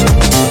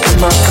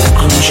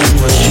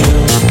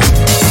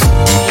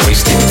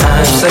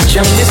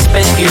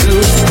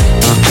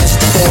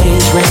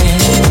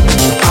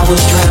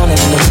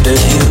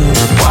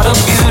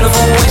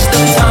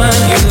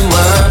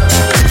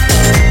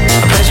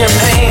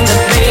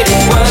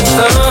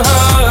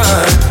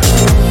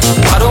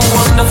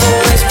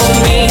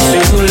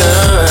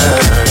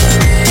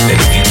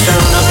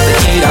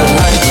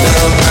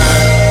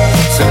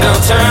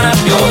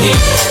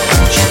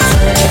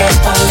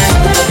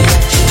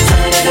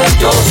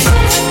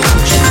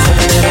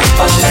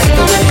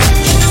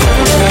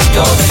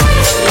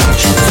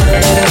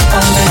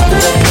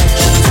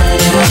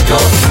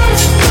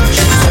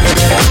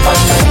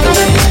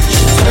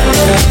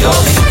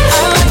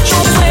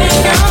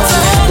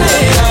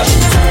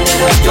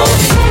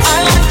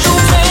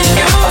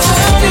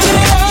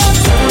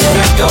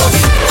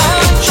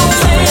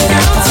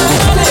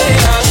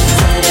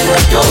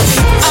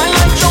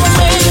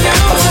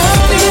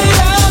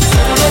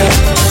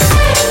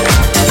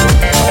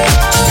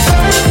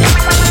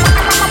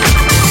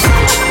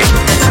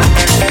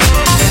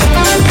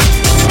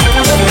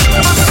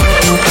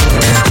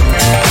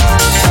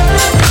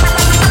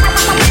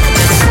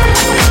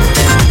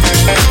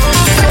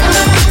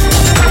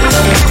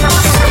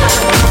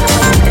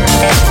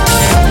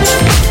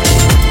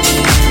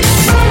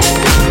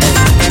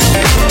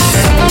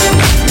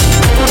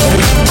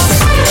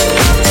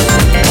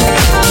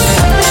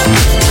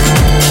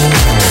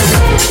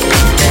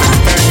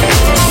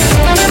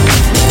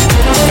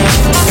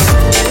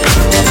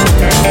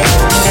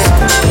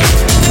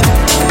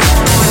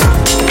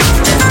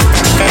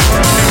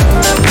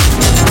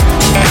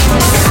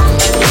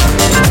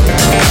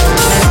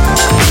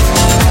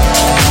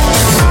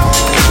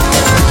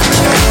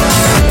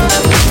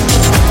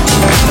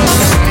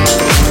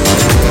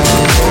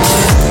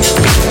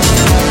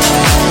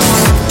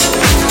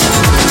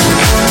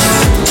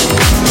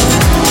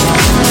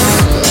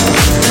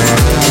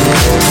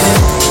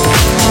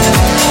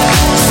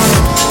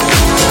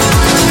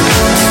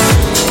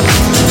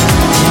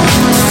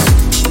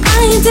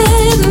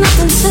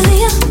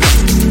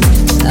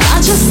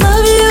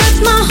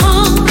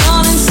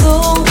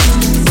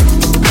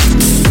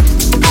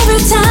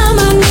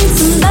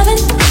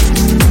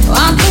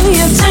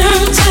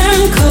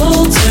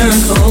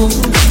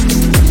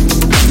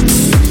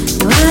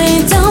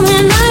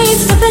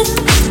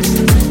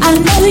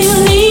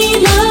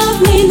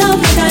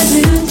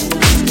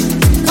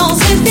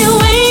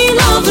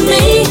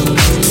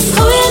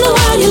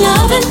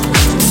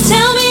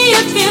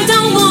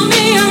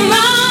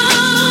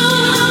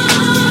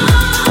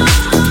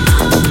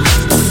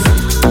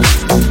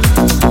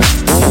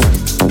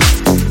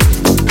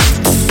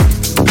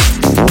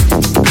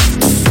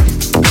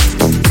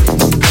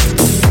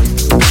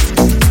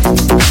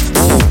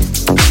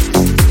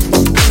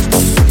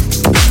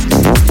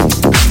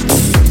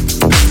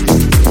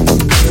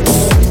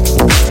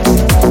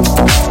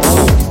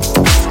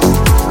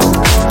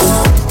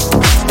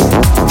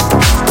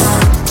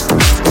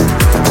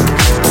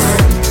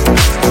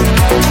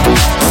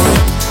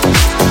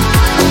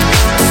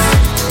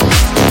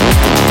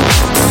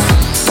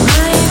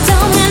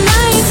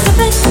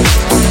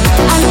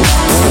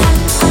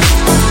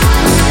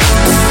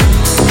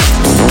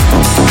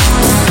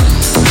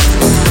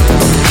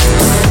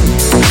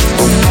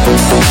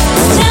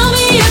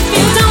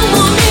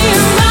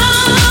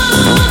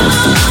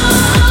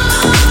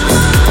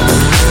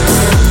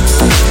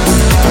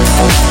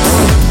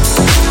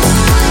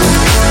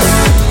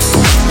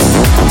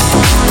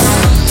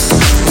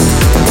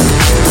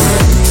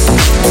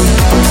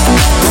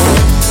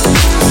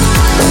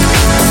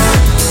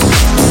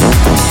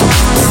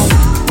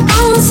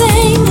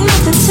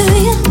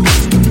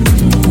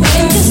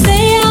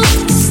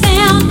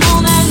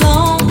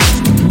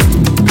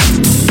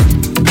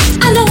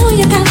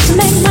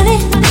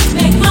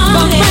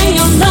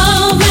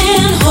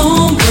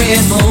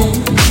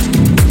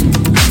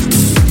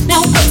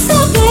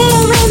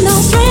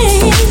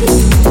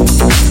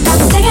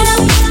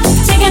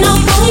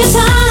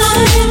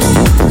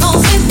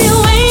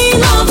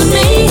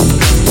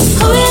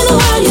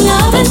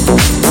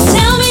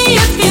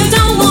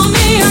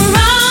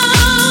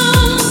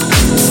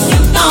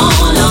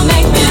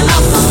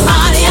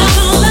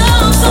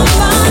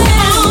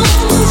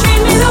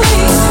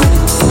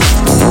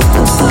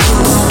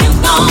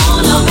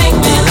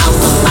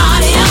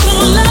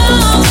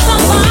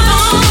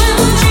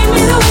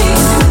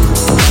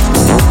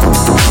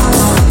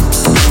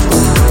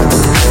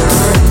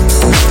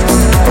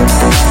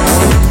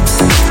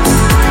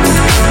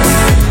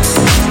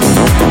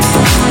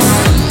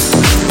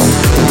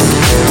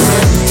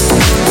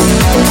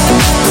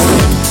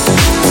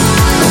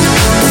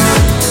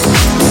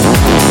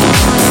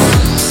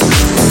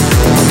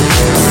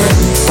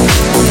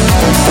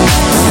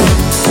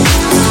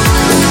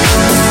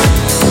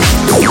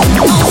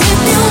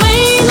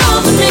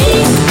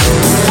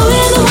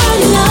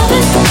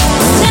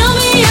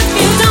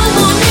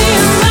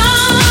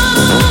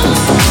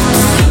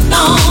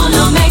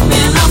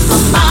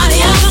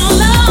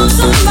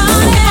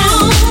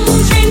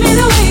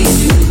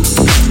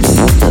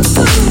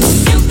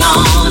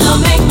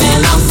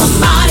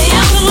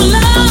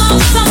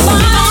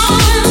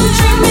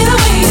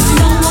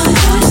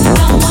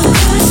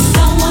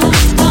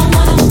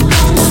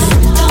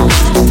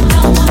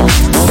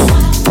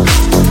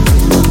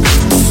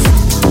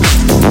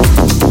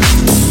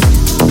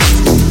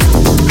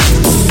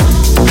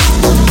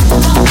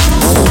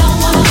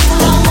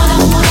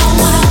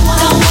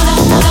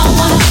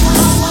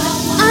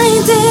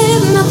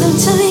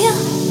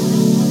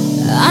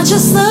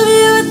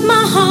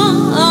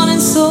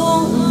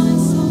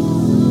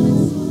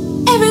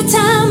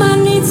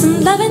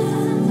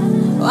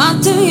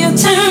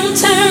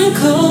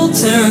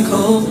turn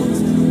cold.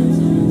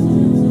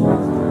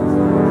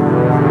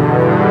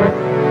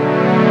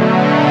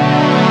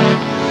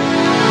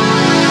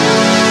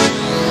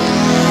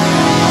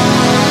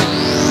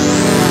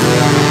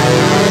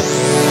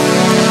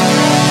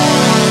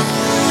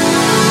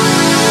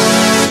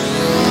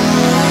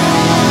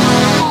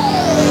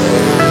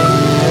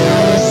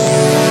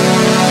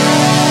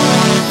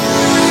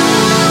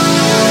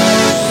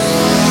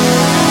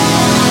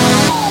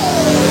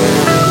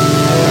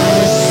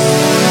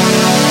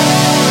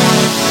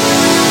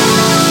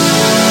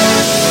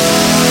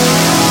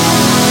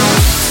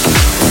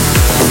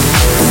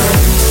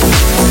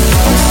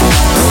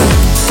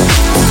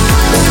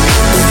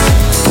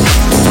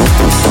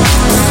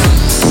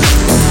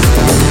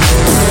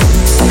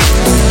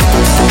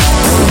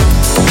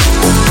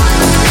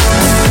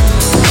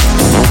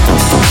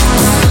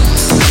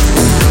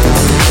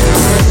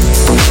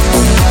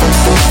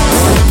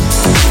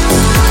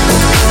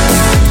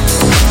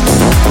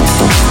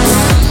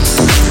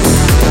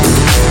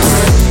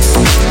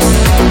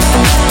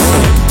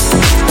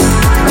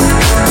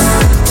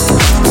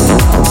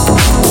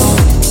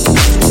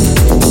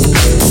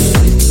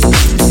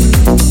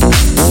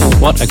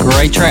 What a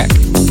great track.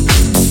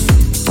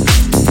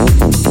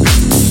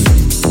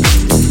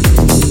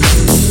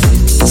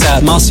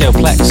 It's Marcel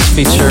Plex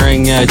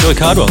featuring Joy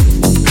Cardwell.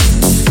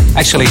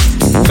 Actually,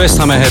 first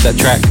time I heard that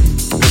track,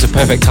 it was a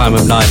perfect time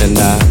of night and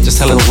just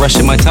had a little rush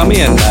in my tummy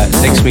and it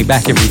takes me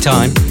back every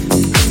time.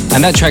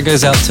 And that track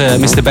goes out to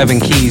Mr. Bevan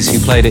Keys, who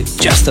played it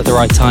just at the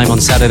right time on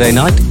Saturday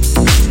night.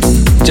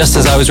 Just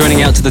as I was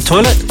running out to the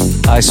toilet,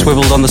 I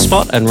swiveled on the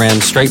spot and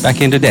ran straight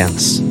back into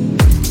dance.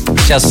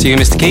 Shouts to you,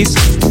 Mr. Keys.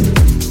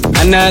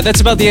 And that's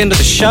about the end of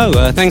the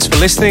show. Thanks for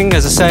listening.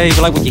 As I say, if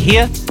you like what you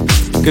hear,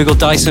 Google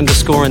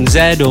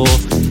Dice_NZ or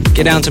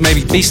get down to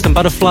maybe Beast and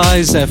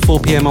Butterflies at 4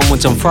 p.m.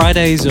 onwards on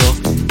Fridays, or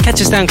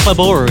Catch us down Club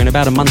Aura in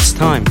about a month's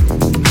time.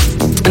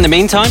 In the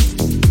meantime,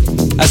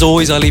 as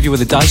always, I leave you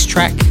with a Dice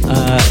track.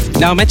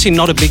 Now, I'm actually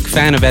not a big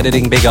fan of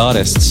editing big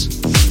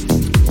artists,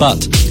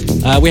 but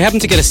we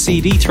happened to get a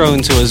CD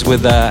thrown to us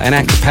with an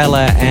a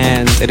cappella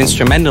and an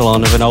instrumental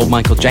on of an old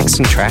Michael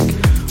Jackson track,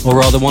 or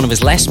rather one of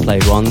his less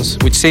played ones,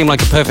 which seemed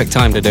like a perfect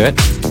time to do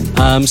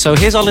it. So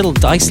here's our little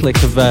Dice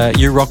lick of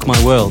You Rock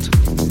My World.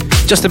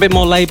 Just a bit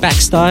more laid-back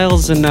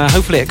styles, and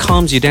hopefully it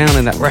calms you down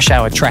in that rush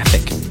hour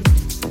traffic.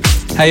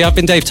 Hey, I've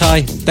been Dave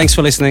Ty. Thanks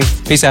for listening.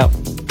 Peace out.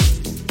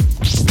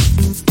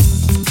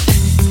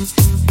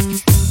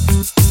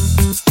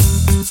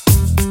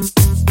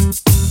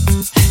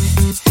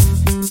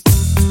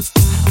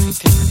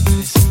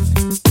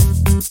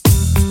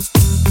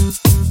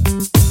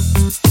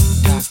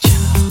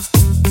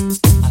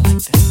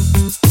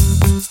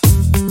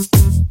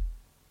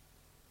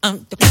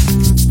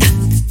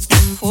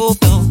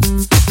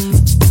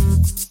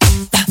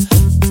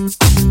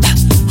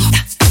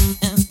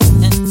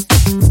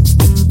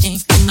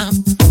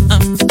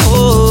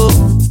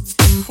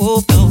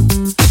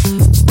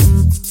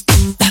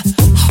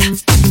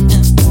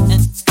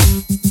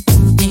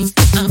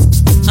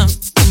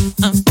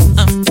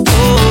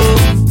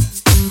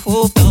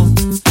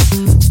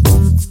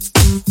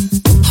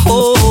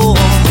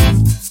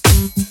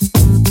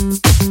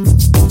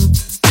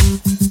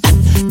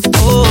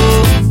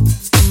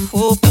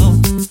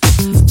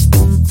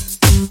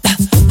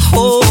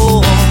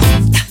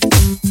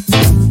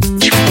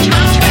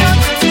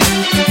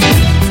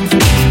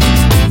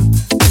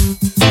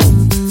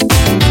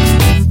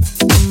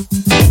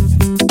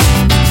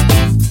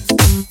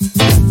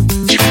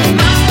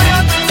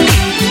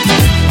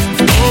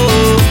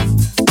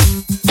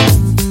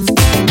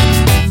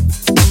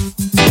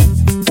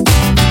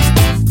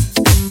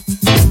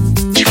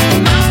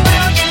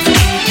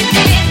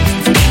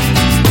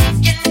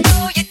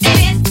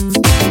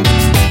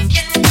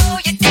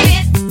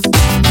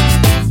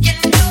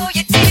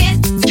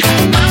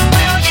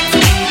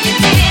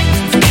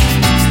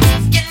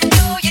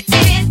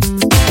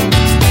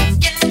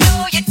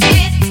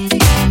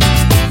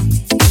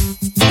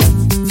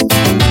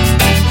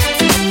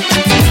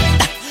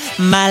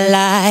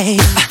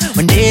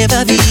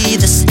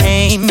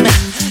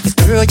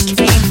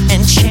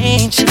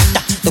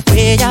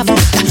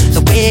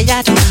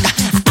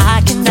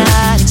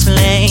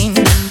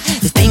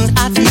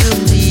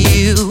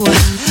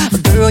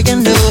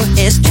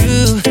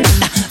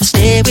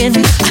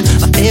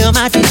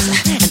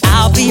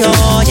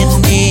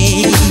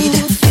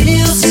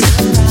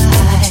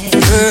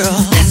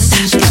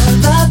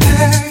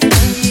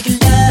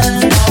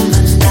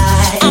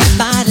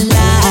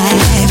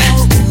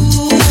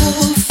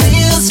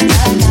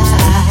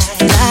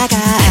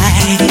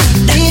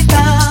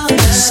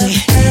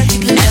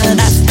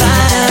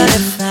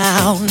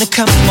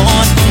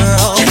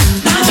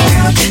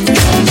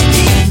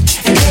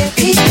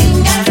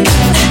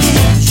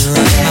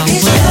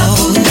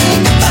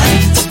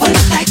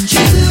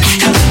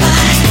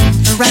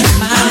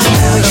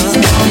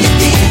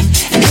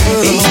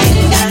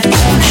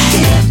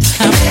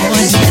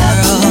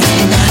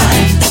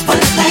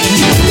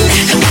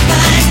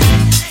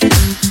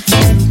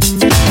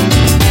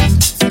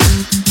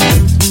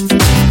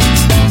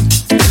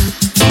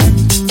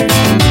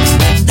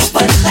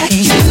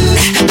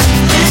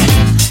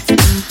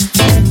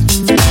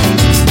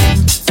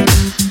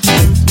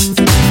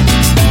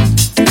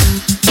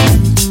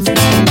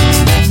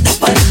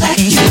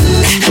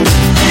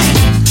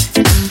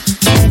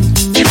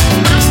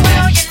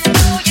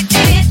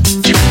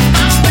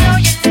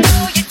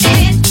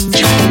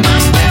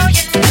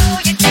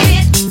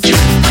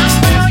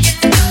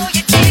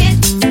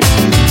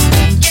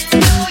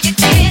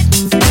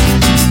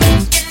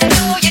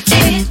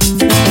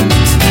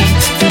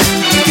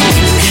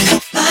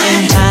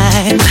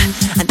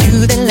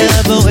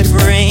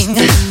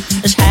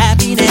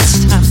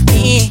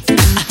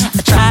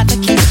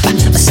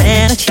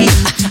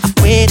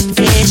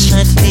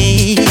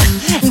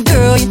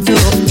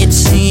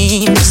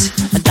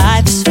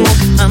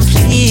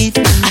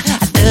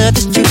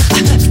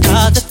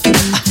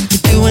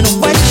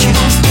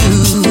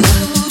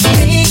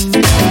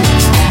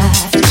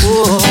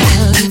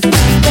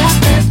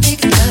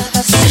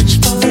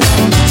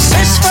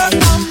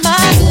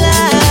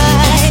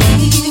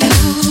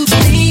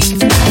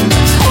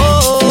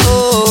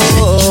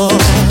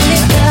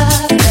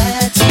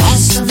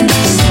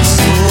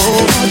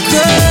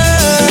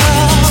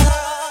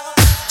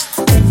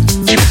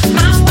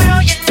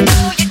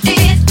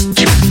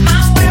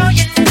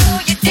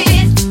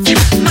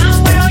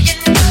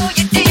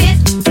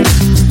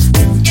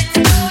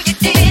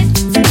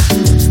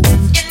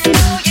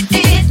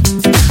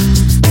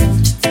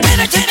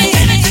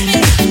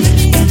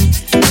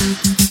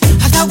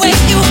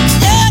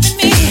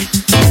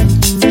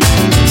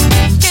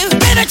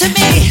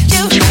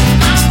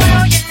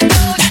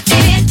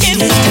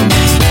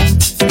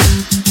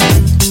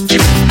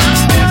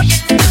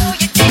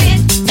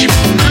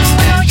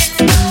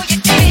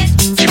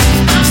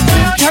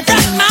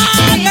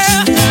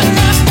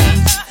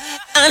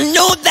 I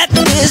know that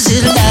Is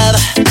it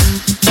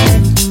love?